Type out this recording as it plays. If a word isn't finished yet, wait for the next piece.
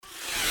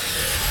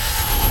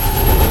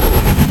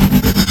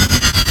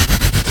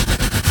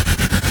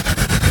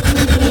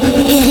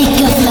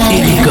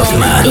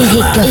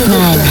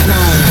Goffman.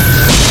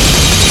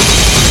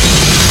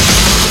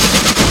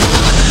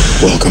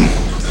 Welcome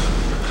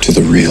to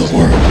the real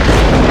world.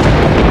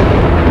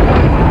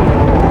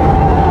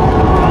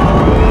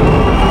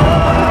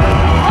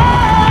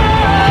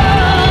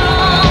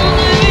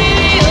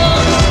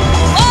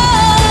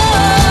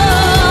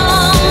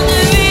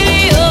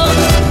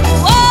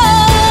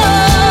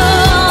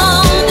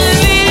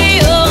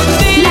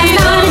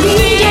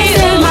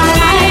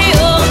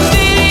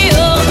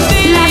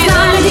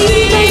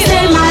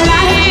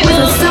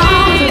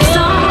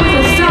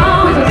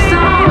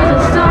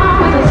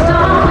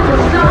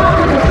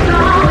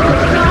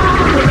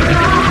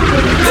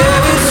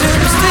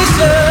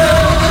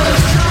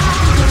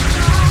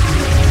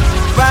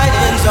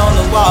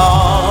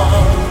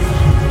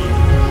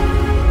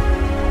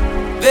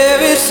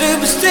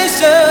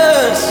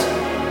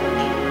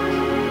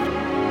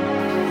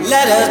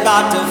 Letters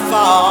about to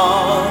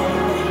fall.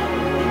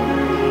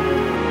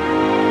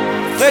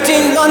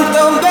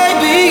 13-month-old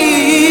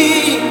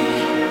baby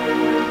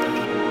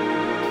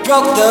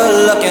broke the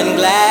looking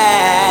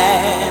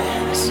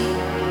glass.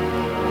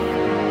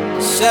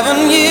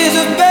 7 years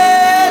of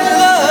bad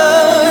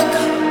luck,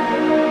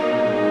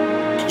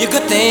 your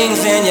good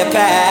things in your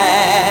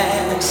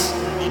past.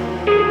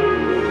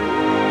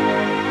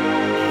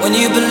 When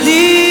you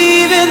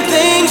believe in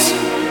things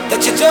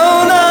that you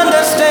don't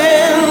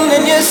understand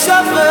and you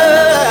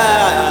suffer.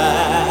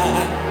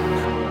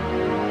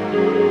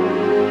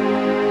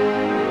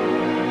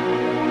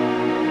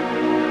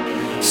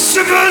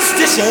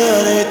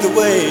 Superstition ain't the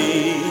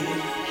way.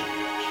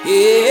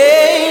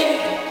 Yeah.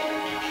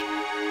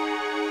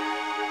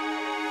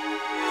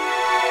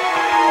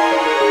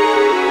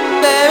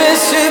 Very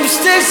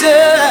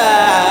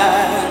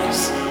superstitious.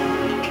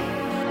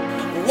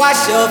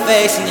 Wash your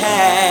face and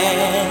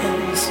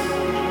hands.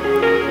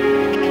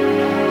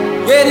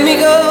 Rid me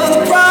of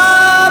the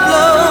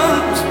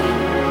problems.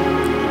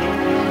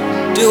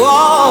 Do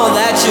all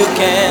that you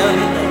can.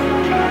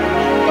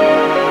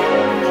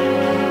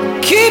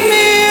 Keep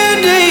me a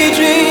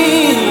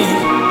daydream.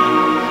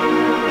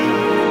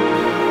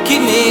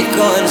 Keep me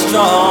going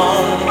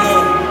strong.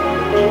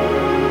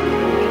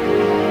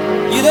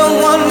 You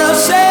don't want no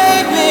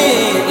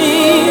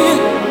saving.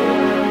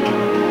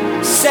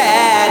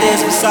 Sad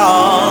is the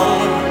song.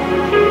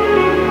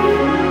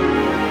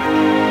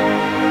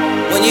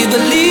 When you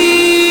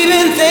believe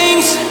in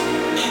things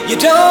you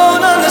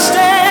don't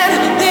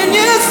understand, then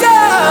you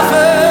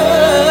suffer.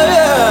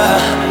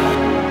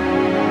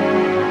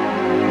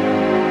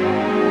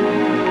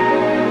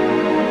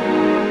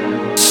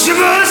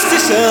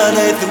 Superstition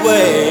ain't the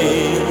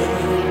way.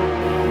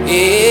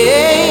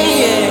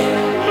 Yeah.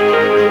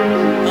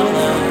 Oh,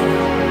 no.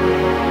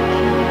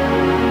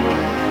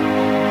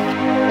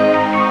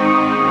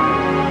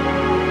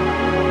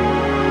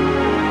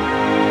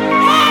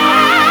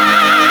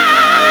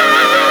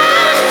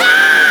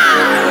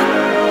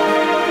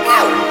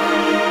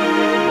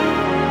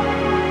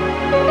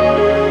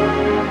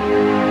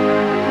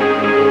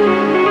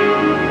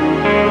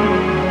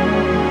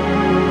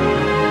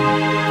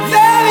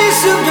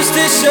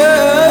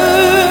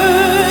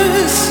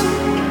 Superstitious,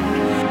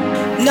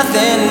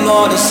 nothing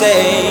more to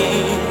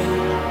say.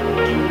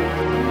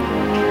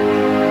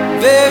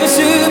 Very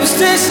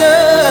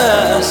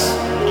superstitious,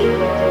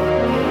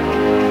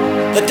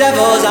 the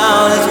devil's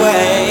on his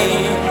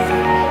way.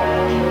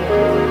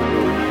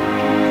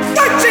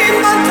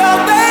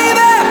 13-month-old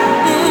baby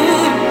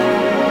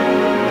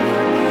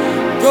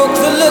broke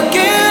the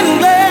looking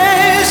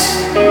glass.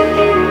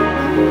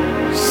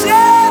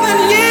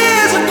 7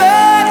 years of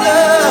bad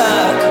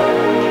luck,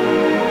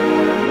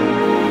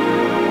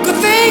 good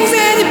things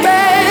in your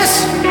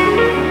past.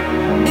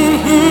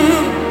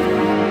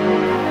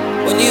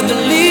 When you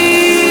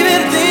believe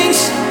in things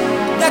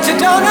that you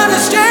don't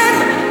understand,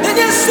 then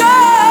you suffer.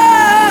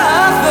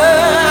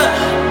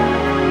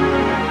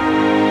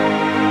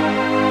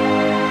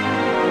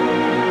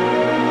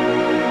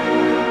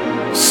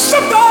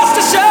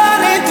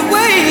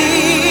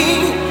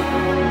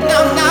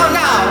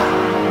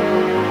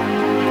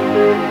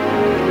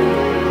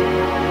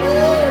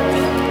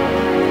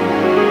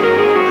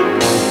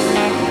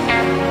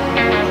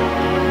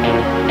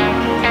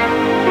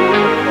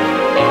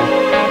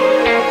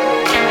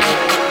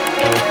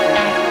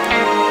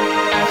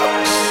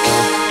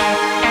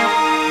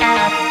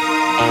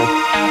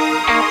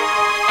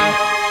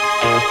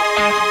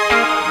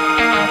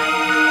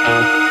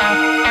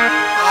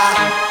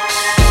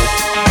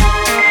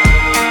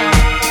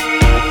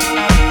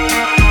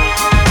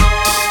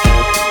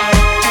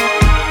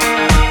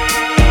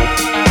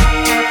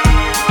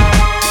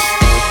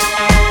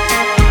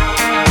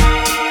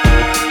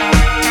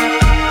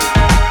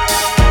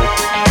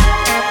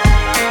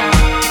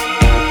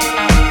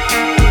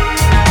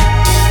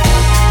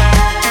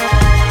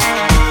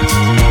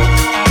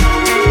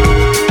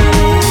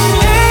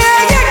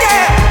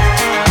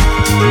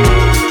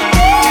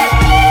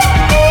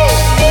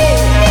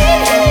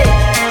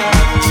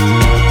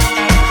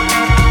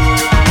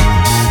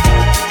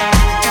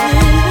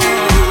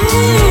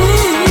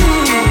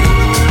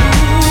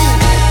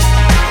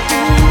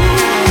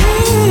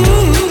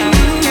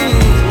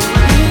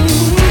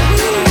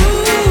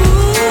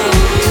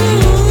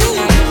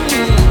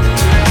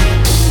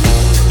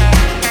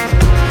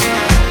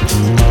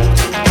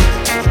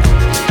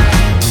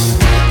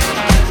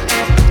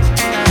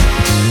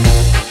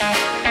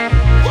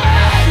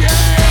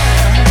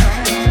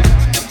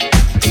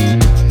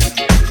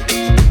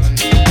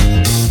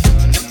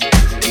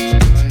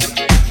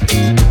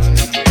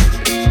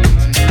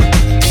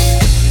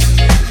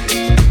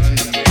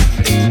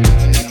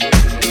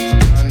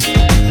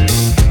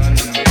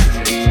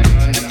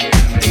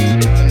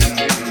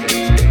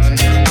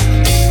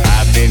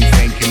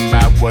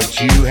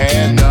 what you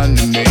had done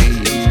to me.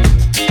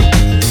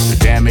 The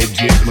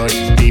damage is much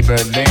deeper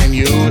than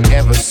you'll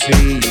ever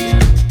see.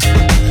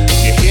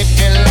 You hit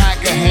me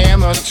like a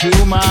hammer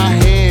to my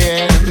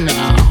head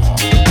now.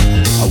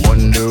 I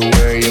wonder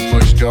where you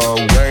pushed or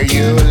where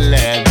you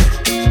led.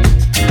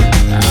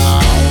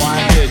 Oh,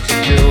 why did you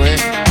do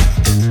it?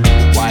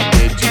 Why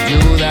did you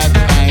do that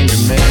thing to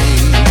me?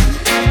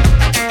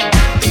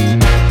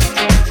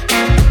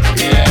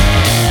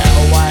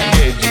 Yeah, why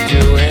did you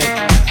do it?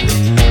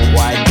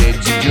 Why did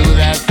you do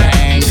that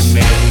thing to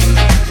me?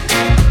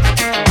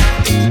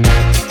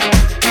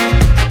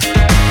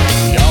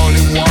 The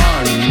only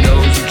one who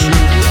knows the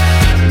truth,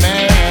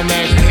 man,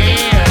 that's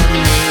him,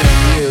 me and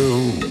you.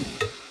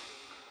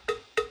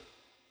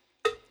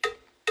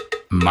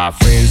 My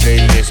friends, they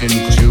listen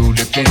to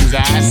the things I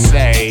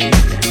say.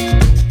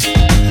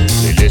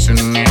 They listen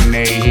and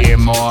they hear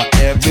more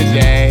every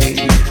day.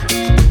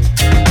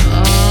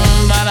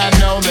 But I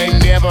know they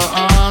never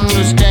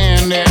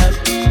understand it,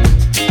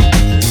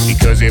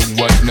 because it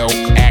was no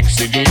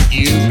accident,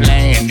 you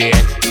planned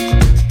it.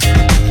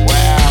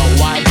 Well,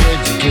 why did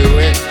you do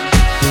it?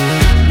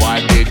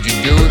 Why did you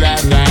do that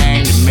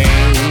thing to me?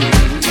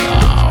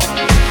 Oh.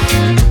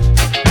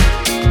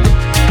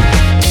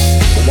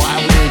 Why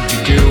would you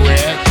do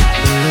it?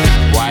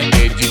 Why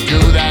did you do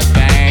that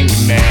thing to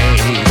me?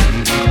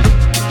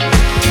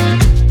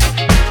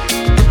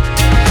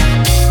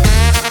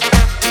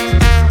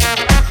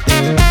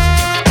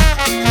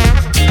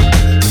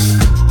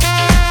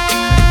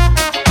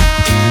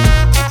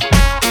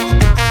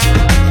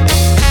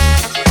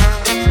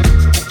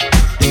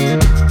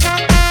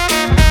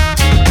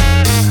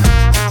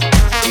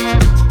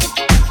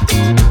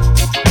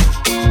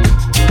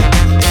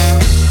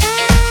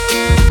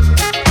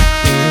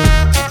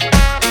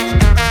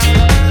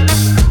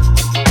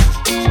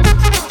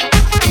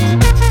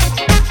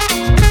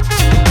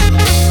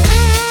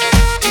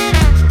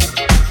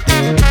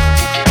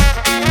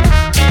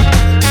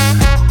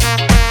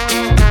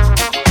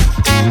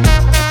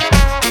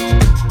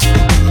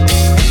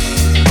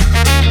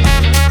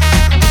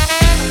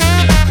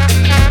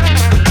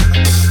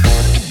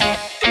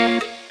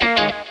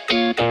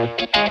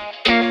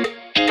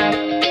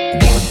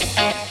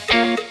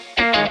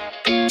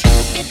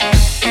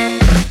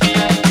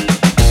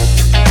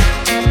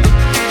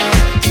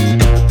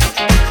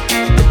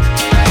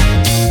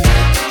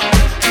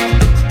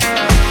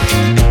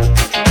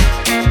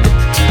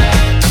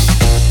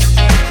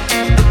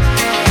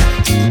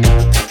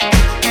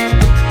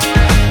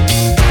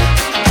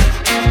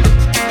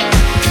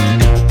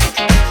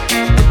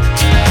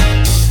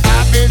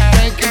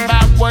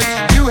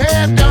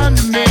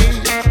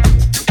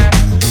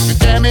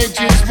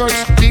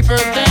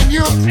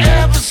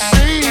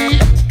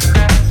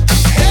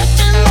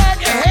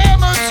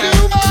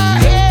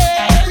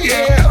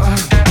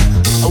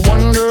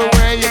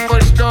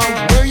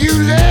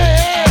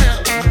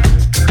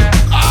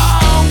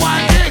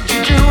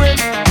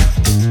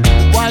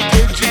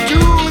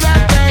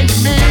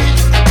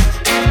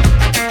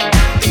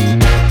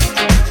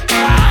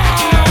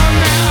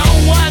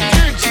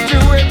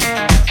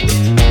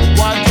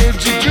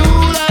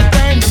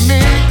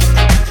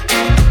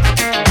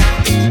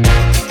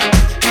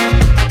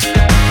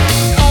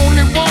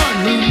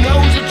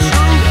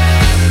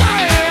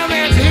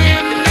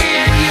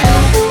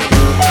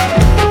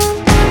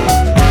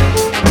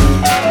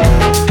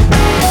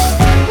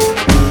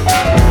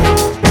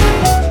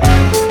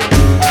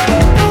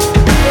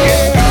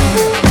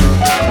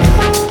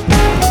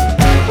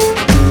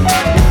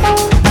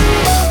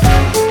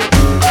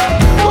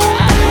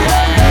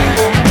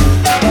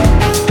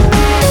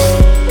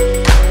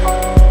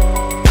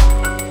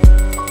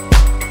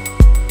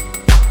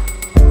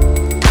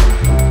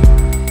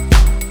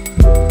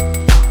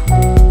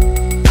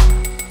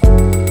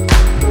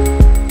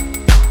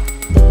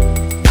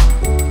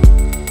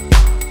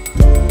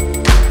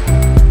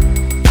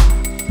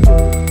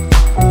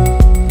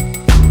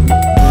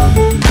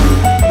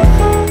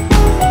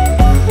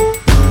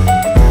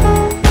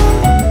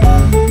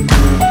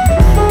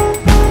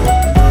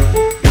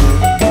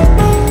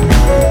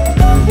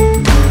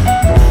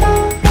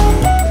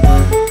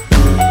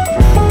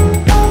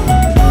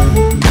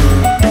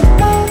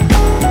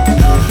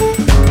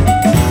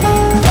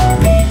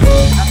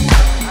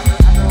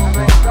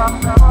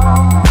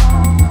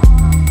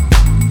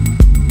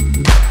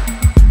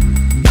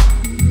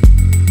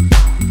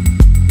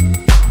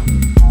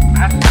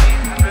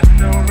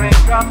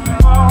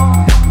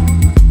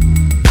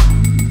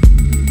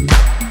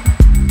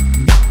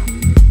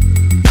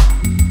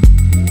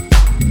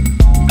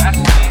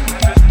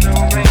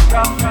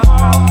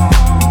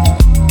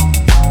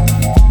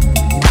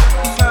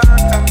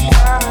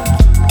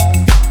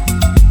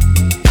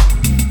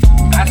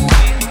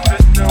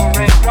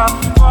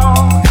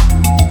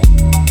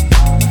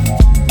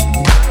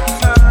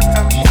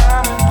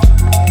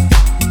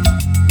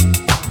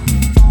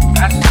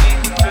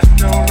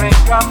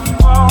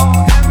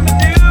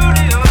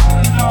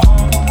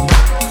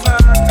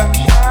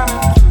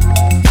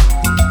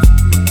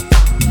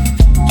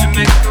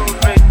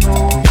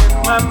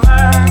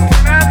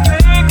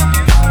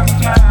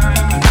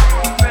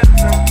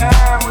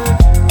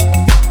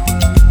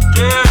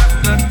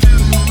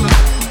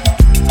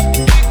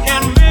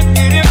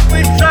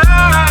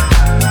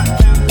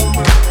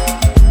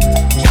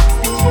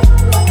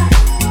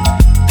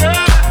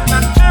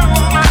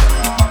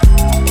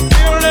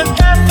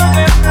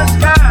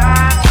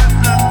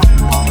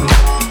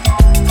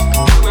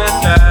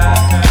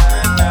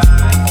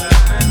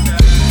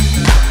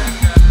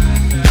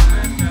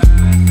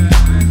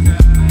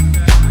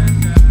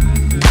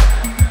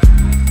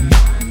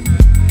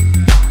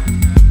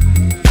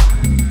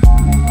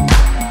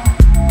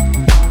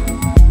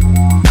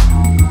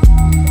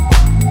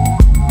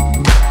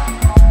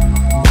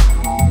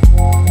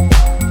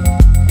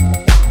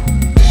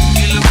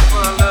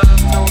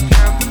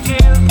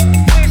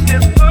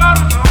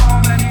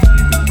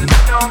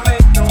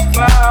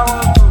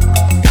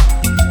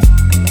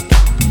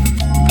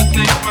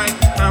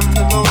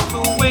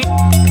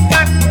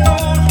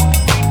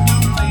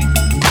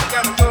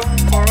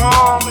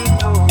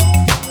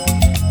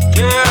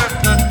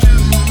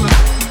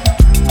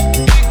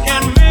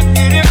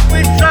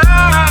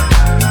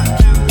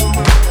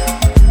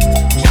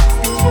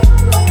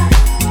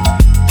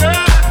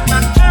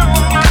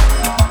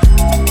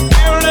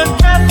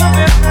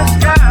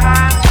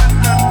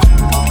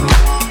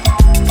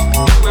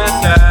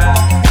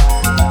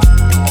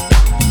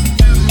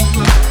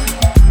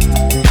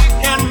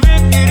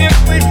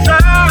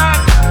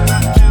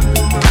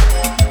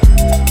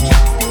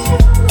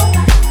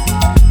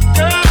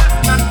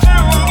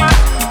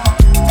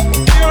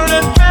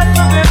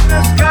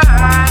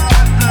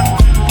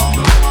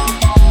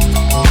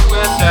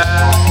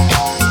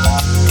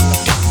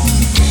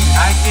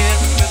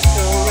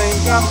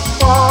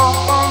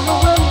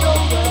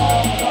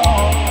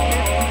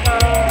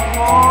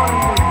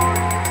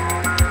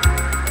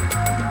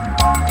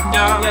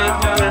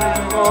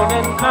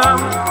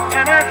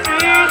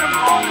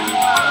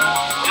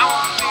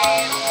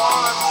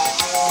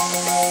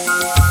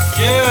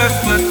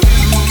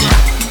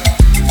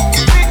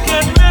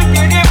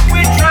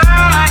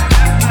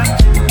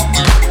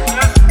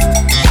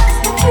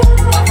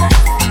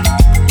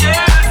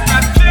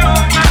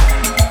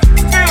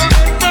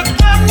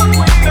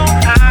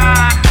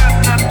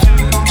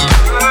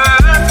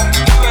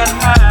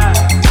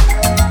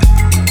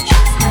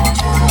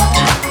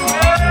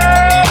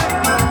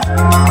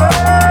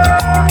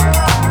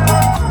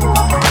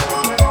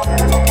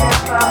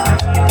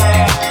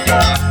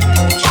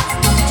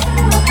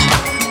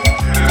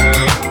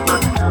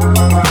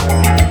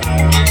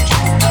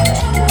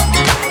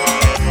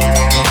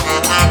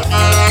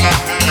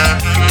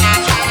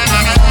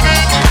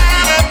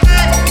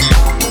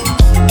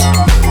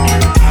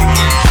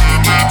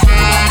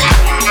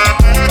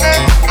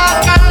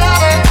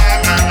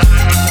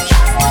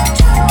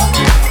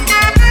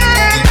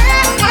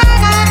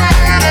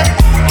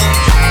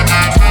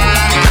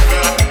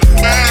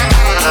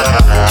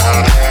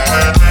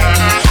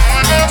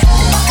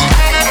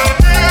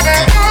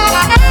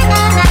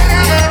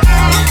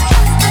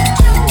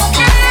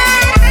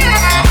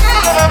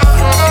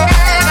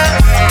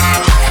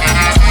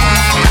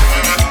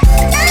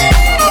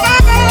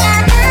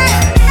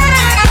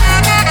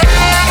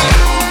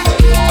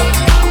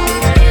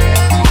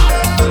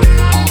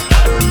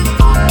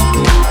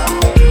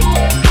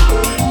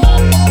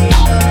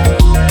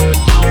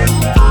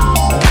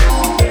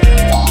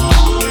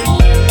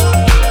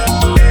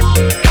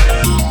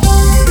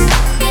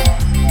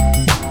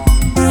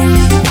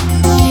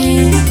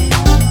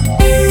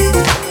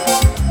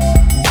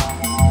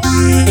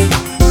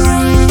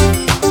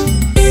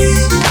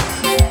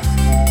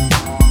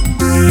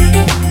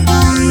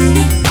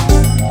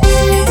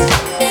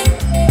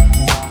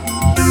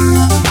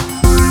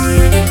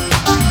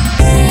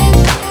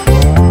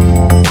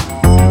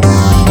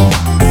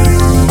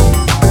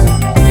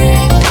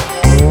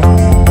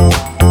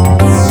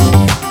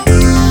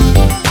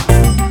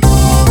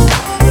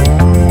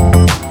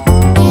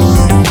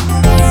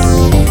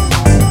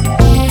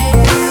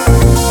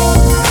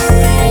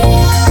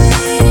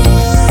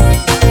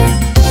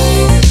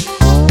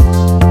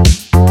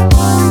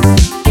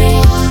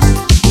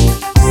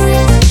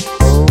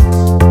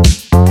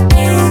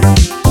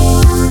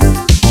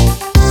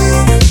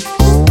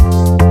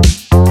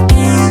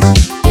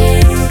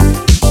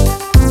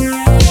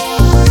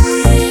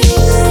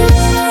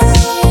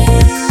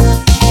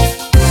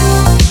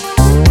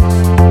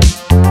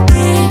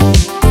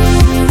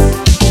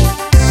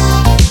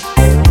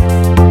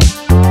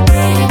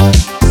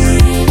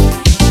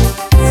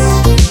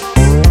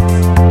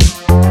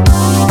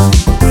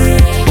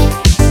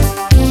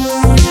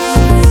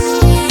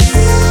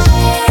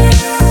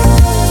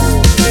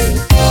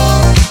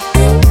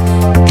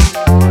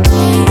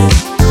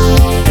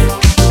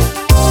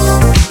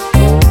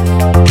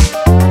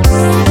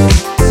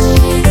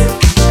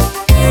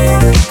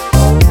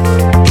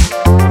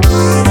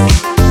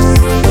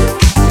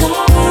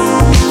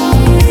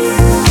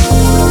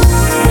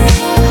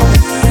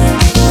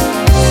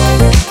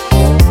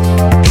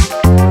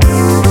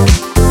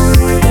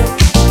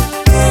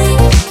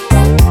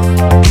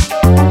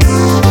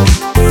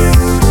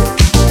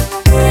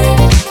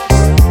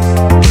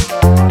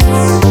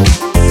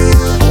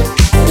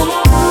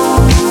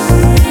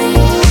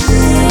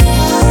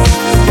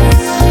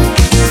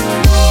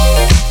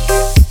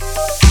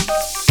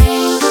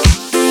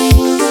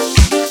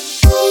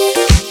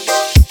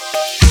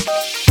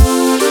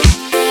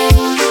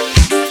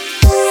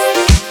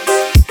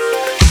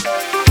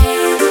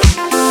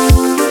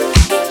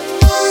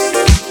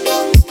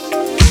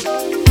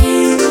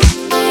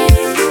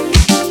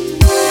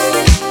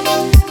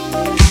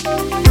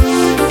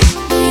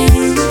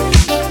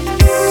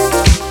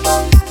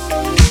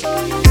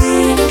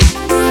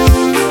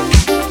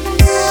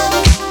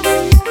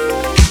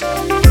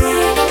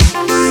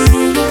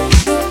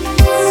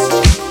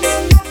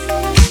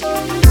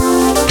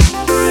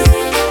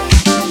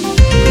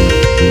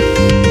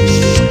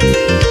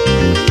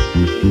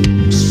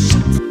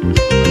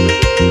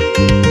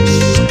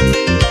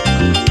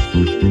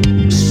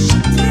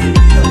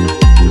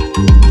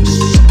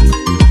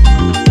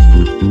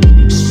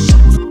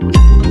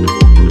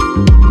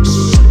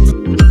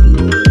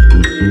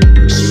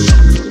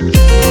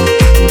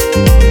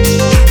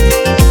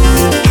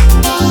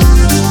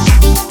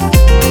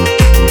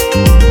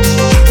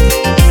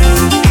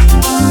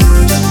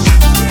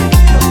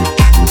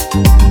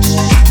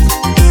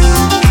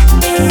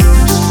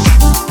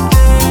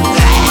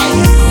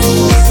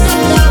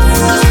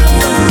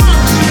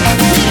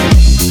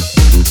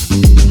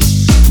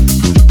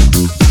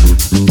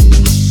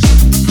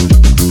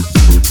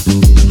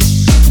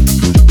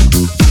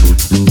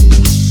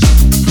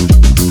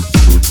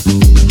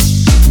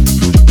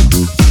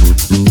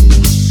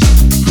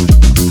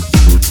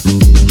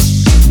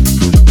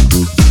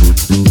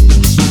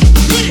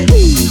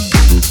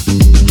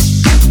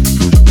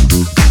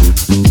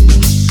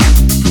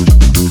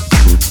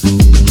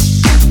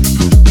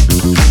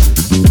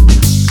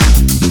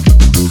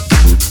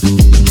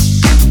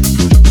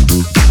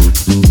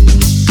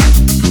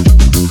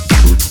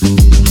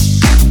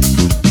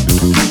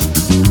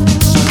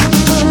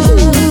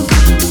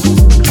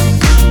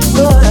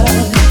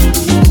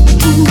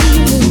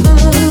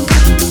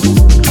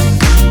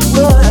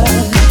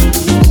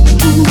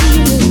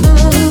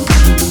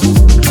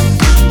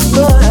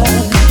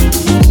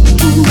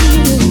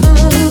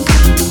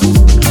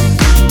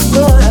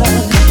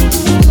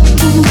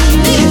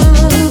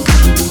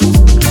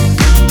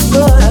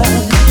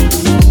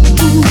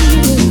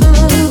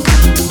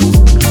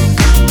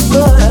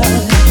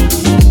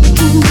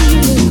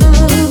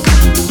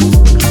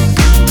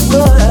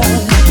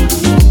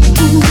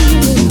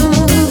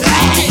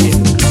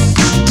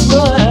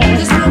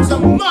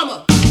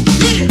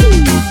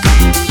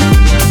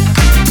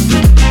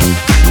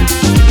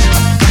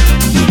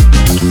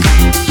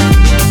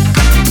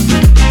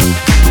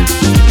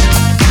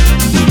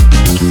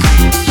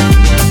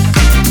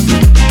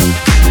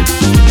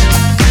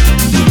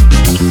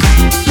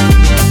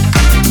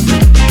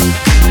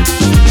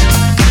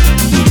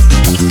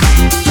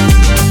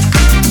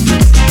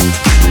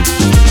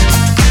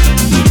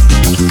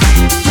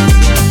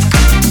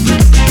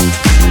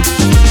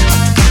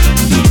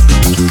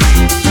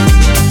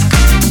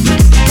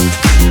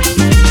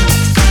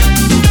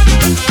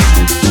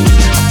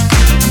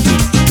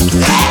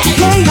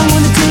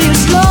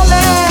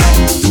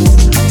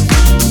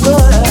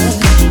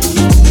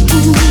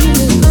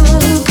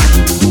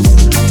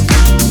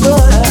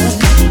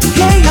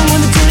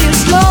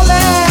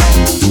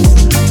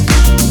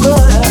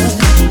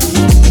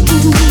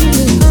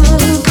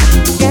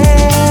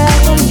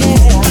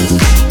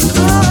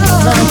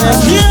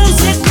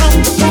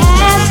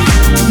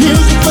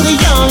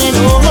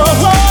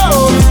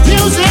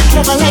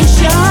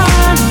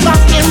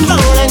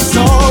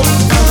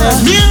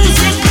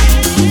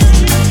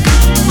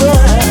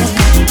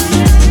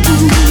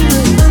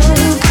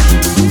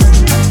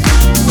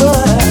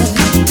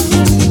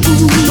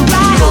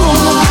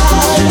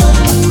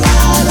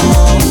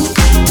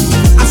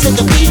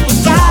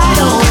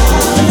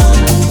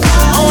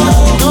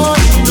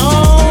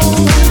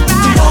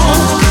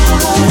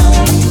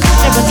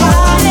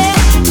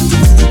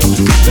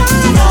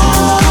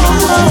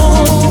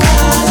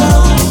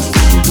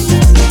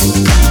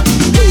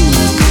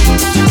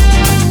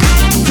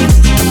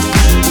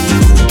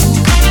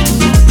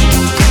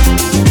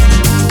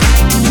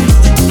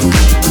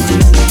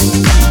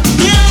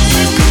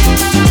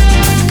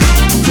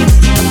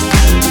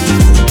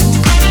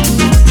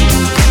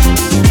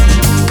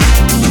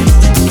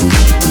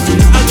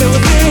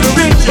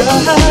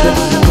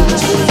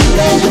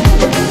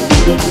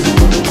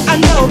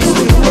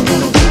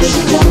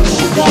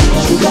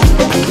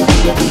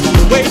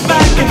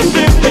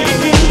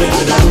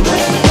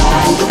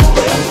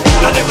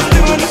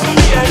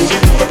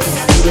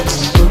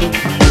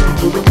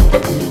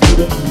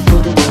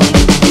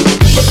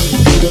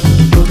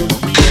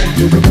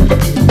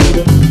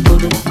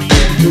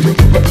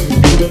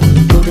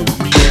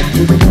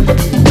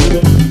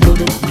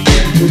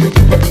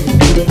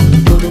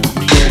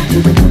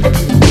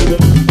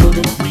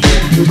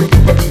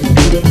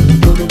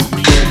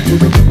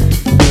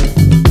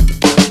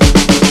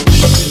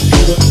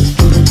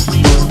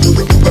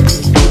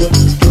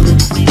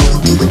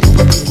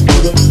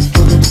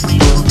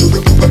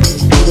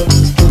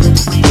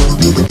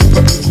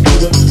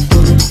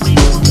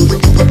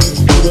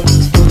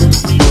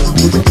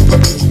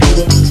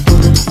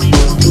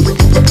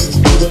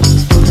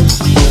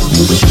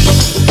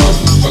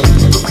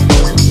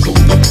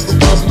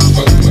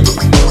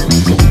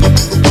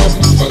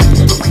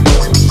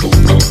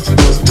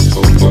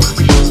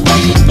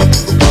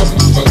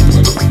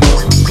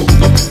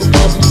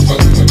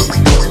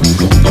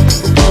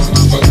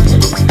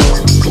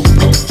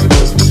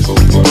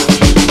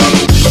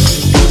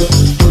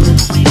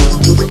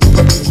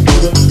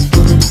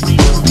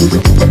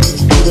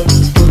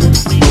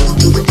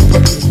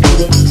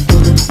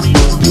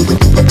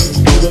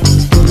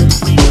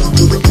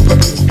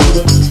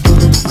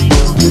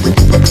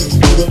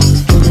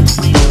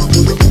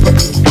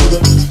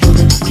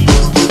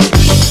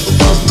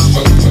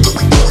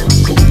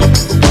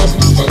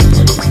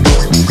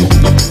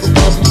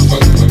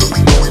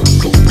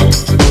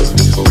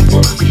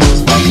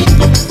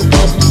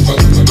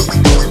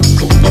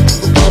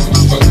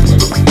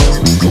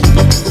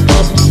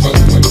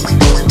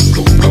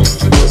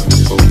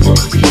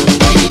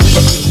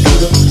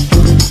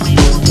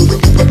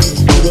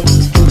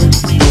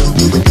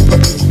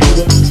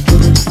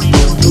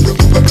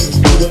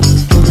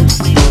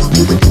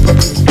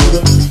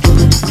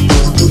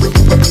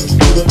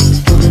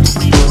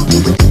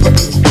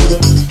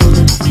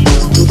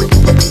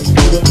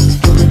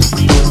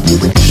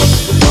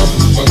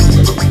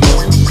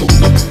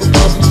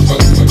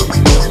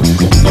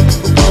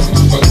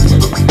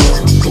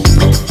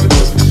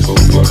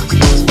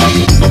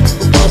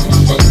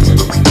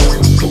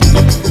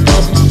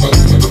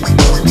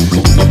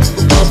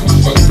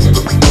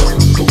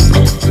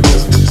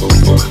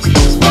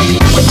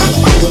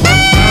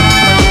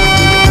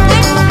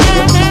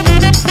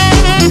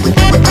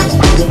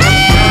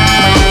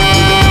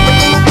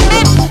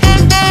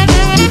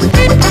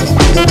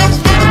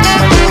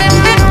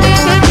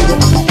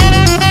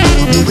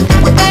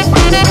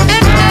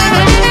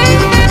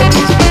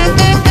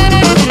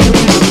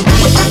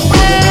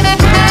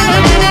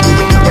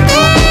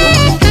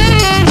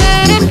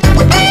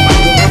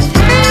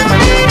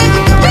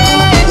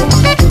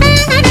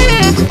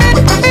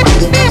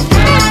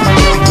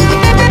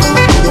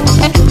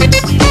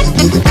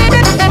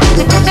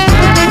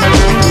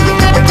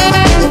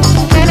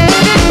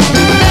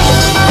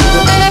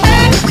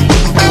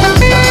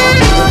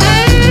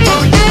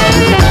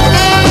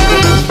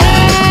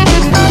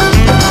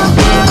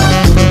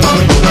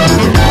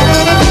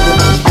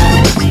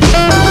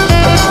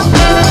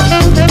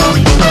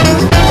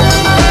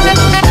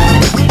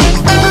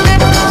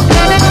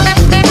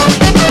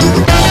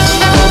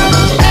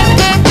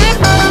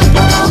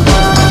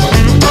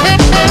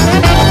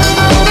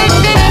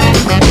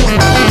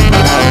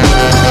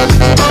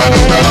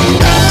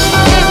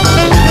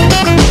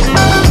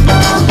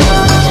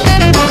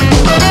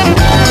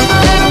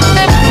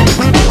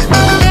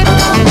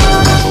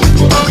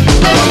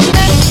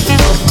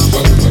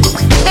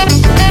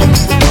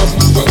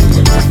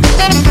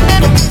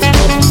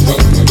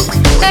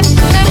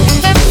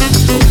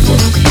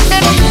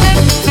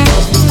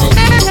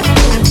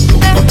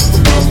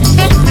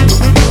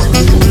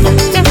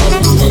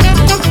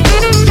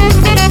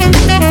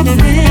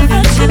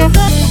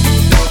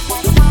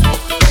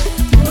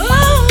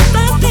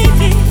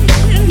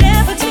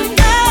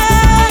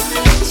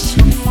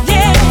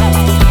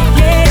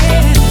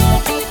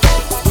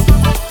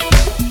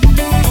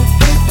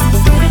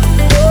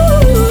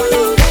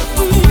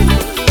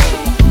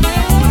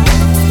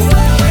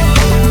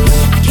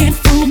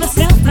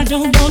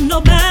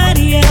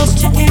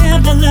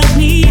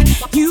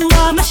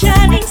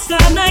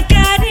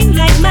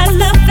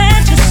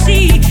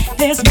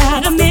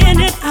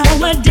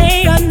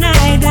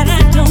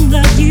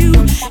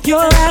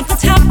 at the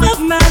top of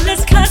my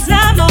list, 'cause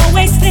I'm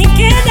always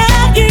thinking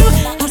of you.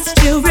 I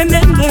still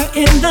remember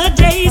in the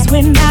days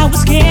when I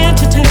was scared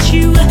to touch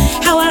you,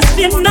 how I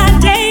spent my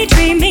day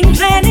dreaming,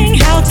 planning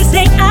how to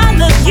say I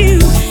love you.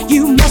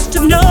 You must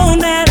have known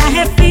that I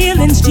had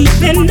feelings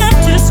deep enough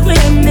to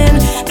swim in.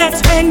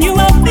 That's when you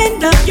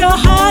opened up your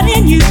heart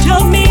and you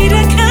told me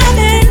to come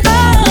in.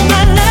 Oh,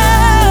 my love,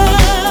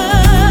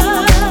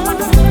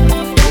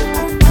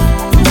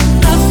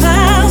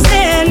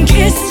 1,000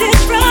 kisses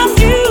from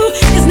you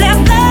is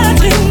never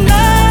too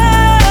much,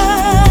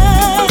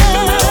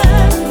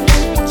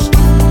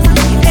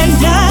 and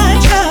I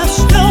just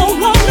don't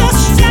wanna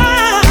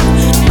stop.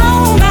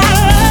 Oh, my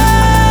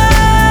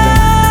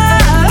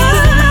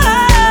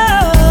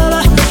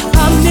love,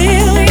 a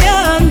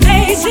million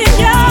days in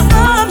your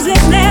arms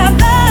is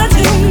never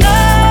too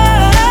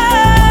much,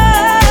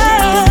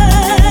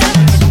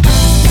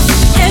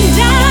 and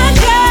I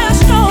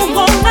just don't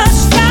wanna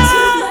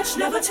stop.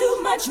 Never too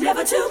much,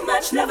 never too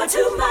much, never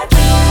too much.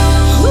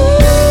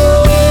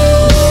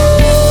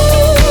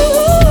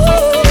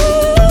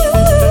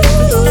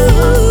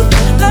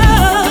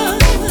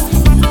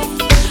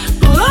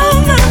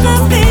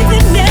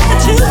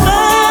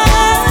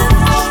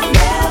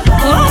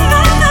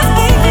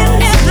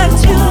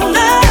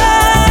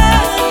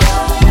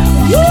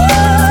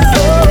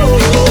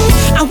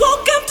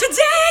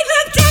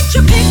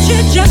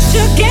 Just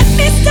to get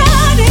me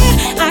started,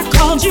 I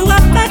called you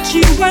up, but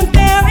you weren't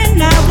there,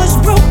 and I was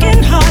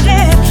broken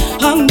hearted.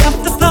 Hung up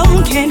the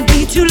phone, can't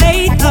be too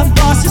late. The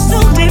boss is so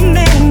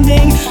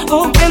demanding.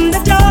 Open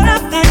the door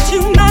up, and to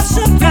my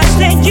surprise,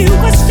 that you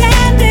were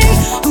standing.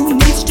 Who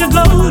needs to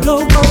go to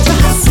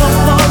hustle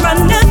for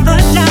another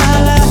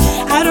dollar?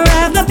 I'd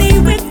rather be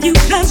with you,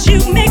 'cause you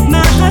make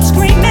my heart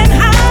scream and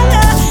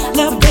holler.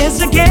 Love is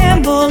a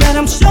gamble, and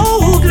I'm so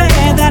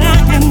glad that I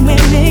am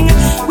winning.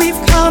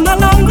 We've come a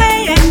long way,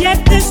 and yet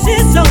this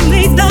is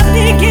only the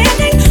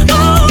beginning.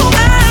 Oh,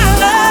 my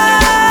love,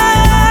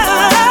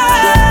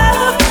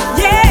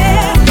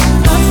 yeah,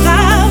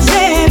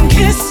 1,000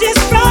 kisses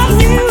from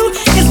you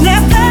is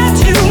never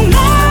too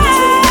much,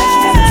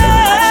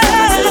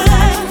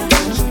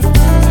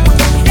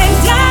 and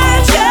I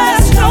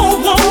just don't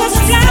wanna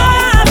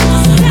stop.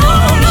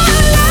 Oh, my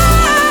love,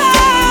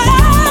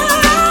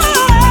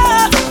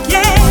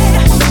 yeah,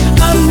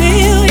 a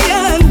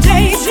million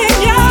days in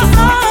your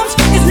arms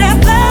is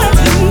never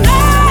too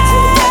much,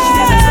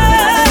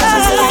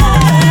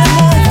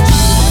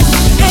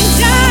 and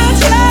I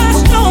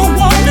just don't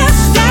wanna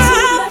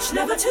stop.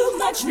 Never too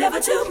much, never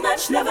too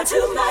much, never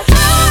too much.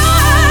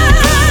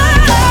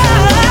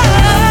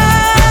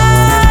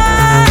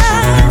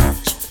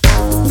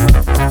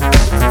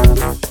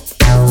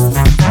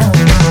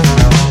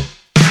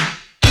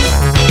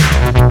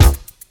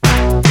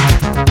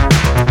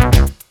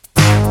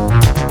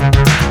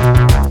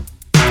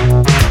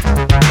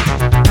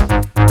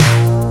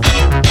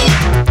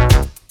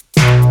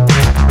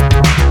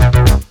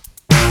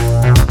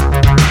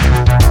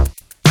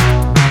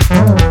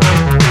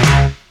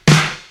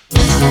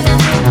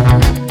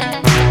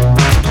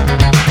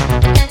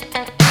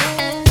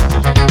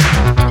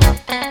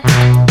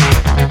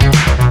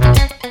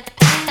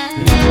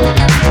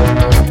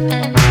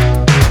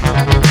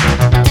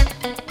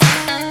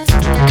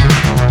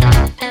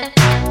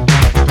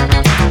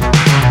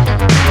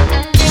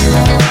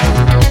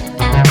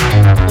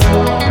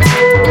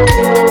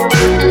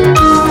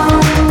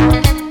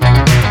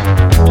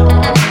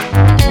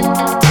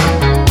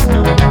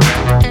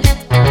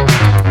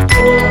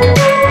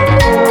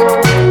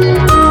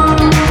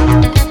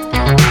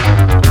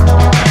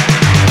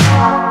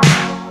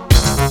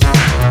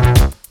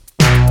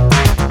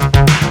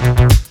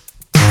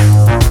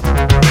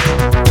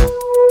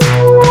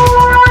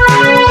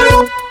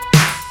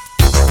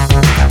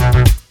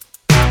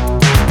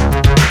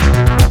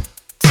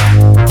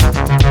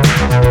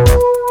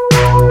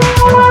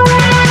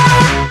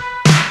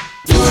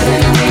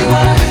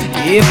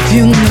 If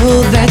you know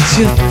that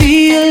you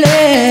feel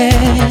it,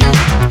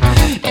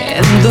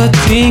 and the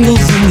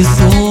tingles in your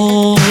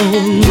soul,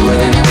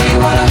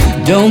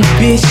 don't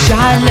be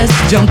shy, let's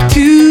jump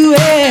to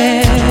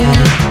it.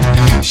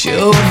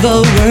 Show the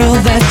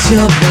world that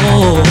you're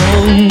bold.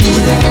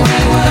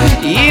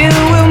 It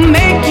will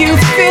make you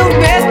feel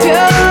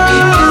better.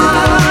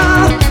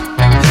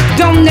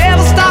 Don't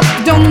never stop,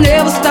 don't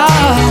never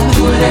stop.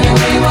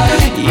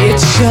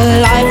 It's your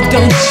life,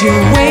 don't you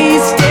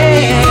waste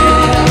it.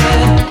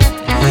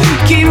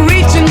 Keep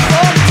reaching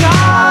for the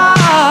top.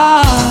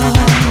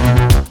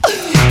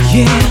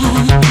 Yeah,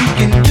 you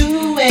can do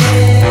it.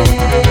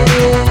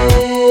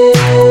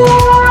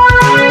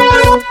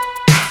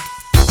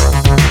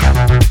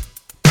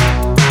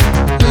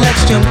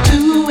 Let's jump to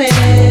it.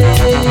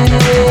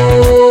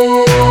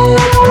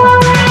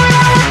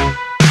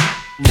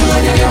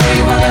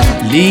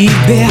 Leave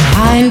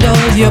behind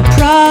all your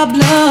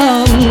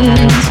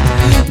problems.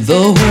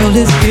 The world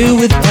is filled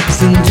with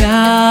ups and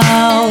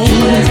downs.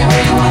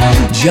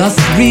 Just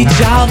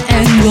reach out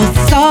and you'll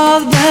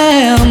solve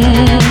them.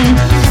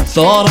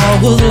 Thought all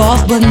was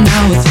lost, but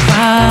now it's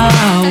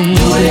found.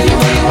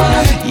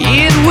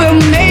 It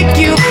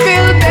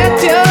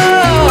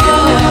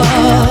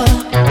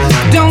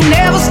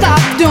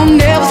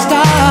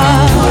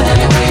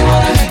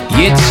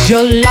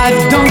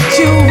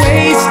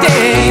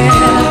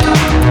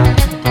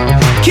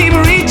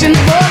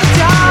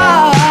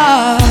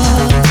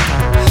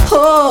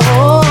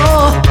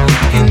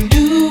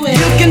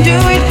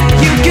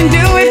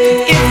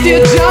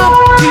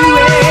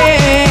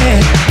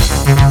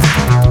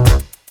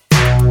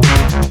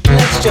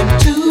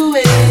do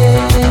it.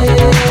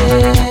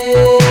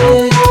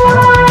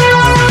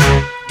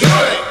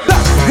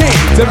 Clap your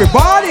hands,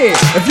 everybody,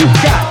 if you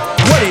got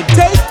what it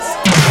takes.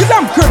 Cause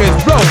I'm Curtis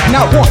Blow, and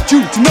I want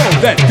you to know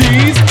that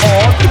these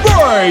are the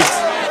breaks.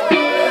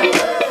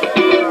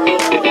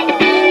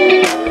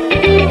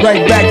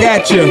 Right back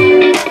at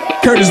you.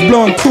 Curtis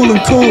blowing cool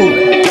and cool.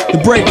 The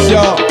breaks,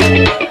 y'all.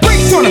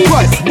 Brakes on the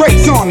bus,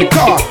 brakes on the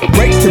car.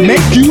 Brakes to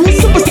make you a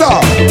superstar.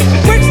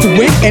 Brakes to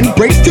win and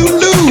brakes to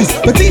lose.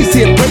 But these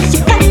here brakes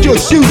to rock your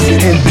shoes.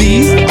 And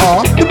these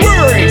are the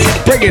breaks.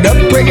 Break it up,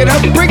 break it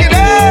up, break it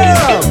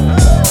up.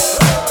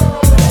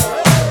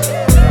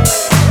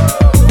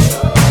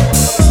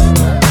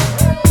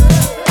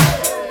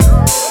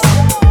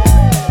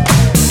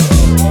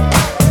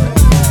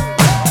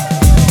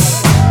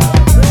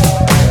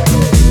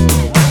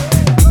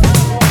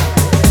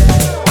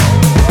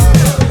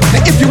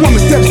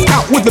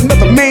 With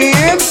another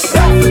man,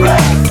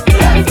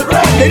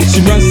 then she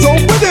runs on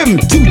with him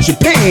to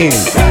Japan.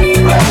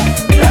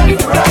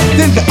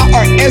 Then the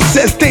IRS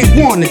says they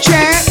want to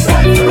chat,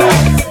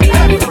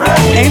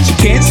 and she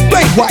can't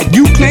explain why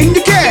you claim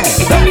your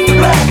cash.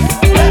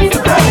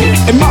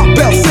 And my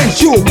bell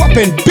sends you a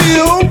whopping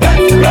bill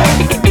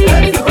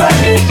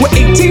with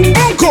 18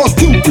 phone calls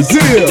to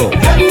Brazil.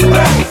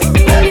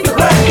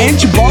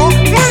 And you borrowed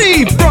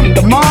money from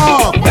the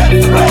mob.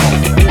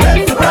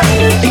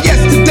 And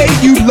yesterday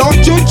you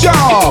lost your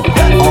job.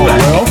 Oh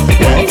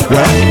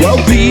well,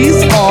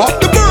 these are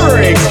the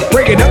breaks.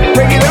 Break it up,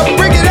 break it up,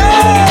 break it up.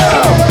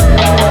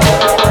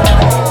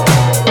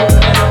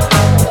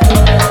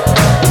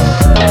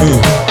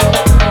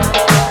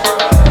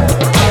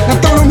 Now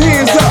throw them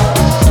hands up.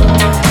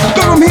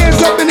 Throw them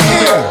hands up in the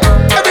air.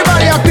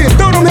 Everybody out there,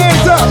 throw them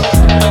hands up.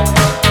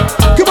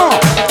 Come on,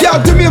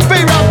 y'all do me a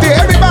favor out there,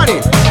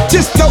 everybody.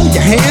 Just throw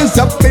your hands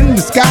up in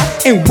the sky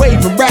and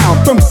wave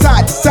around from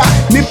side to side.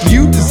 And if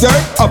you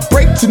deserve a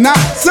break tonight,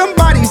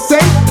 somebody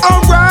say,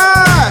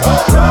 alright.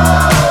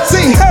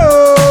 Say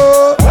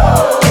ho.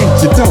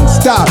 And you don't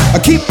stop.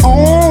 Keep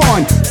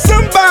on.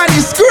 Somebody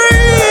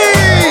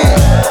scream.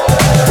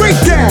 Break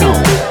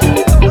down.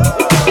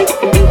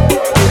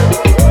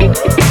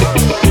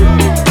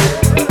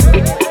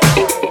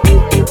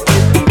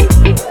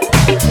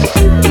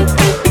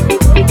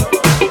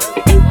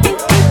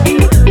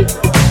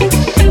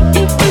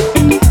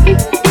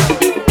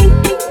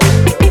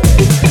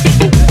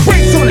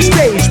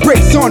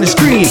 On the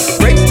screen,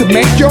 brakes to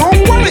make your own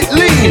wallet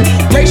lean.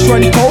 Brakes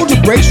run cold,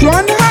 your brakes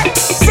run hot.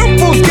 Some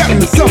folks got them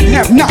and some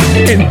have not.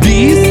 And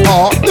these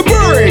are the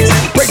breaks.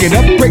 Break it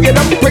up, break it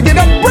up, break it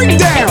up, break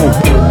down.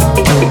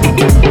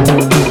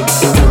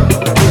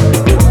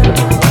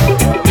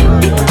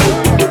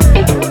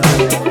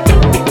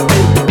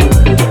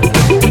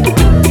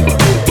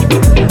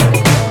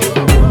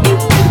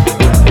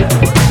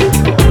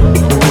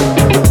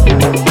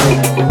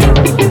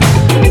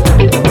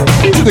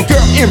 To the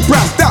girl in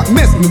brown, stop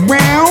messing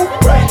around.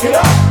 Break it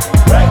up,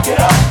 break it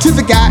up. To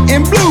the guy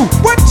in blue,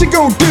 what you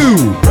gonna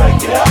do?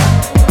 Break it up,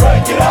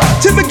 break it up.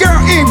 To the girl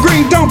in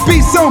green, don't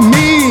be so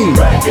mean.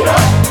 Break it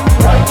up,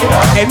 break it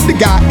up. And the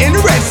guy in the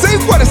red, say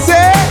what I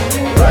said.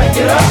 Break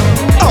it up,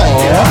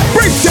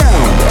 break down.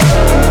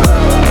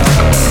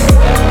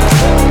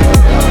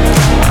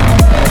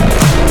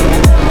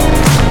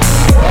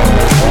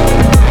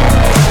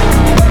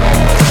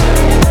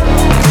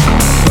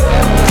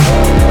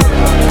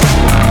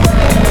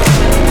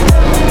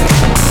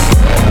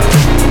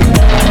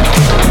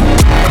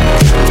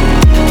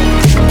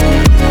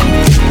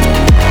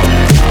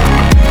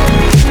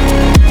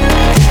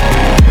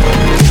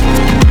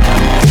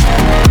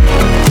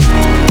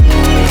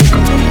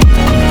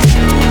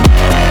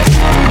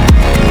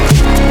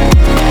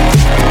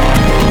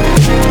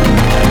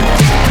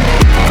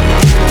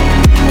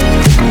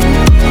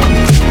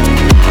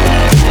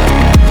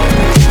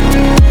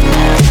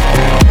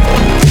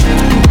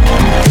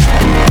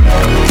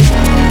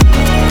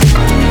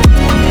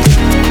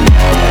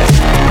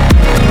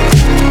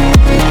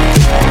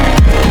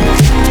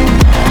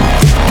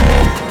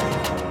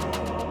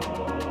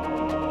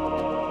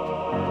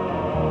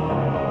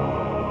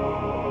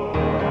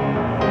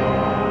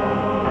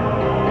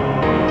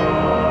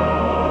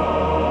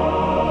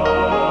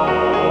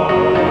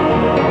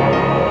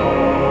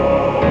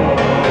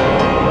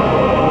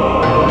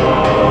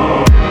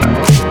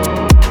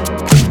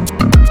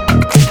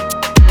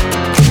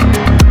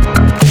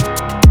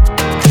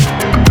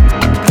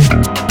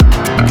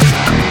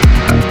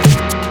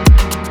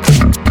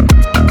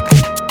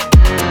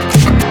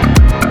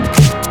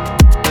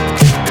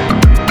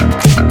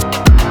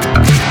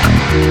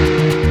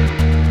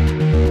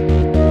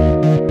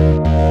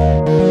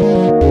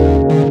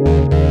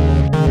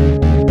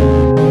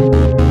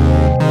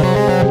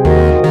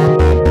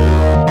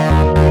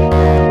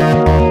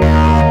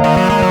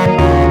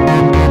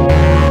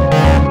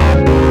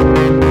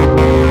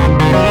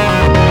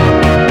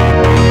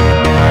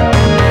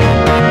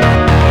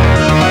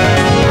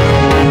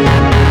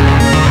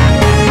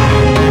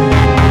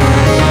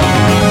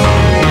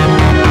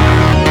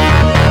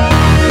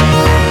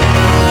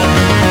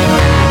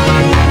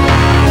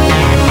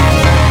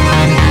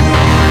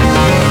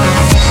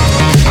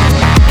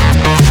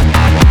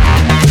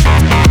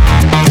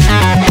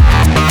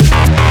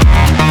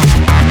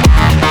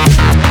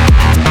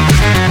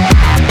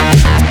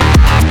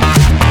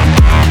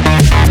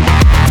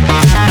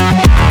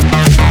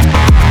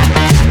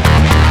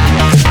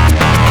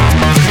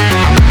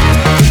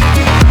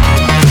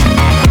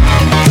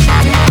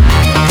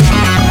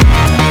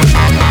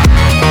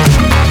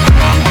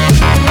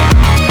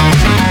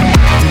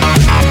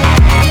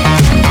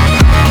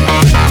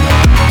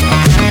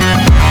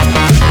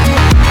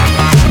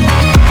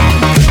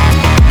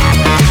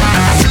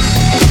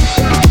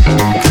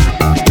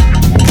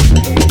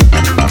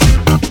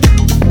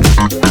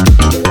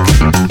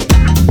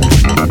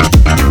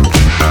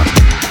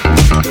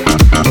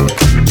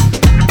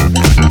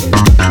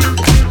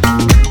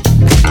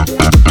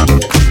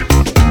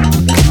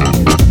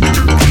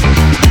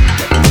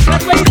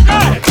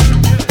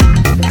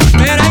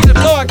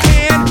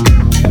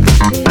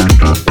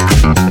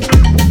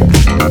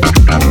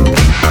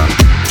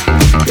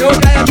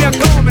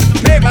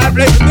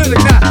 play some music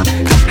now.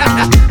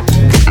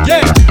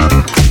 Yeah.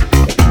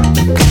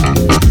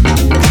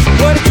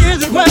 What it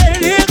is what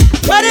it is.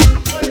 What it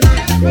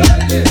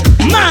is.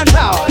 Mind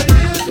power.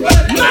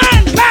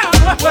 Mind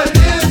power. What it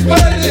is what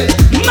it is.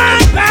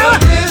 Mind power.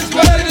 What it is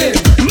what it is.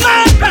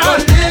 Mind power.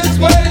 What it is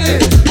what it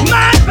is.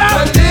 Mind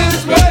power. What it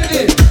is what it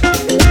is.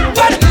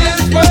 What it is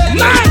what it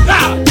is. Mind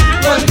power.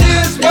 What it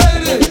is what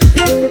it is.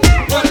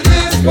 What it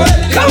is what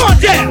it is. Come on,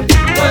 Jam.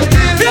 What it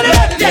is. Fill it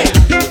up, Jam.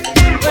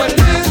 What it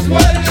is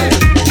what it is.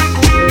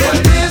 What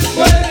it is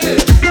what it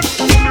is.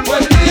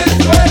 What it is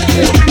what it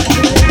is.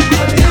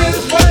 What it is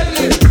what it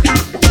is. What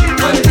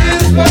it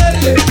is what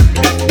it is.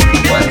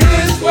 What it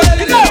is what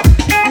it is.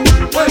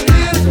 What it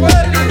is what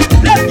it is.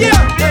 Let's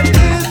give. What it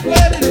is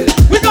what it is.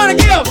 We're gonna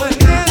give. What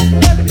it is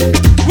what it is.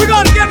 We're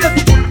gonna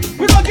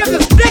give the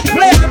stick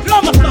player the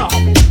drummer star.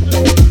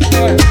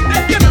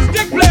 Let's give the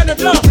stick player the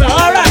drummer star.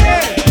 All right.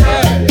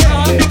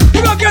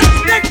 We're gonna give the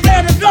stick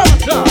player the drummer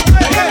star.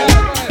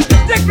 The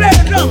stick player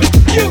the drummer.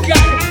 You got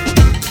it.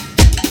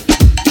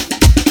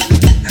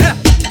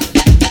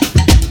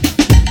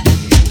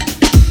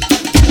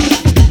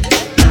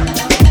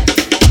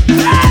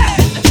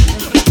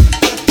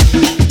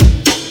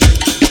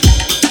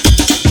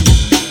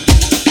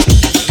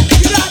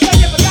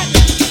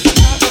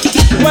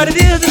 What it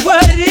is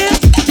what it is.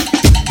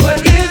 What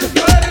it is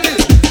what it is.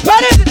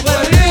 What is it? What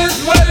it is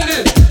what it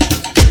is.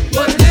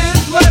 What it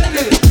is what it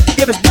is.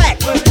 If it's black.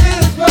 What it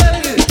is what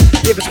it is.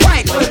 If it's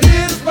white. What it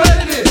is what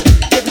it is.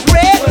 If it's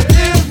red. What it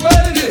is what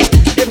it is.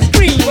 If it's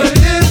green. What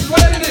it is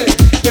what it is.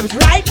 If it's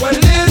right. What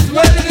it is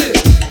what it is.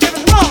 If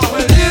it's wrong.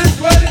 What it is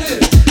what it is.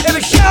 If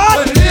it's short.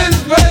 What it is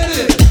what it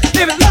is.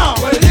 If it's long.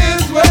 What it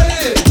is what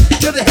it is.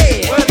 To the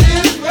head. What it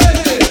is what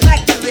it is.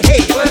 Back to the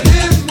head. What it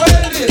is what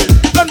it is.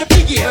 From the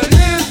beginning. What it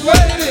is what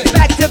it is.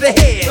 Back to the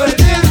head. What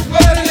it is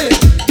what it is.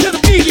 To the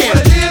beginning.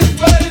 What it is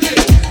what it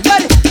is.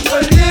 What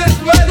it is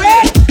what it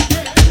is.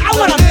 I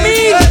want a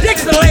mean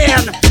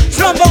Dixieland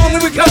trombone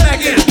when we come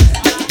back in.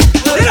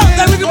 They don't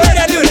think we can play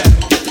that, do they?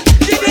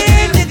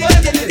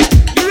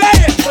 You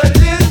ready?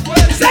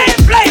 Same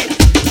place.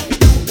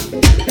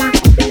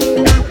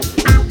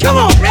 Come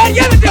on, Red,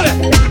 give it to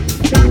me.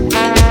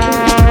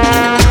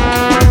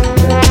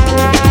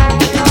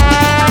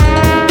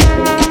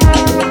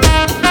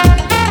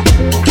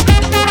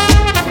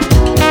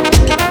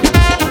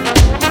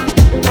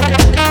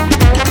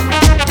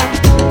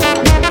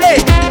 Hey,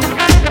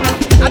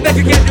 I bet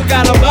you can't do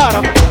Gallo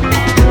Bottom.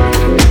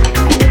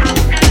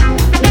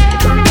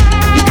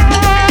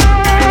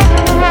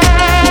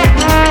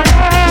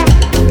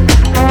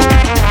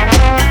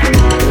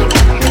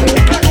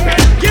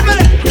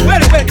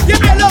 Give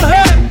me a little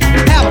hug,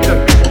 Hamilton.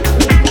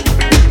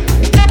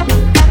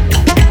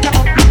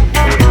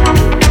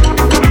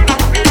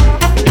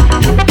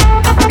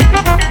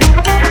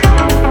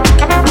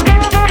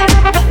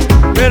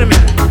 Wait a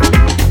minute.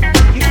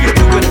 You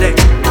do good day.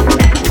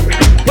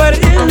 What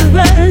it is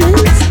what it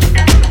is.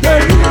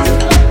 What it is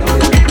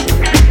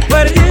what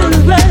it is. What it is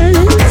what it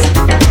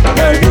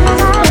is.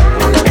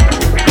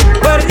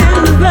 What it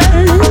is what it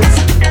is. What it is what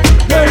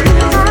it is.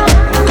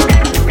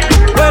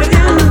 What it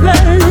is what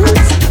it is.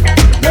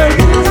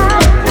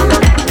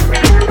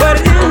 What it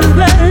is what it is. What it is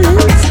what it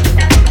is.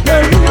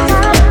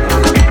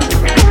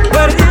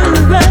 What it is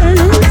what it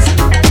is.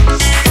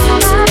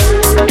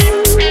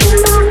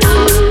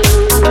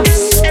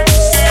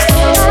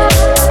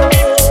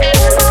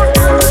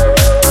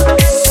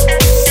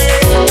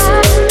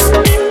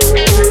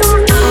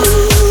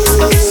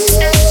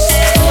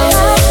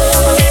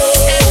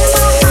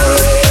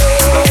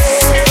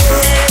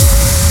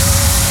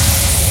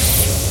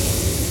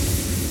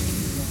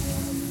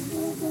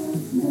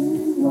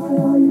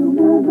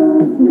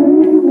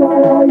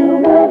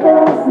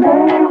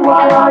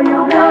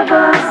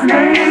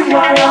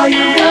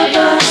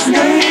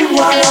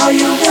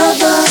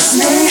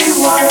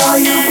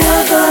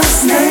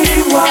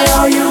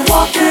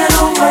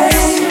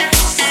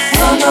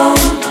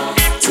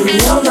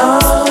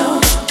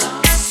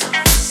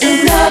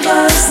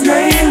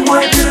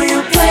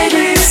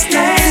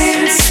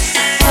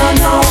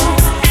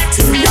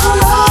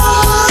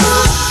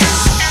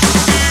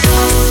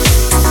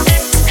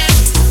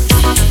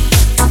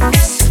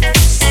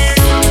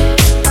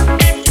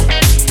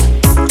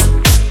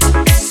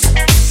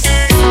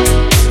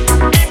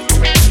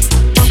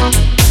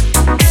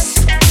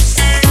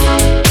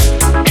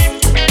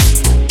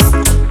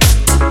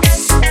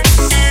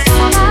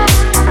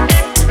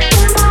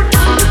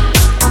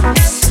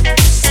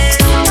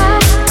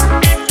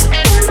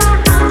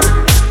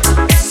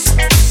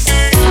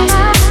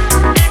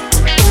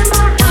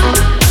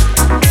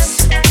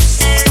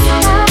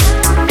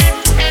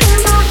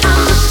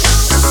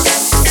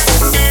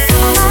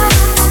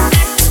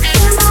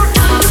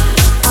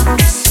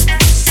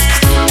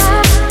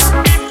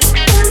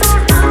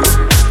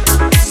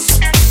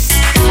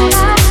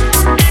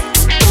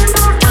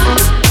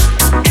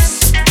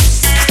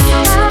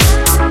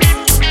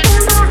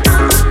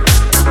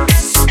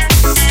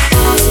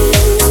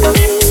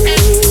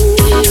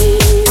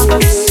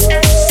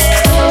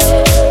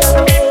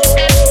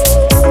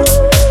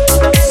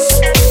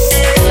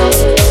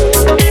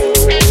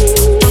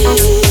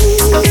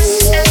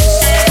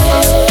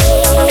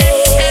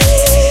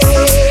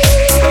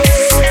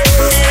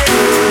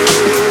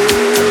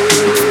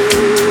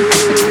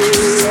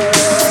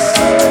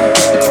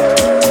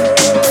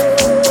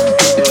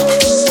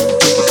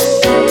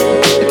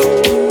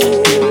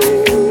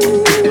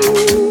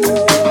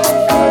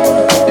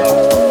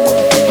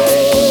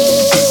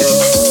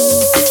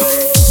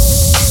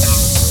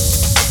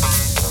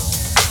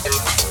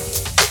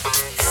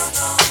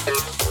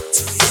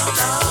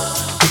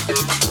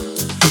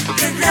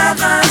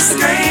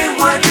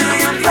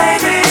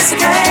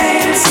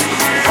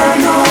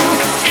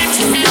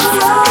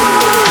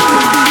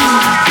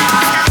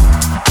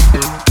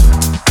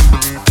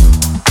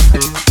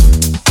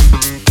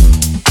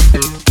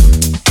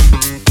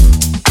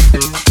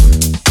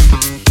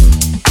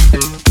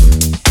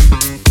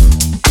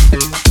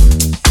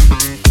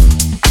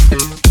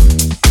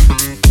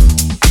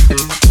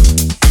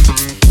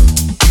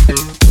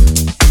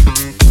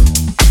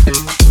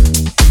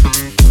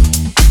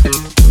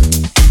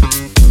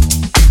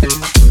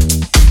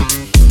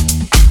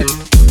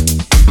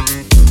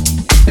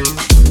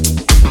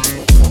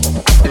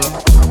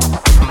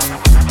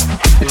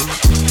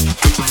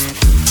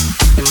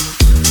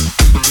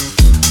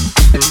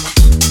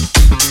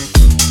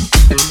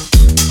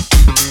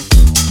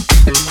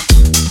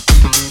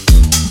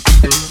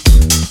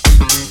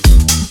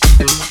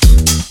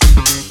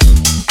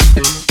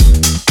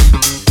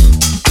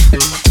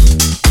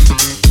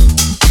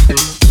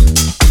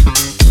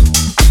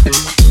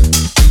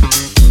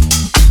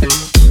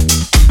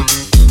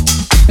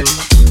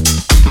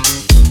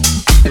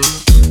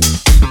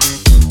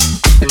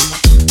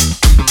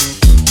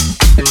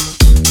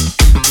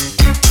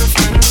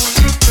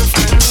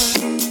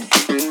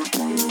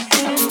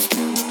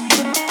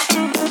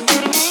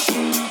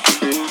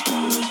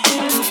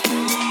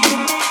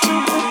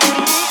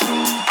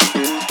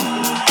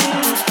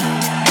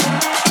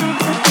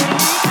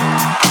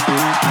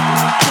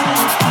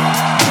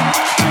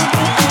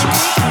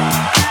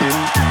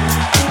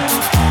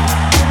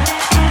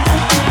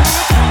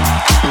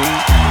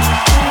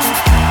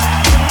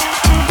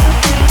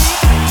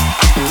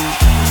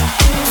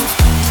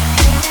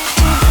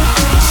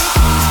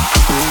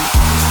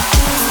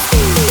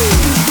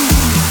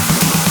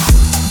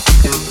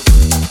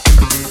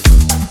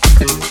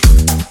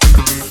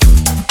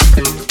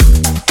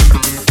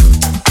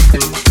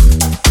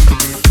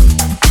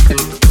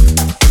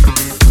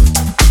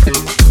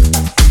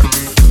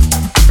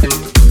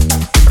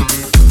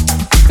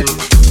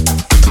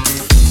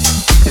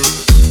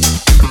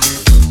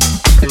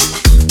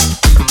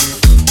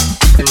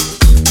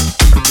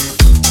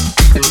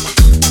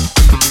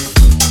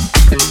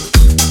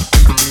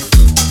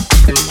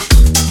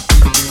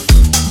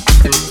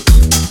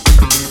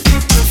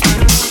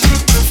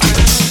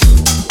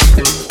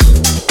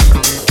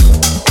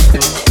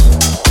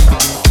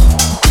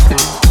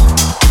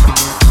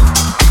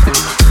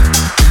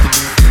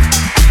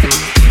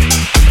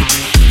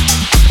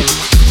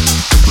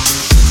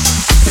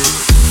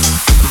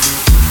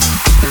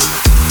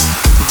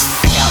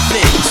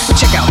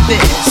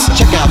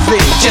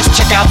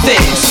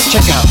 this,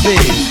 check out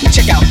this,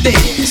 check out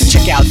this,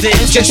 check out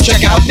this, just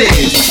check out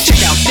this,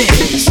 check out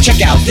this,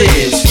 check out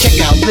this, check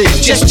out this,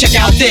 just check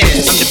out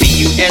this. I'm the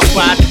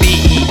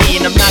B-U-S-Y-B-E-E,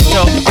 and I'm not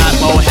talking about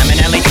Mohammed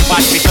Ali.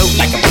 Watch me float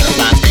like a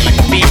butterfly, spin like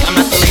a bee. I'm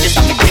not the latest,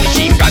 I'm the greatest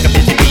chief, rock a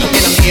busy bee.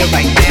 And I'm here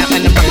right now,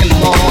 and I'm rocking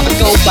them all. I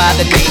go by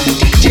the name of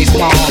DJ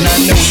Small. And I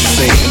know what to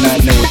say, and I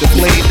know what to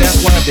play. That's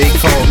why they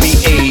call me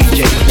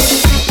AJ.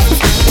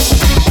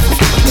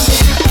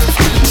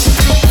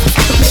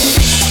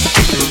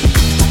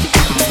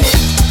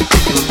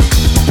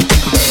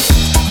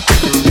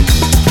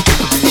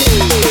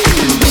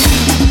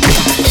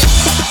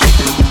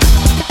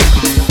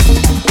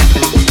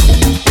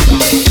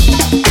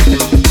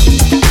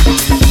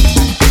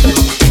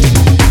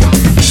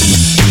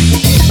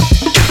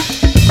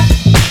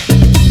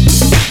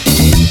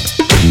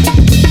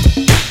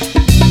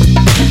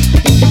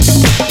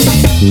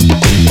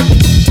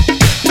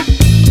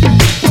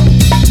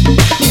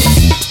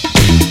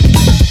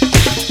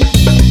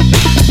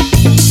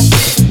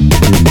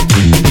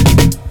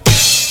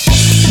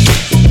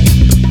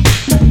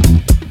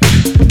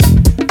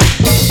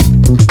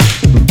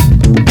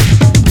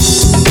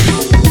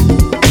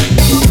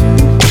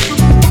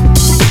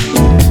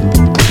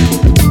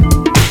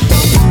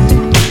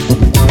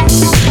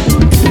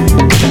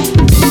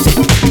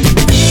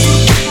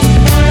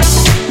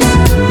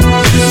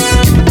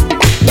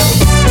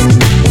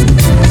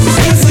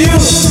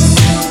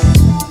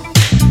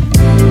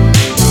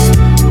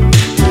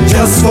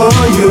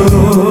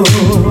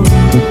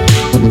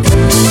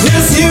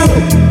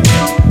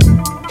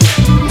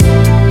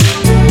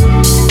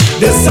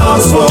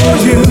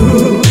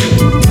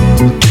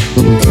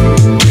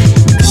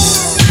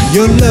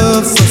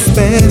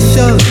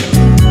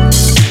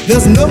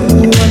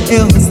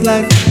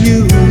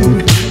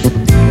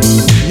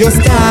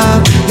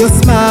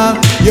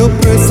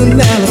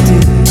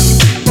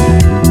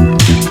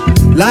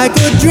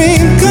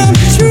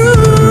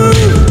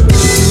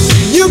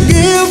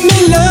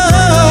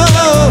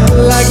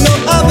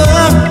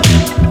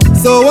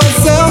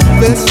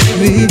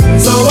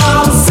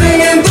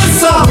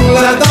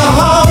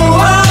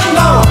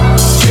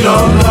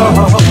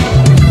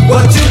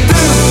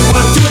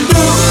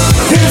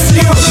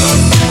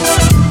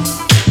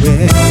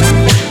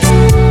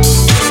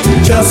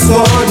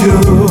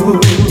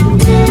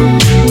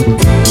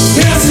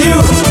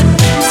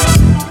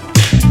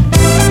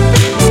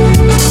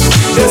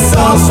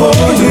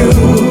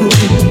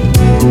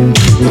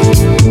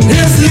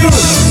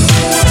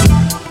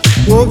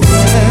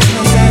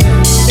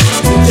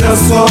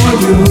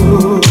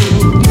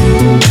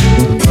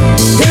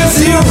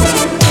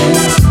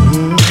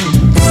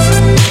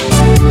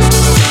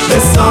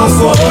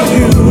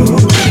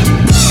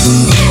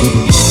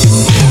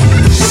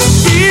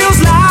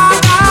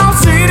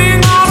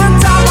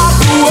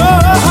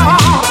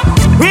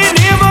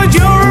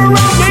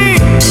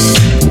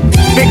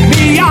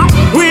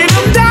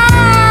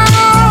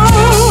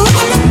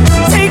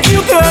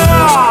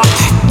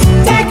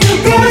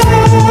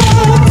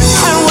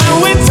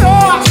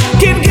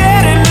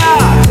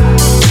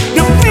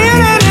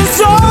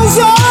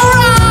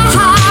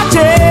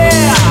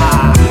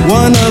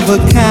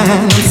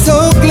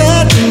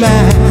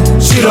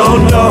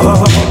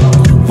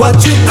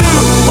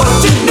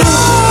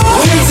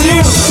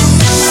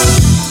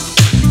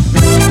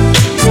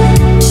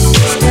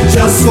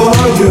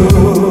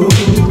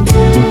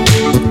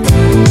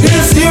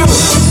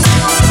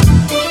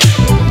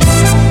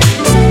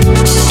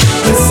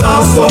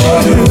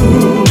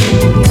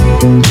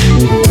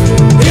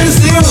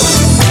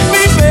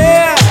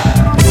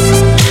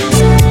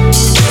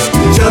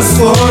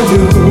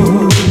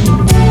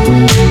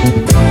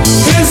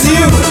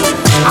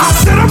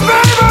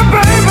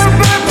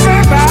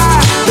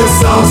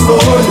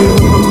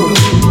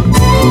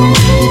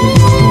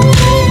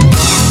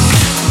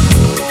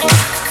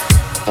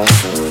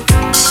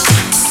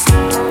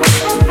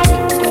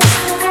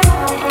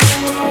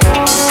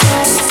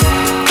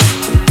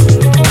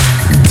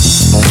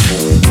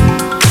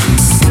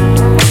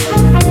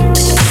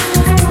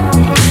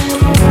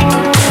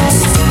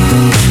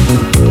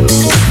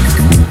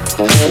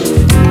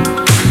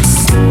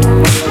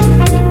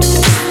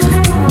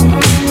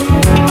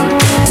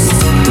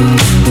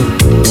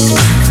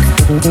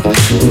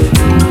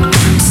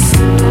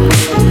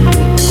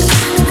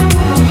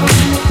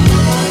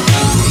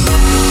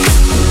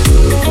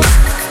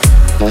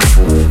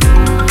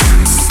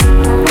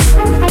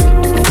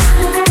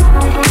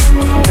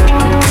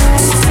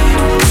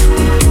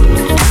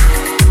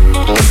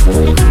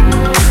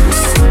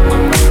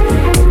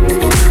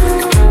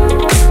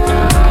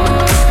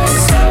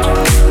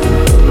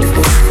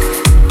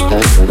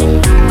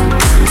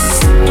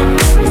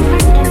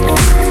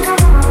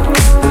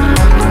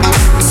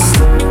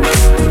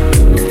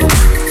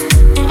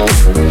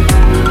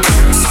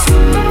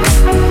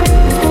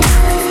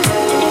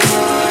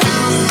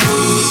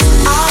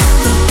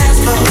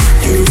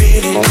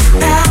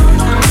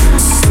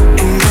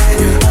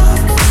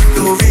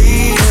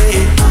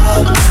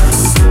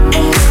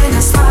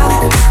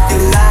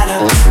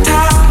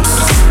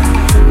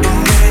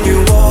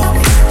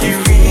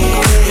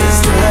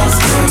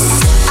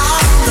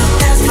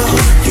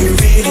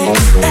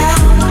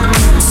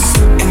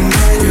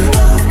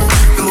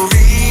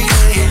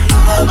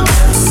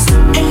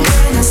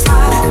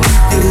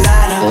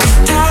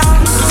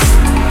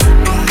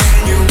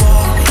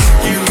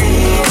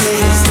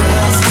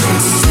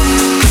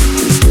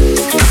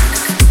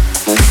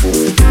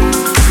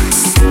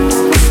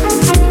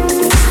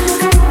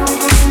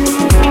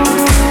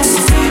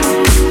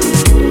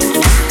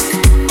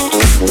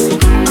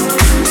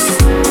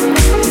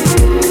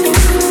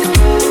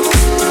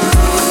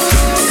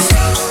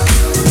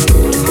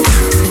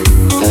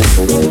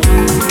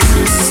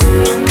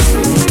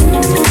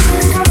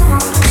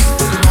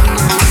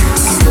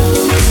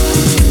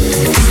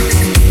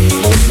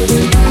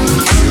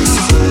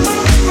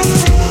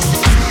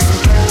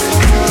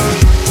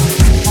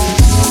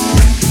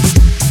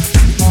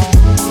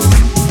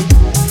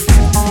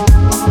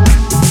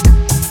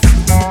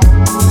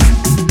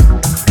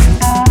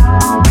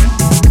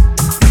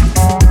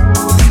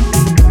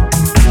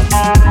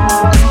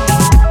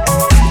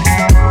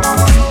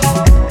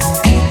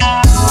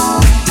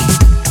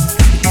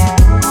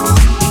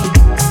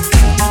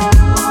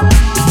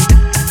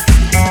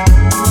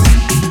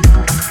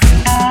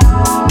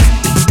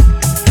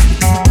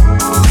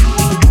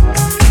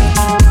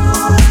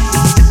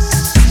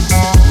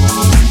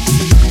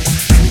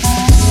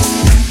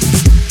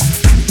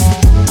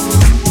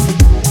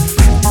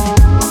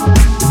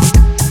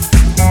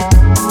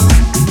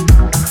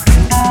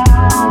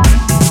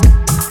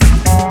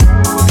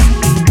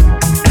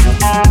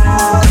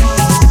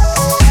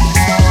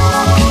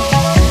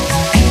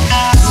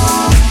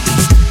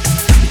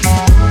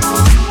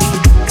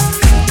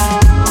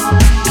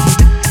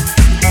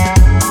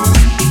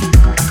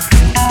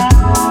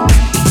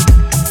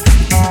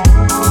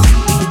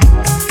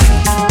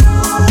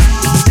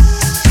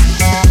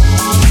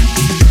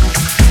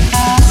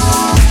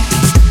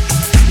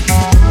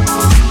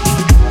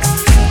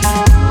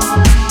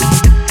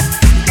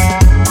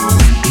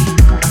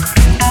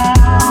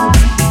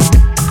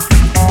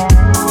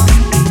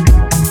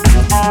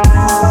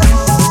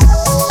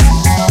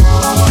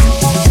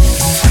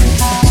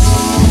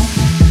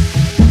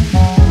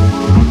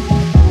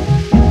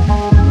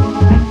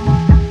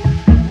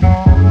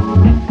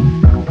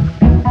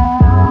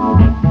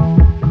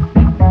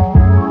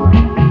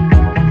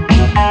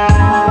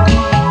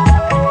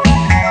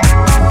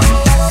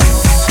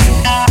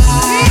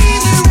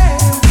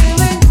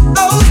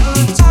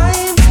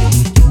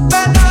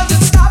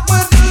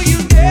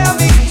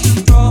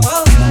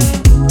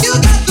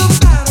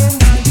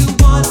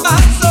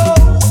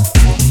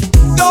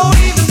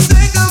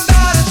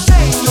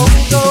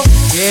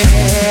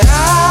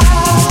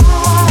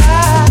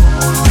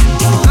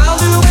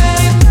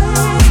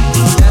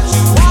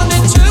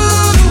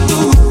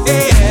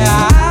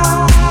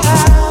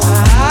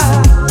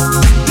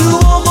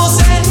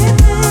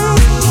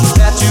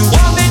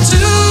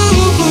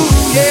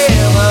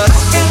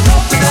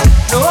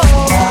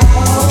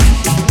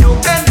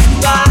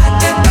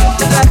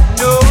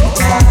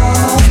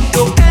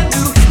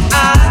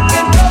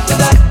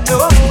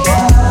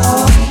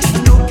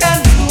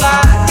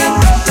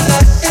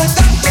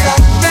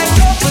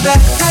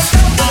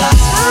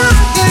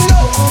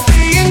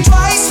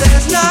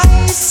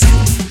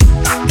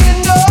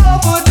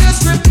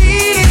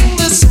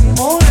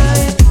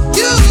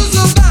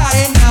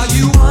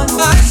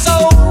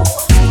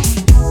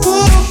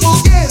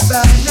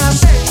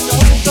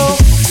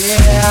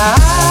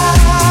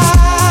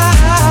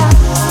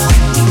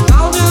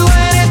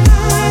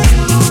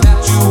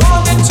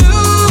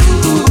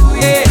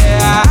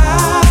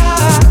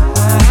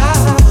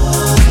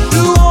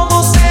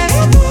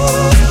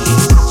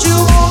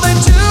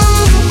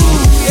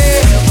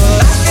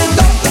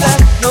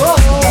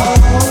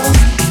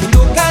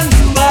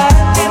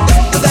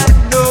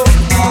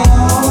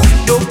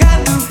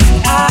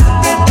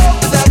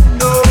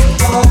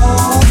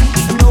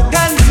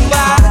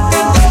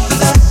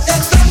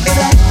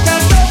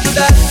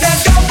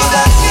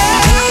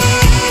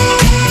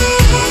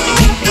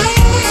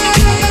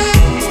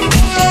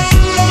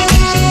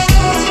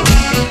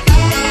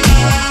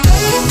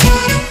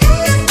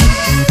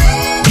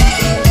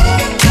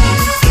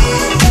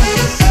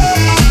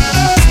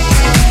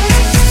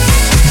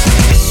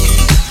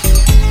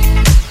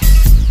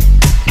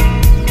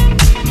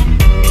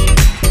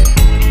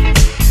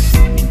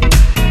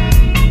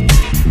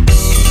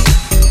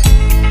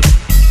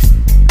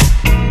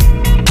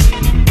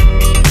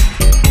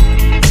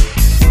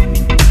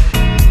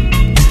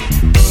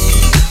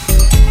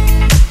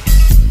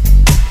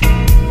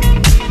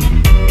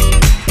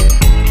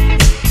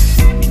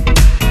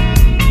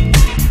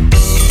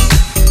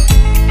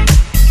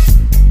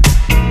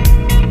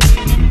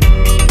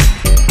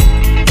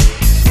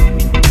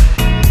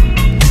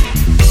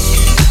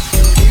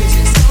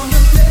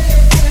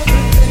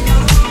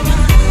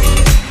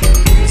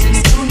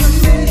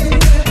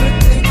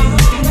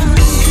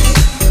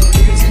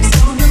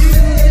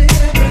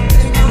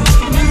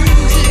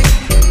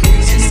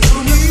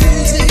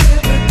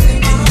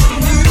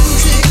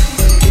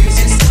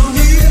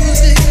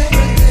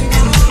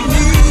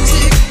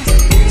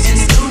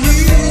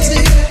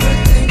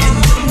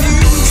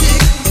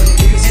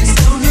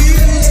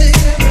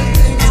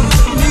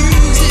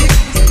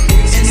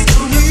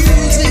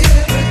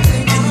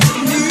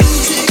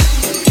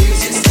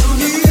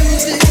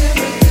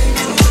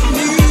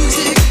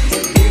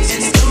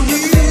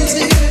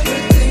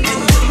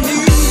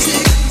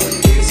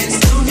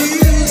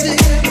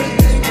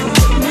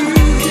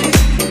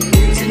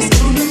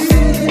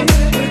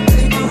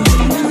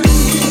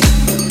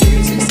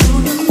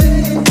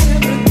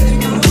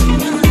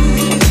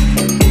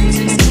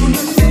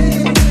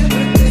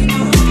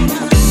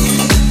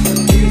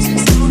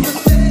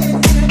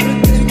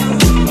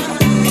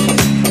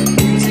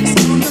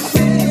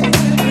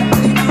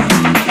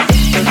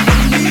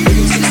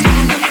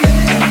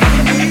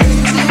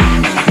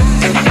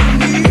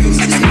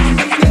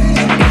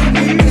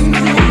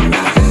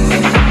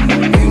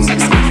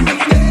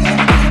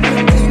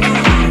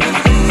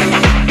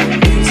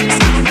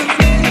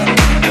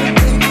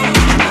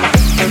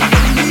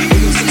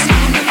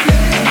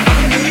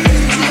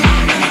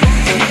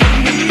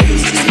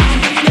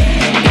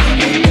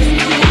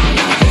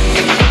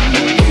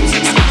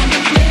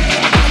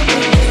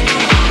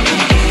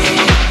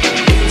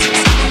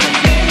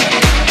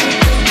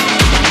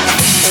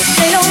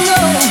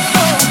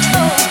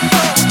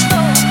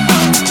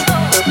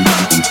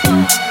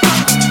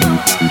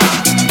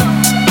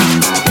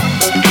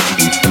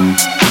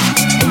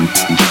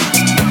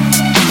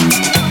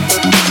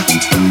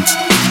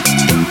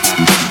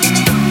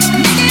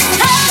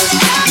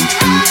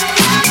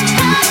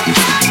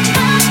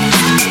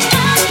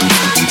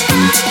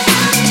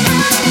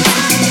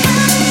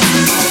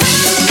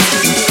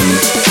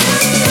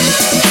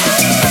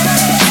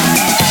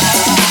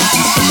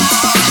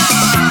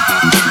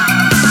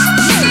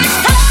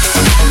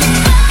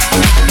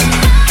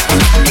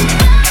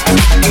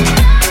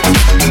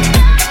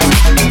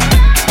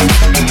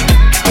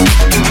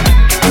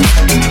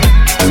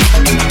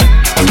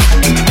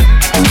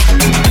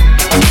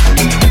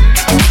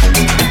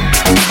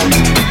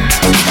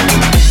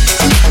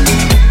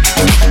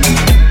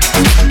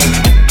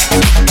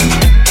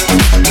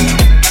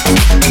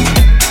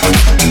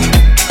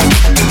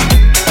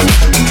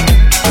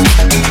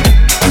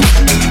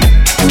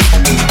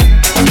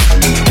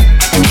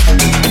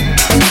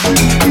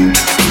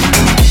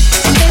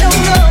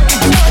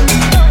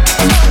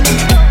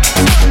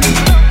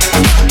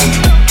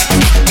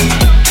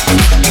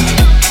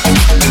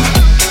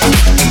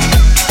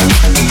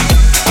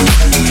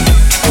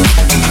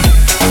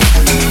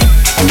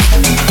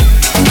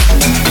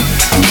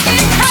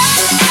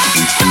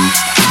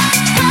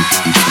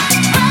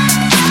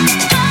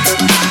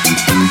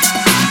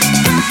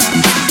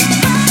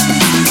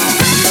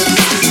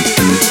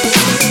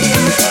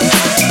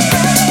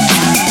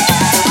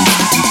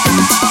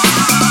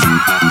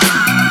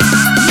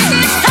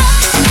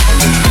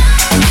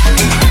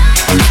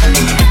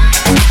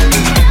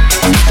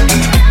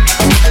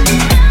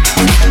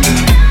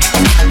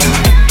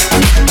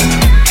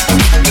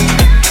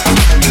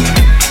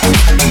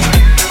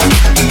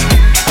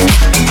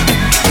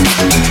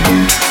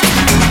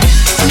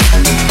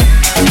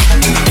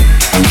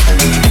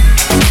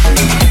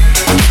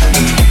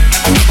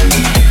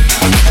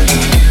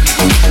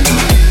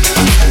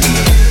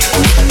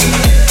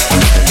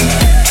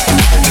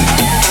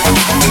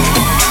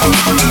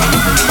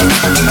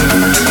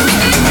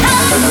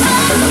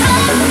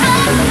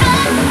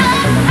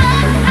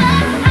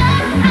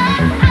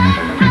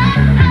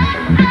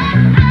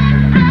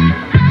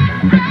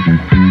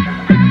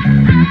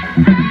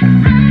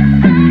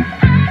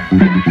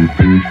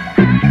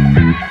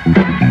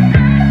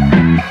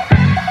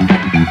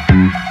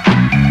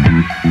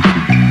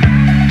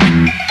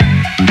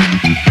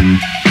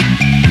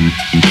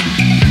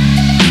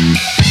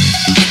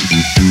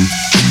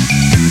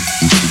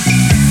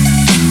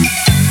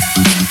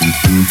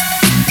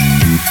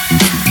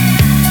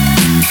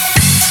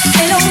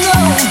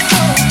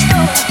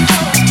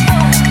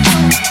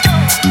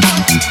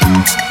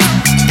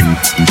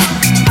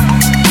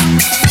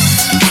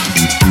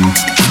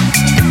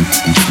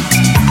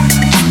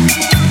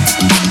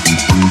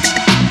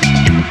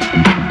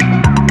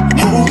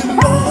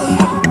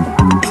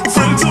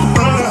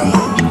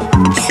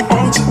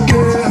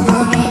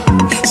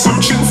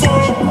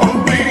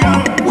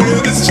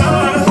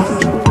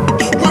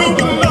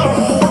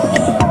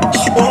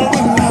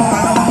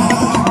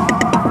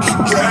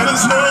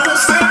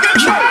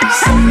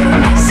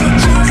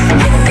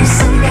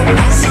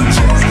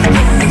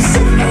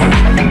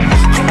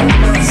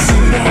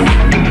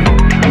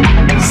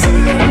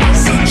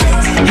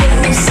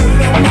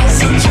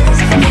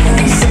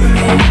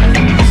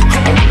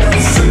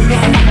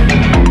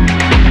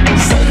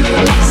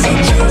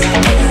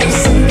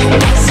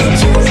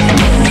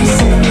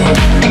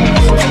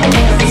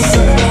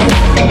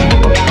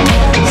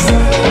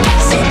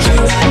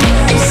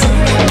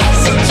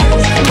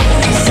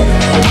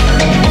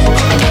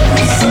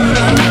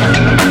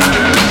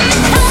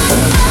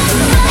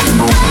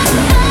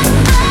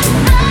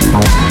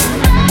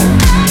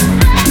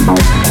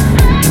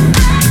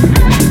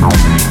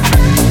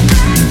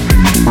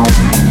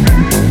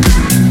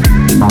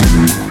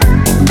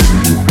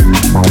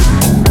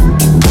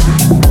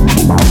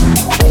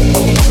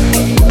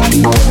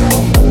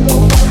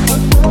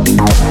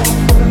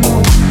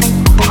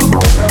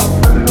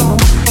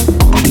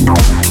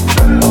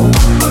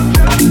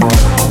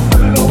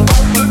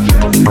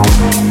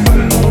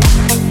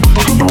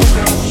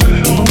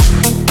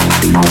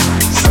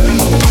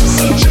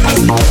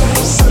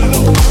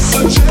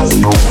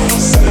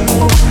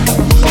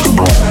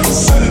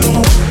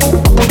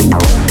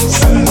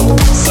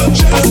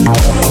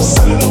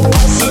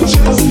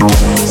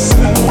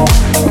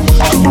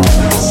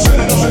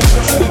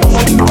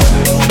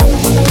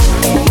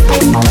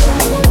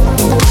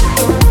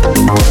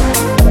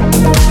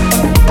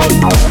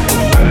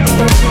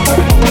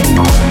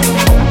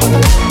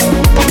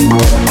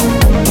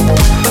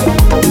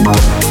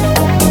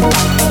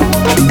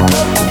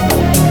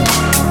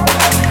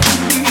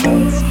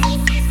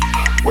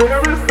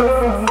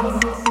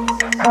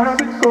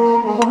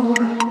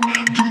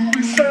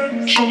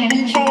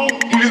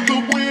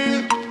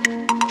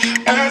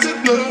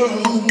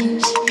 Suggest,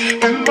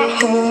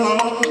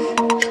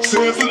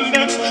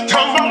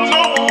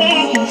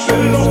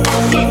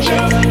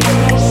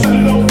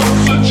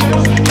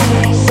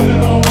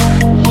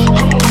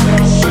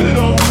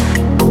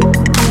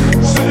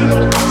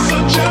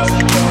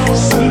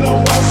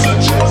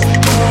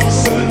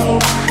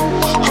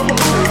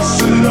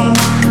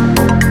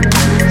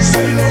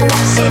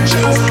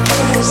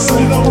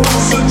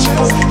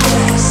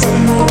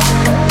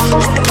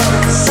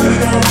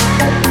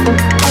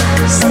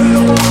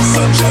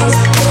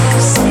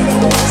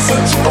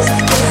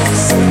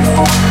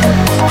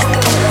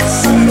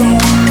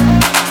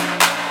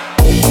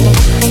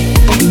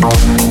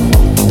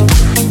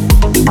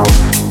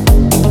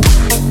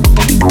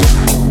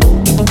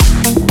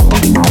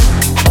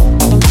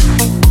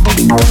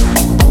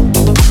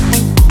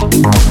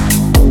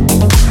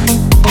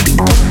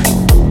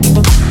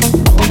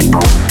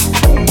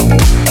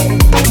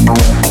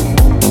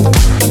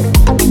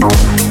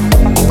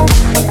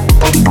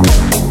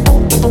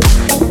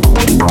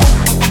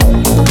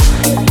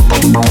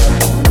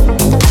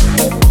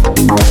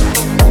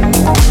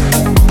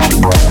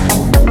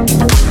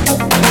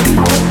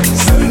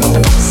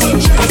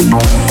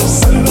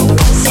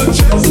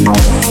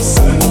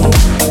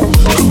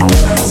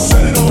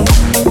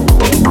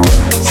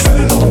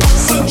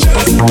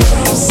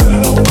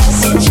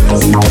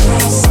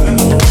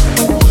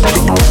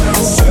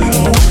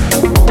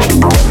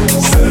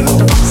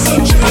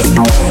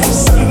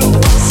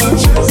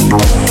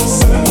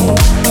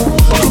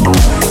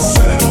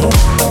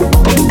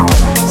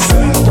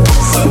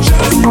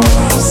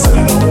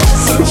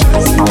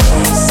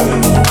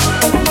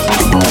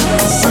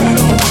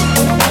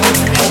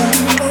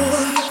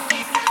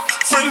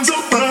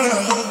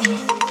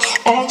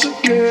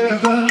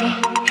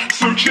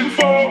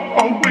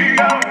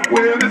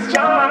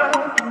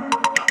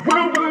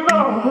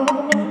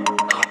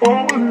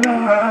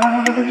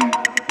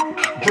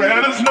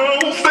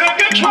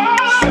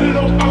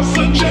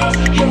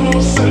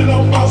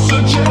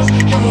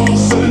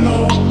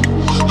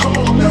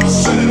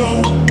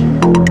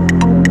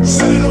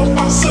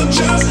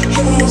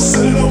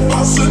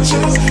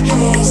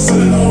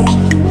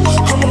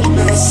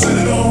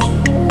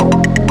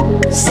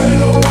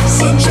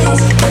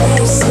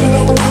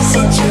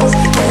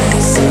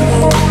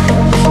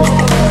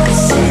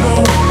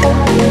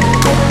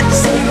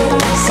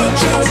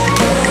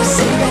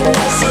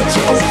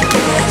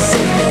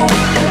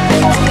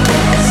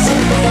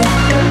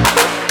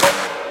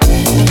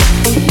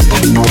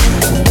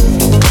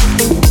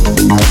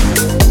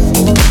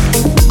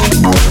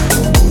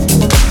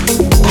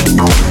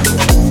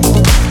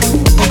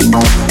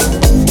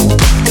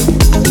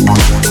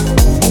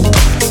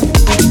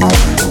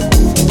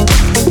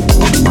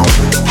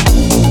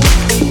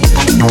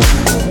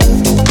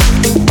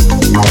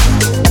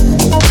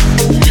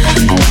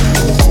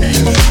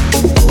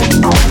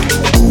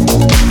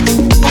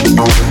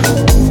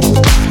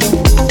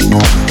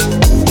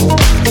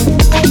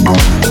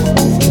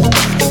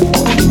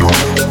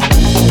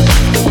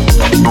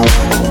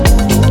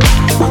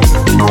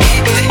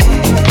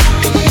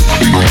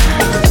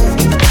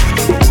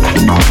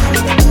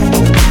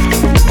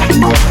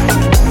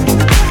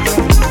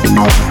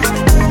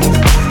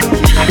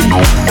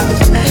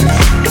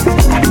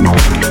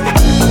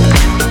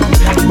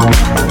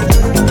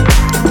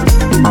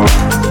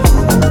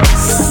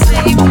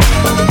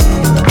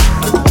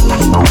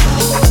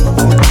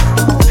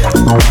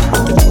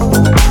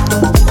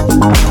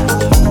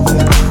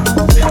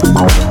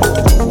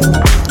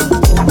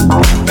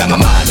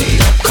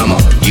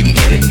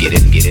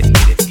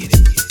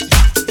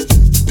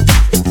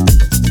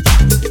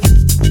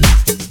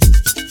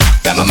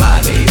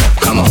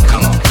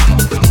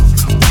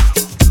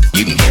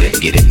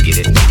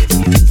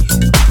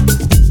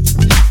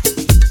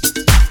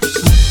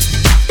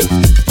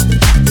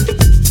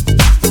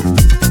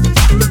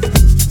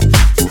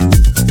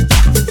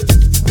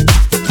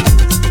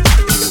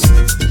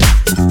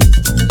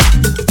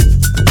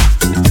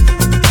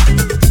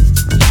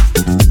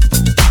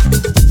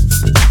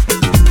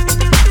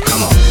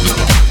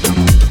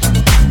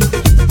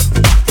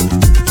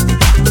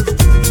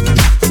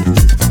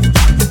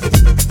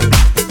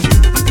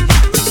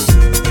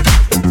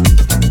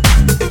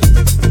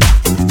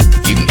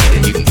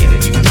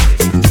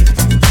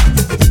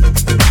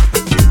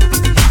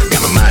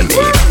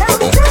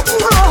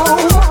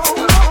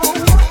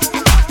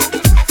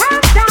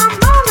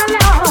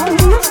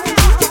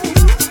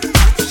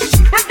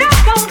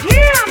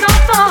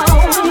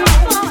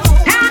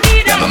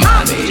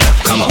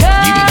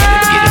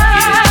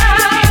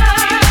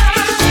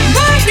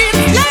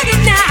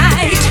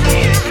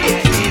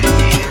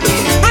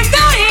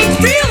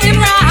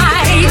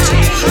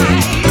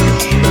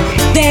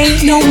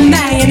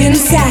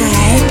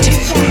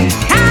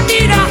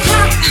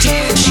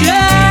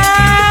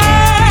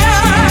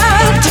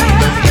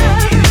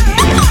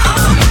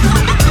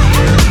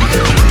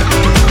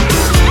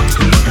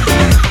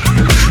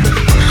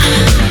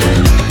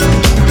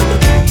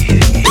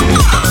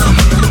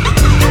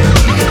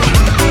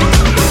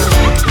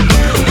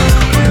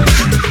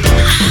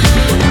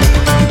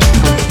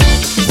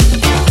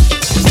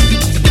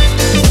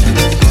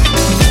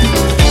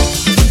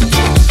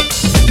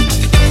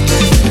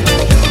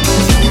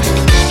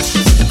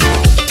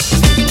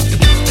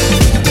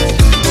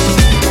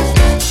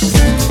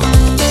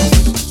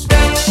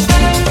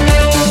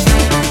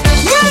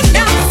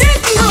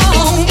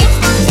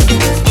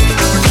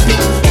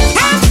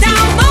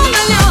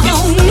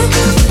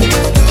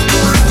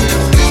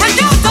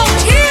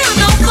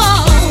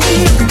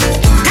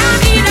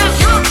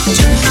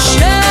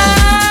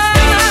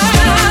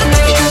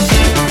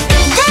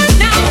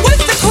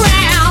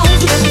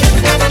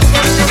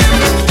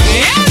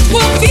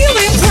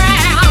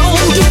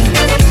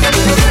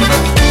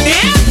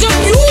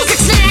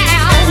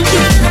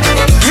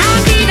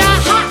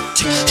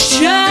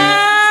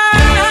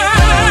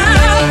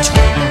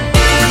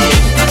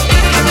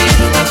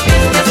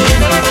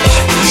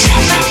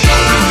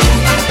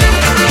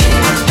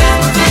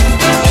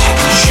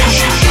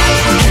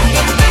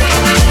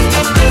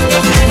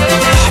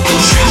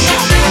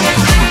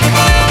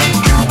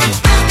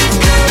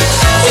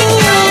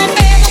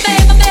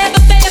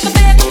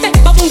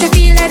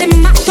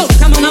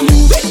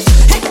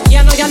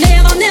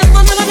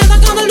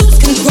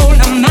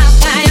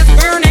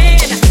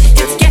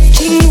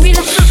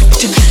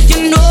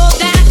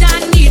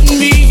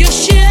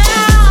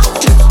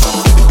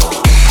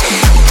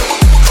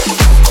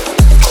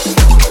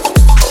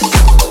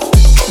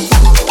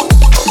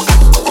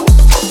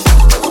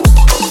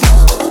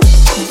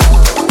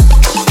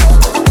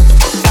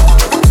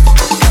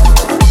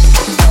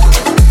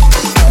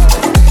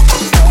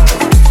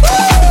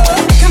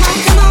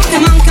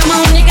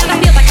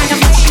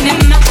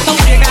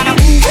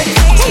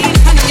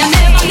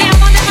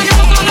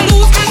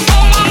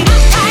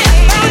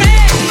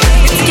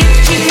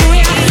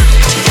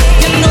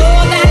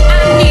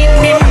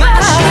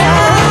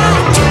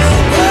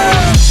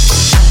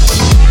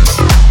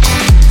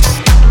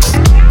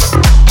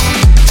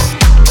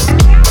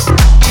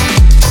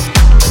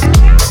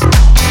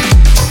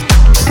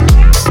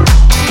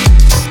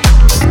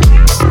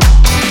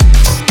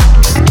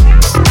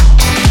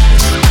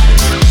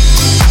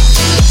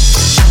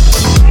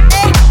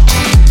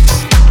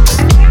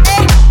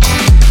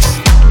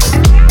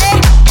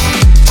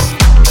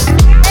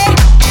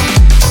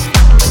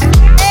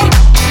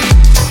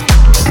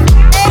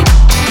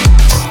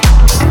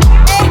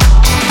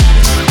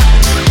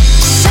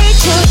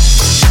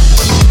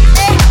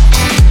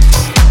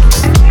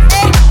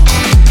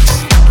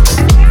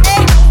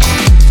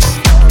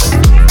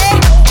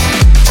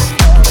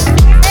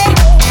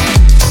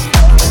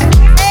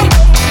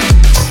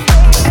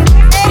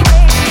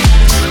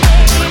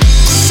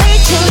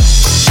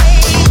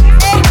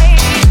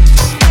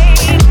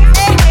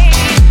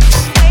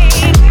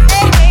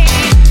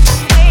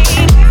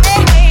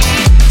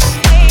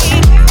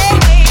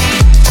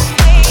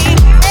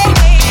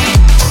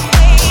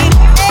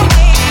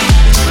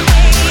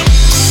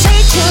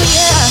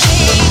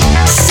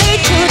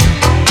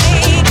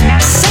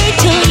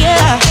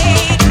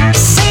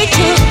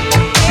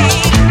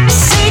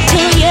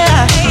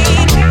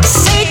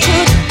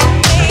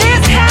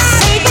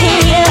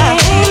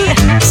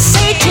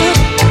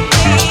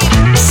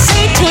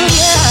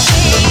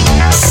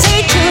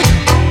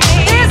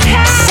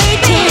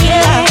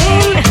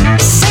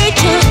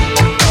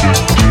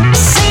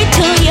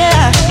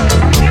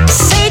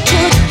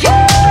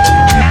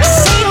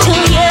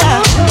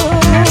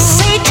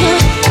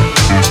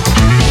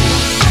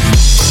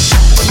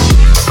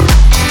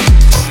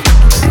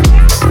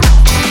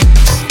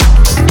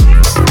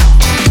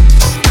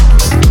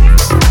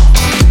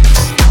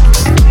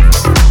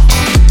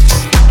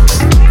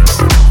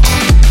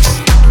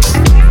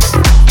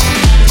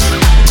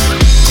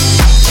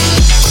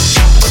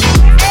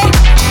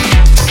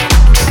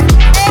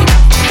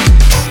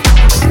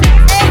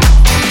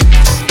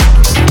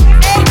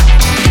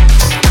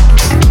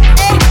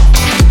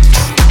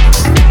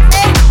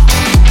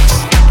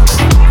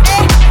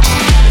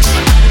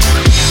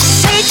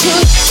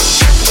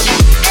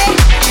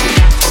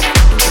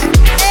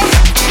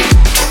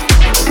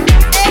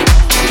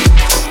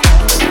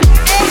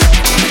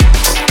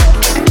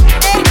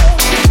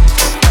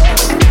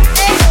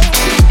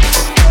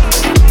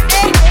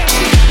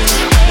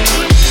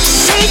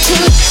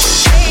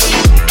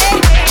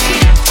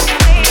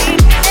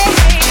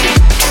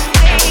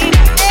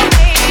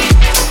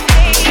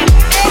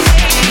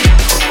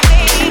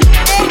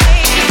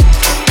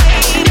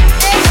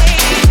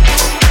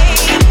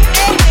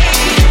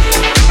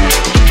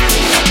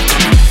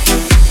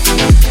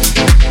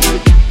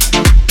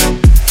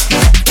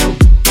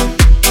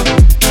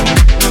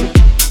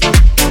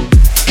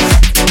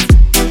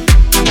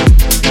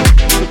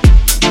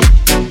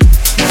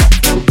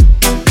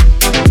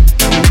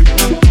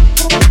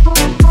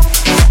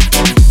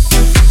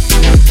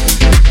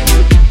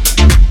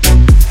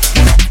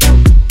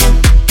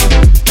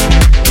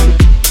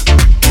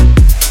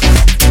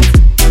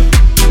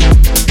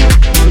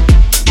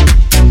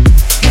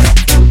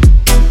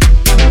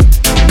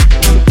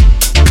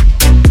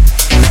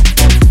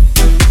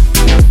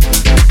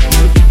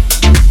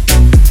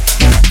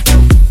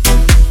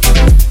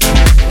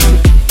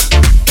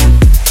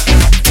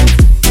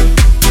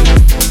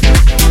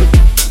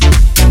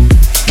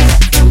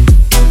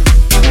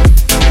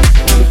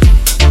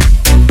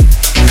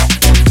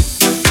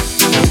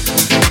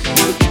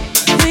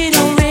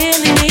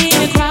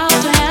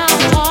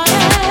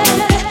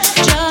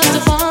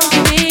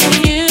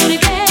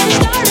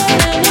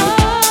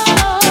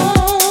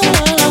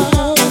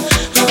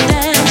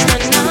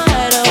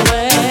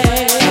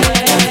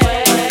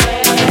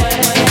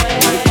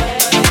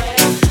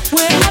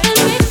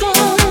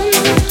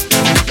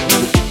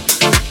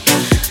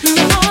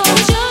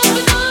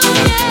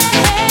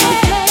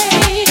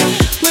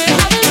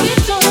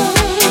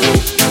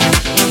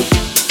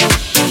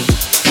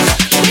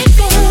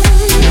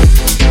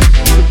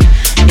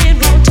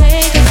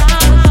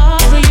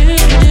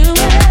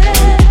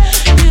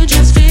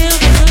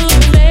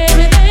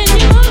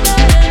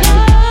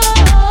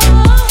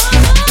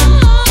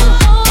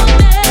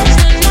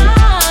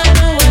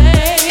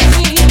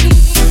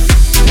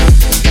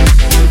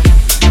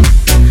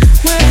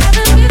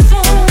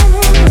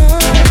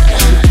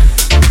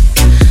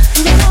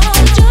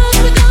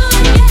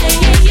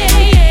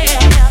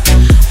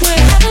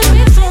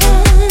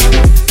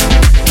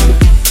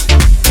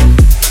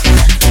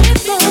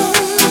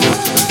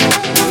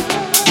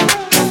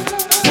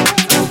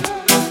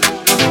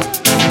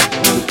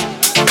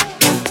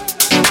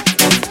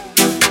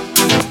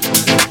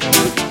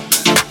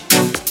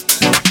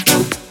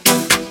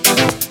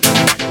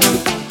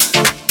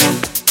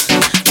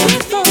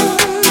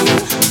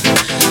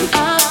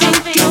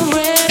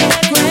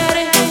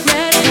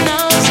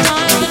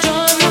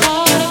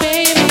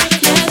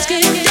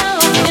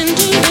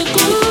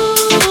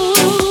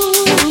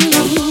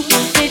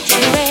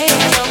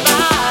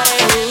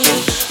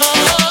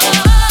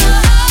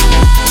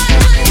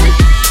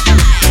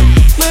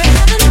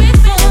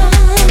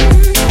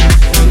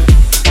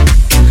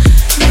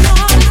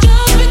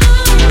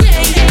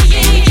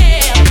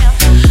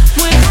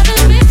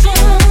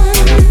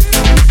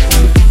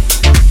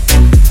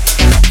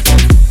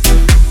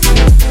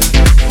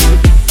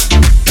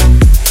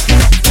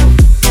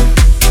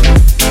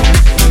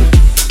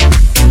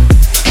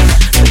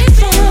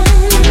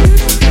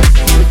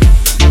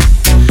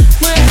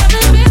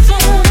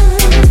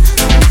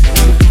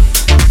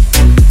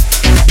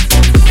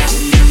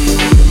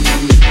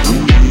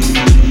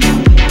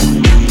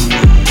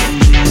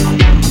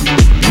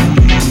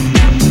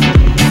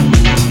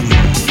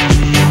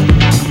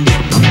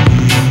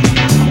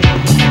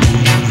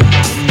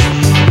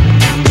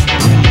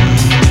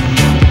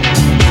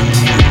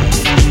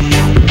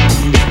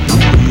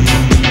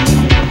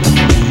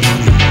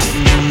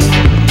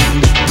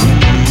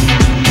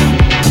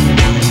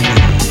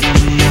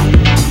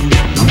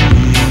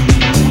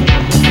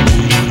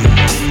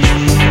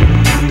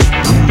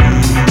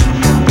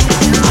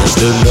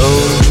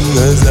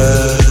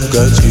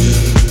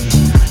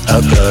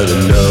 I've got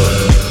enough.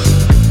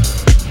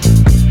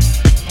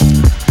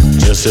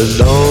 Just as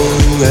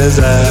long as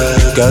I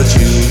got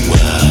you,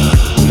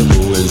 when the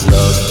going's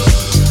rough.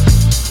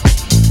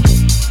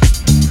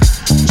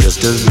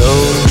 Just as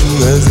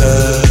long as I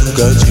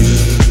got you,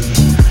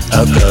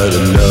 I've got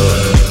enough.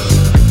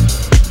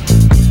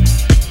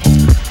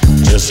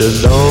 Just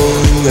as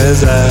long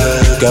as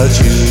I got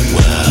you,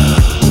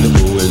 when the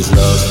going's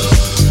rough.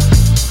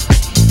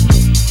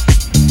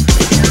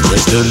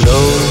 Just as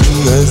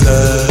long as I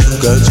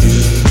got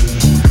you,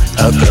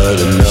 I've got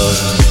enough.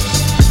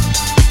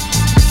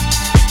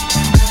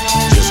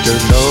 Just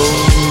as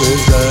long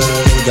as I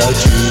got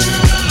you,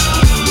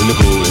 when the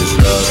going's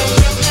rough.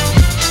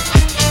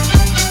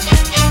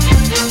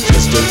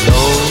 Just as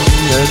long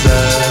as I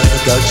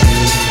got you,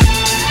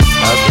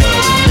 I've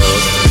got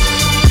enough.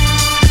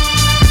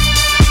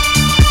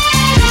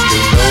 Just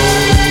as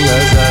long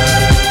as I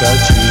got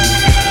you,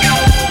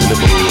 when the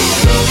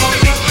going's rough.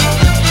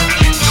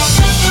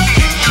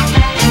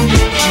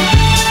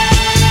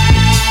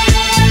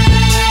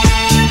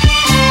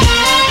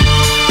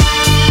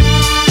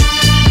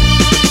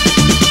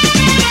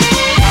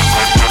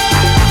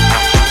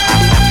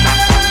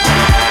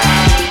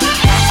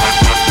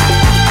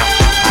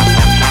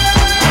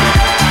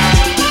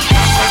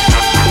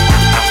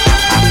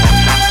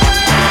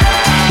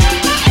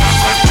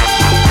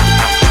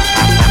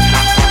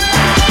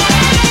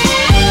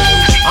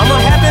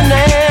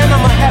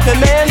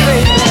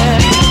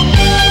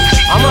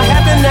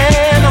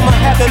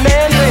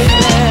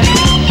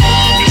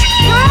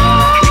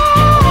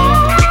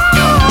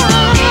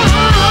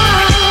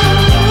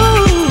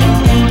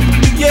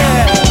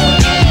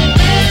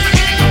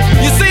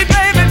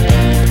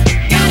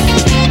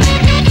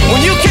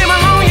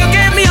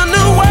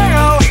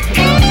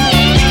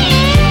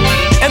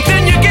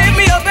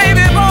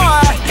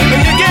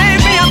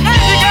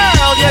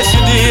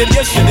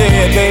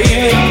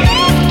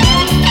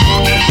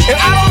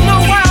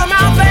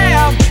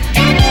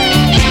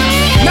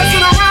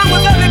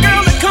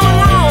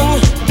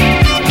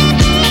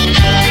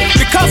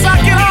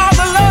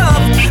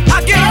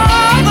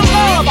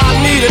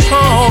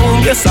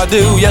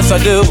 Yes, I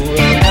do.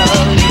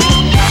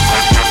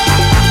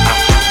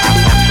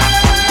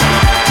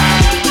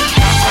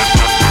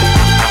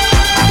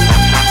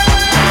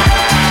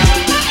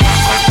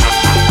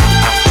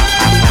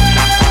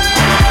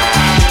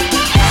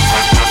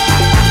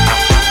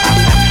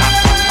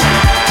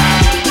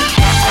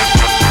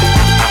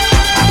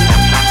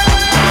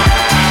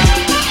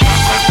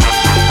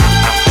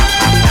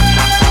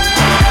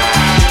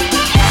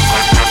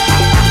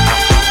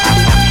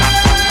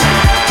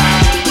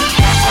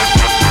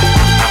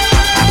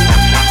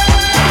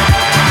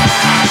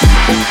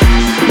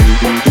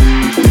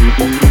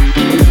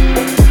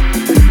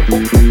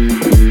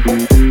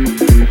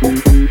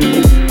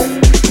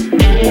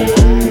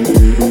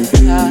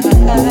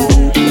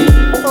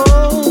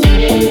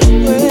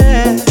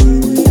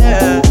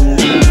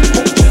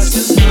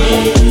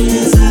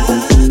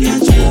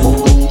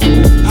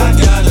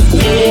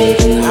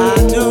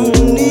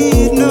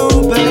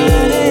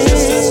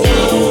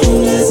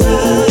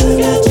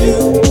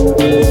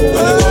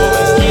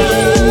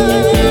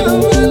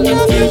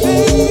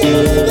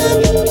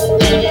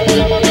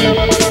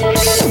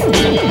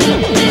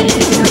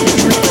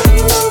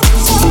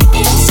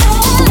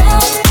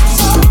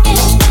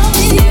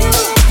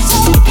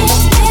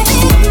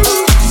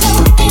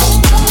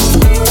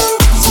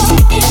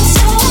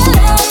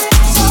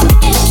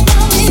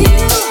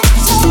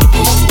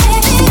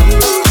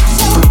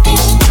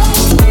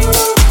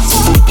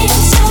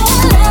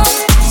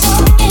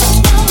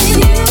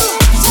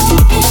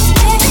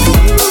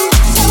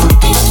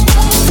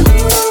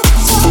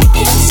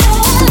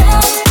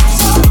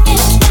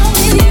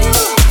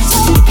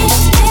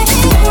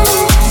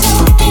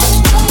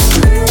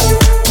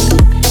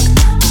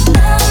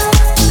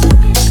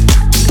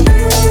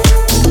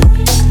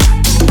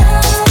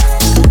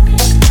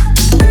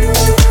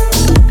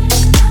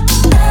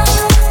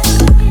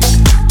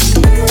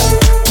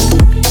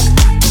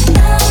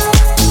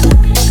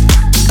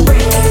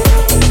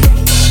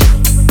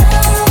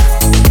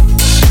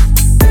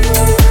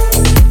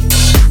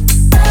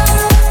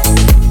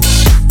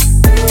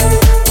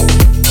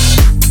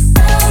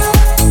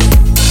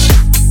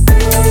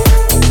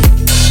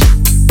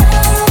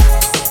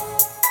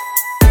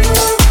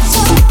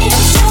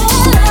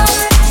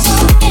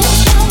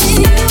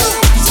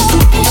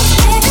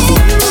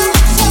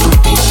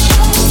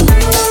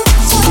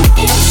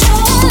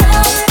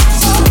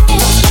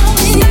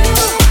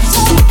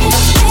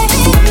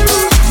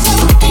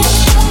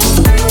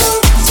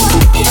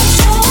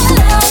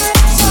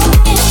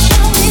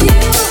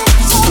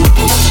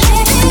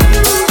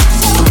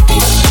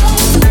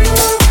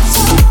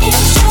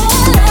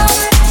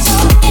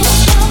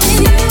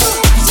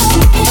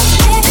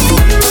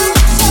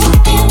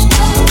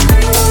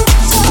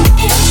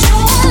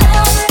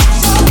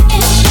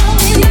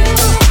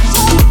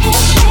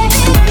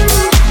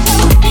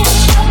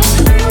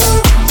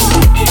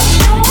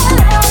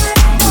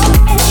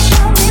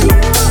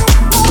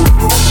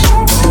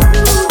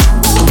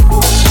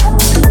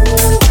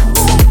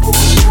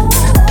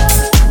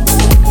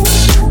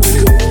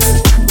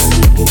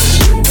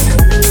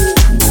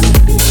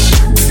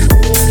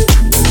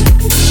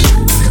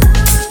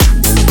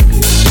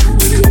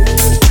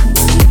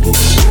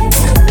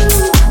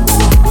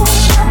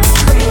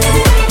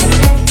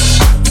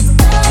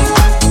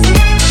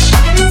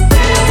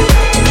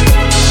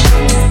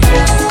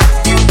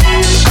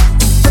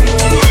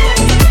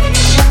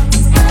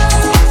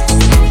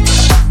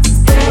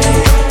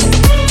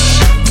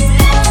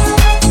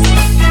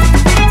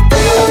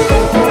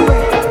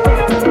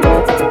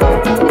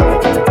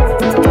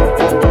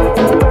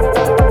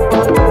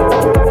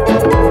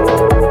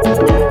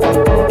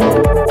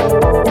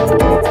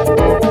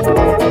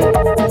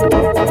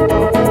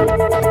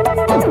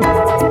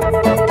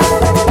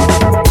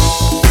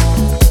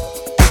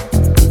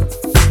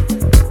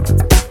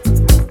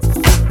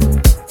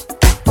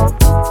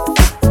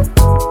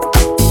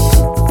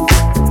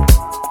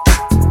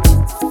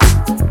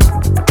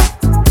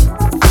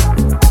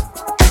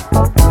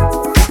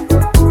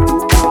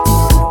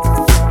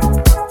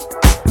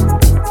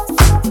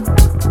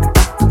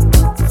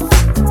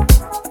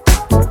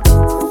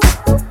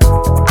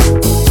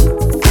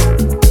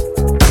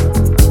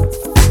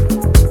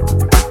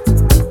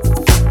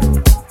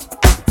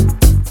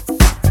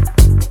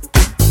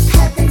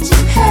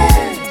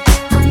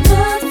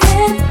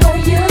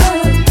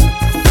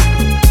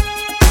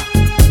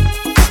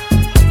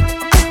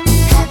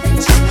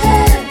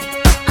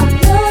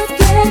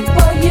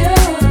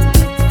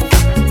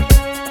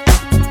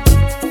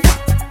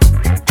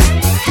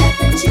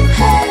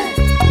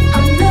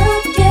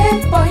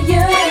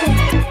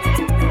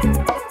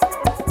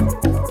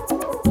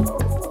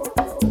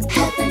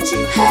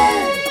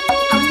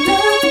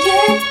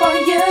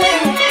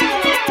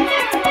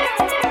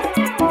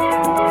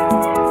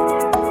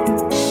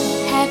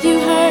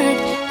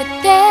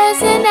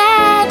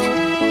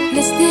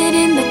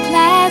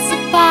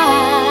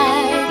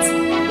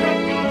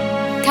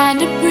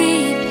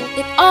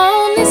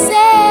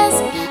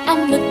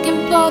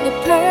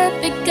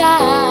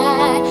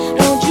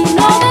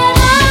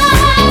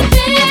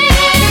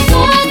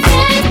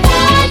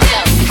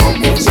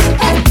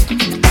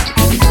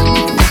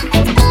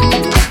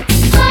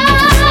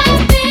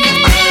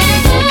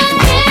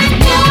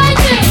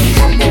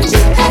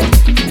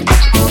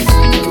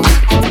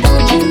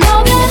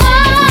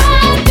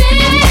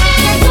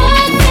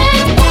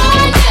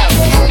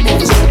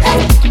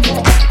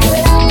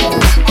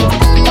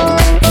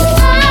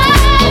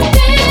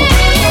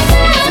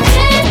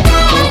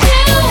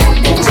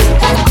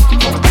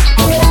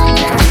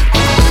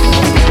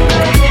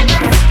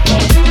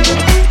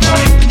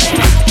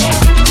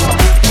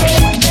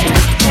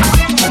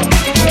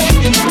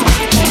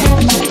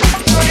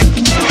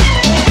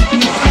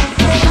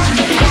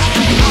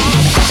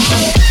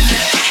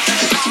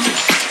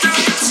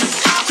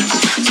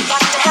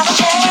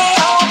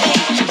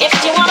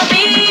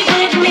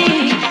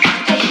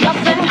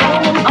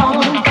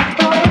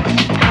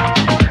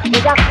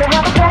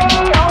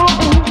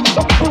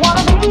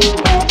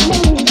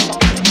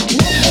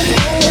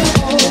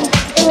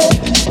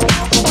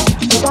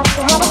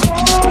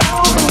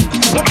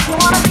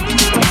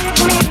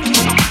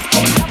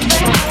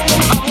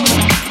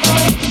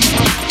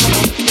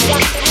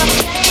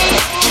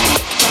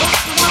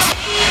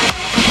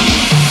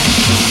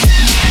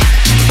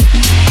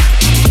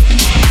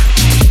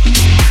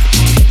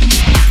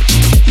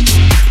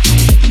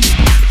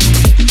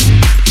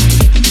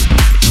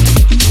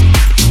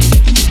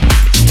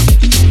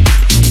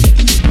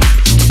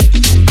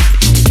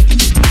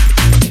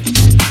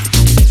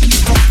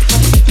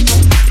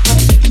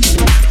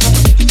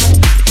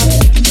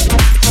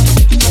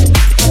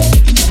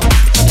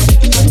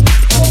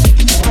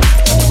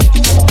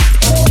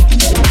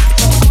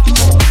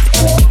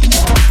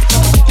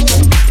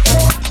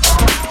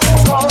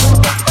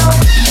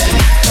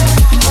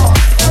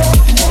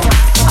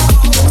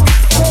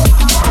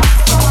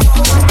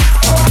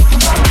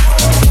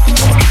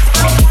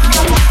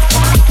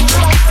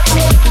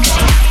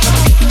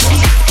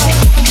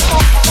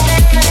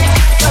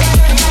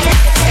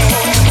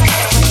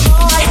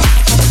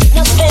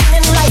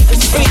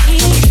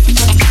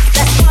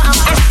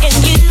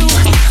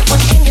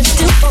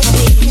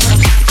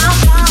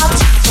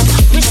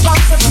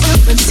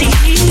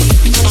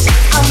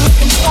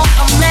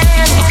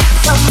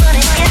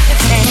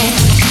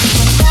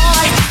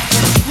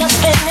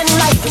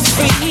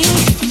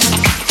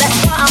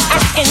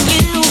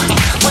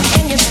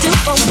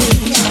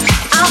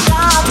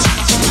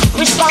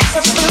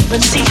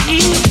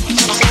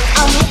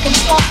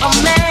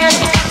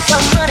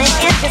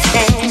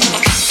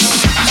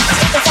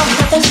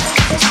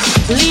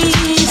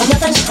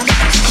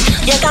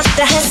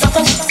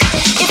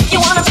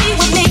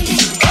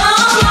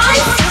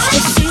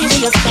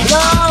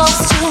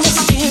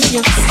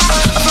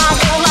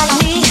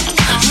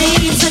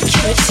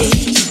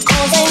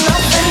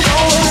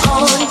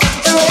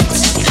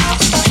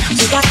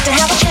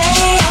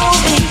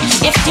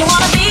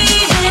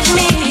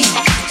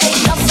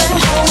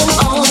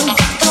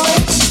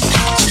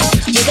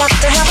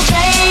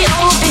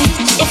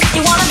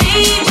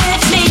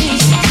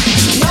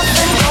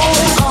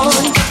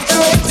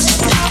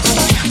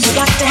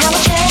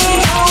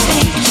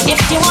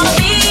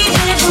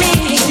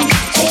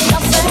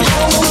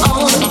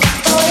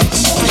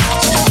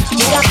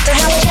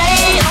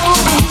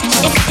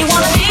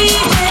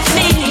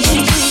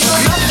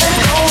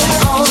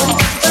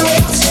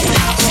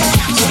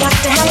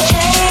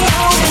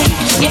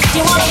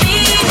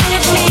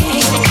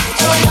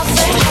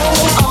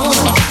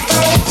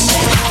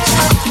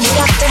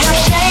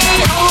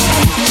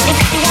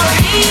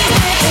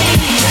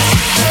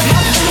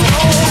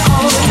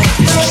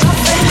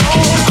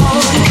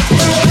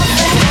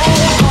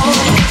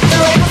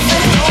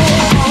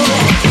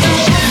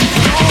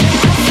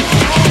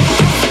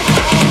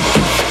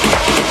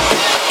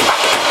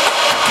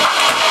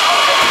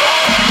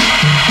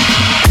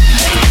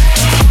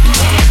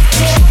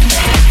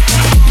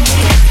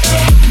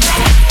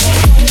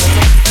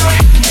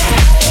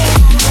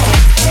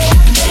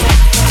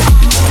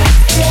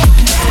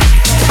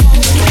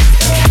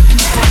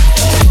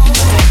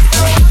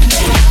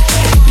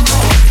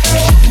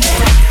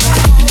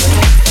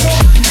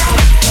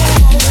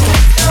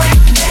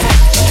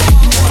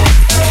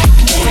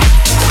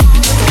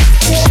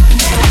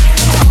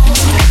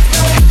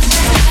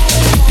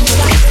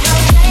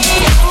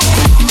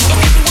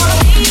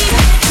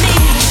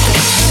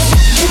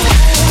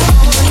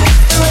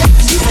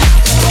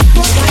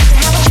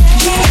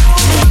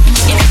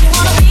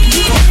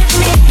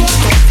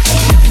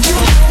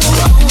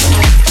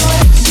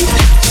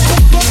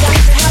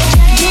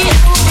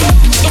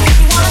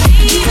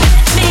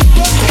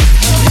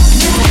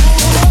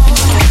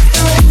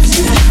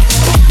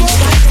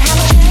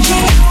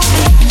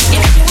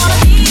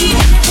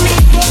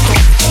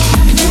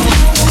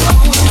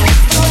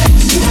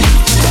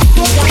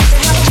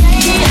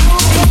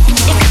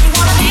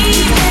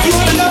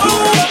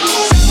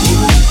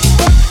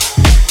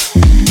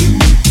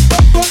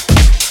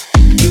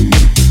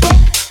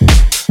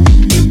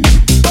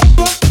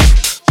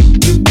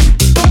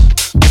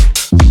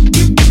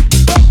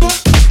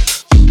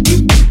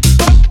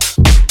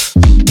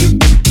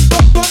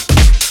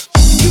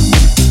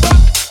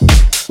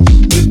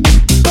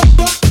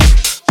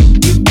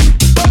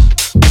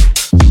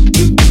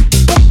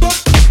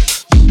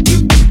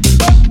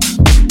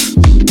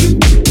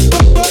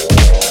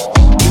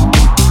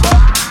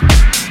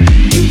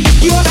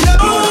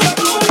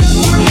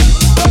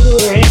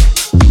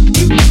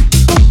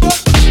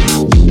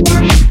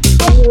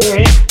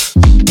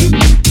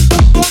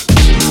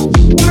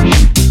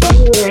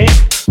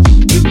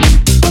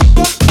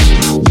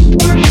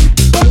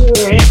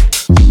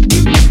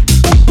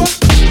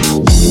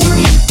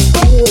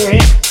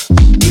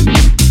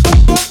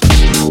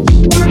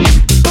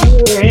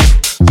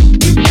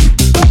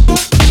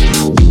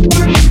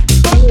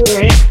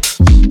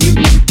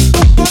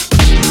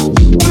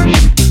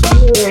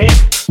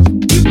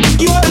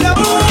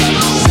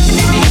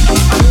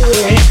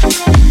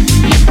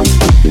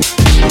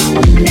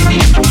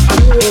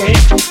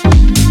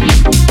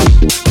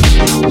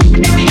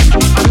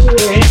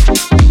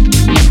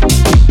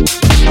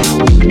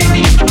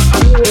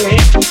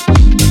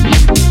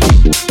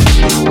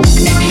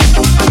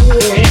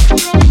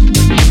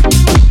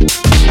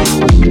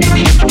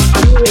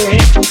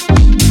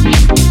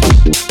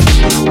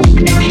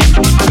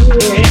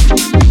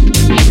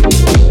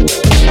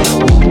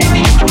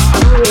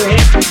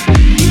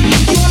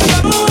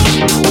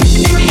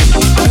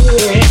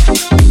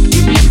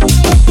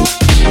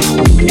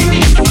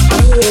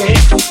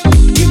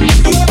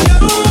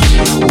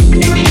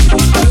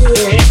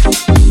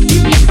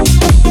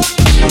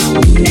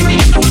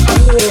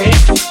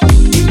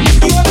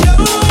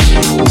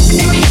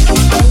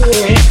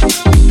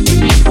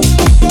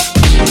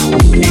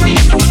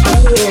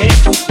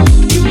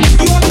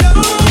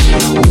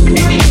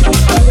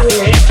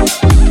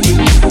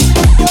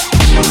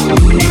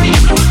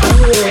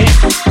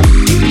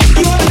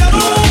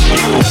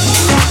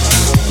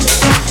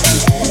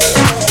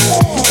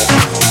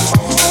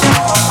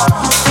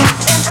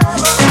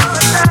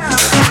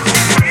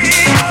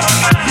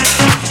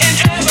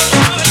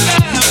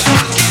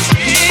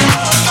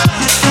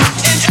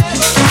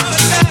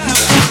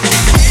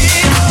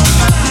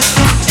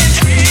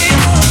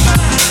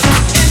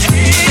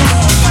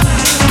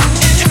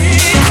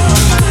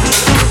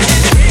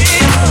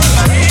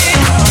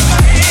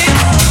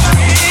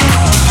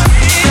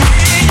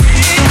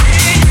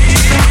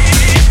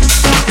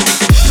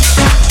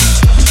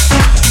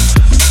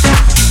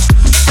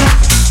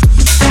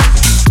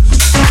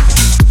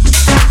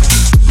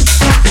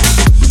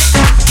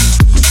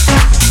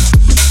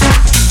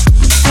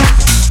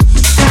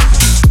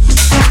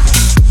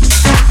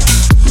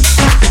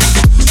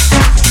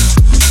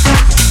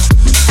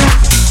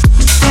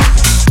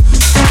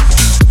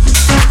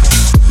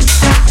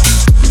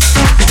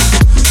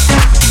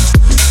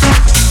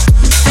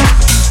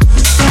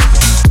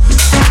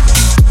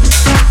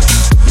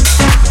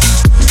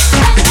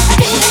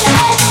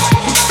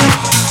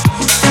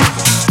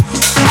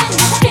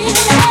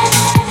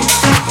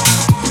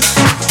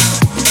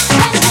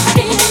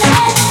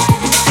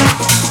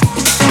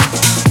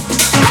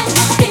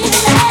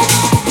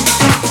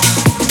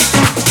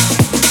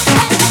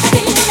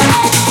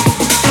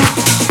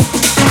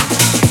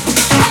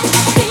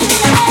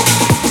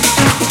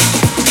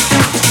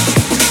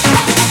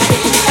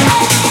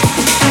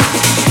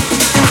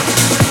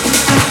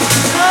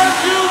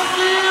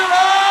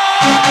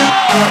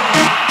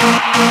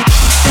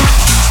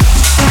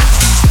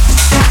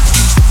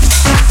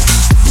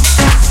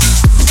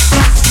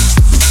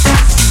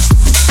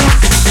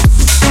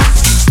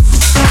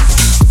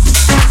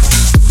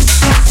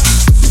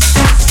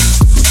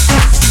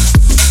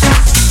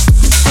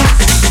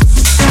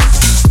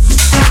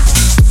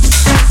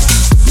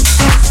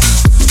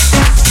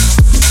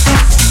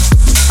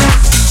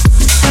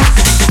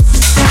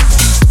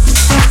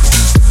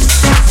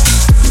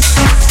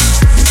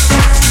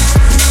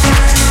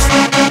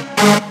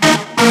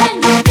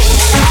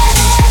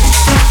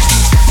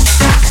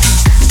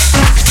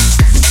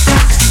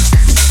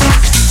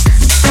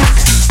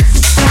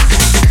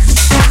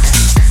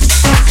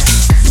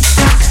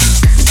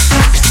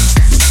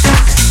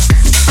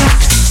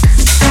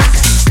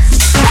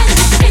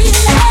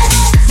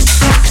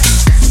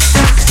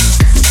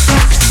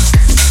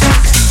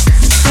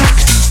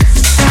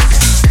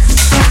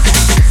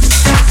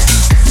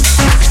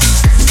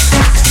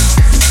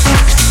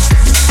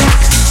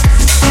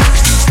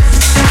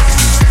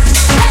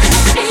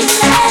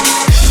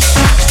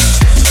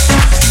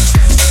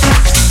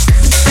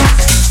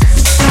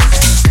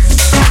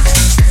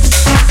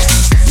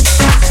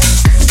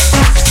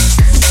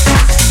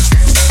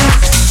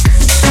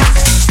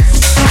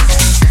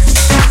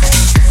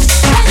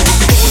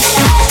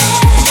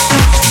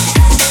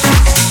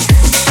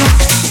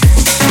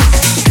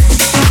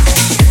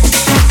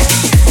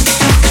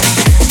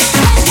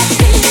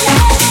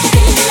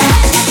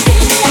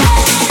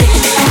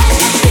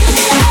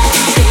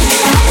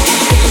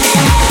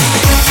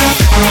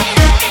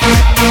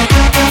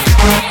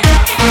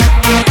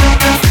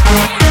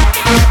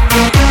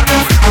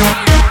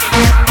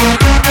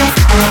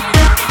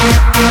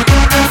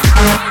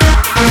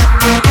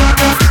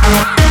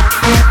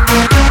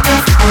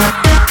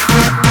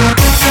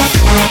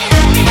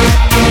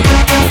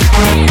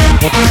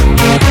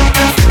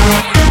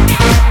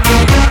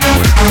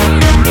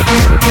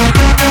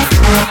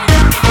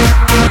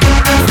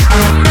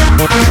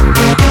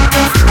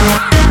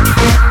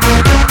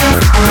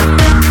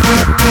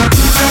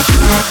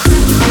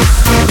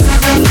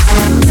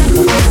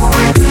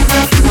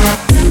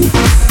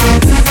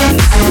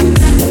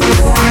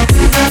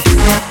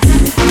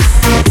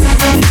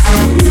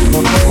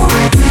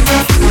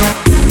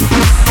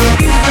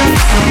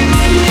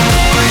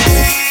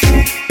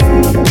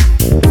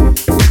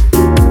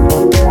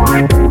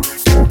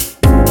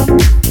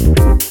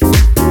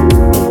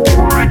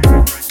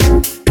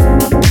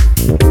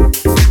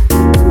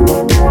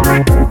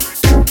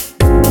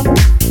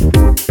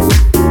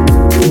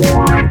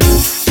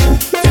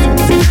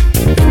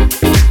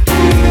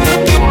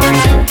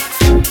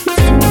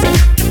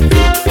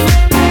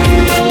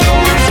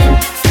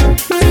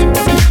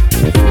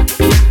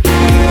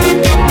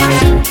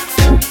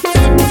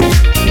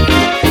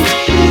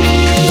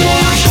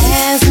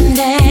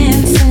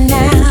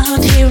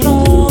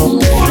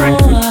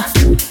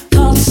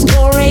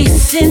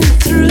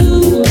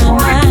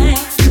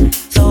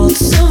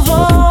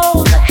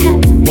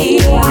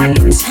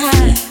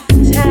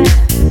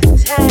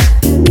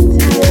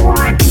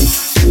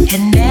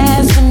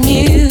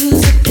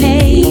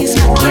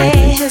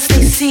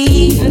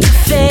 seem to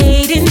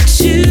fade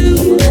into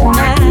the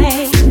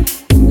night.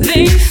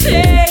 They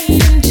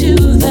fade into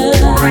the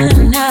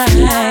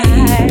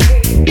night.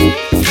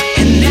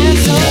 And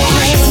that's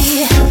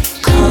okay,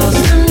 'cause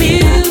the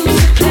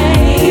music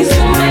plays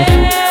the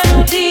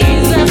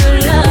melodies of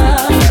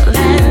love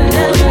and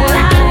of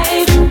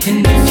life. And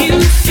if you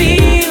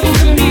feel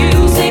the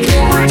music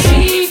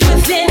deep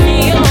within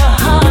your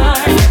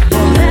heart,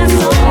 well, that's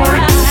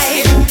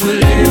alright. We'll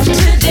live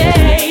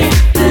today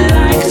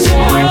like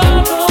tomorrow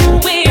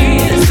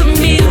is a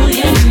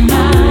million miles.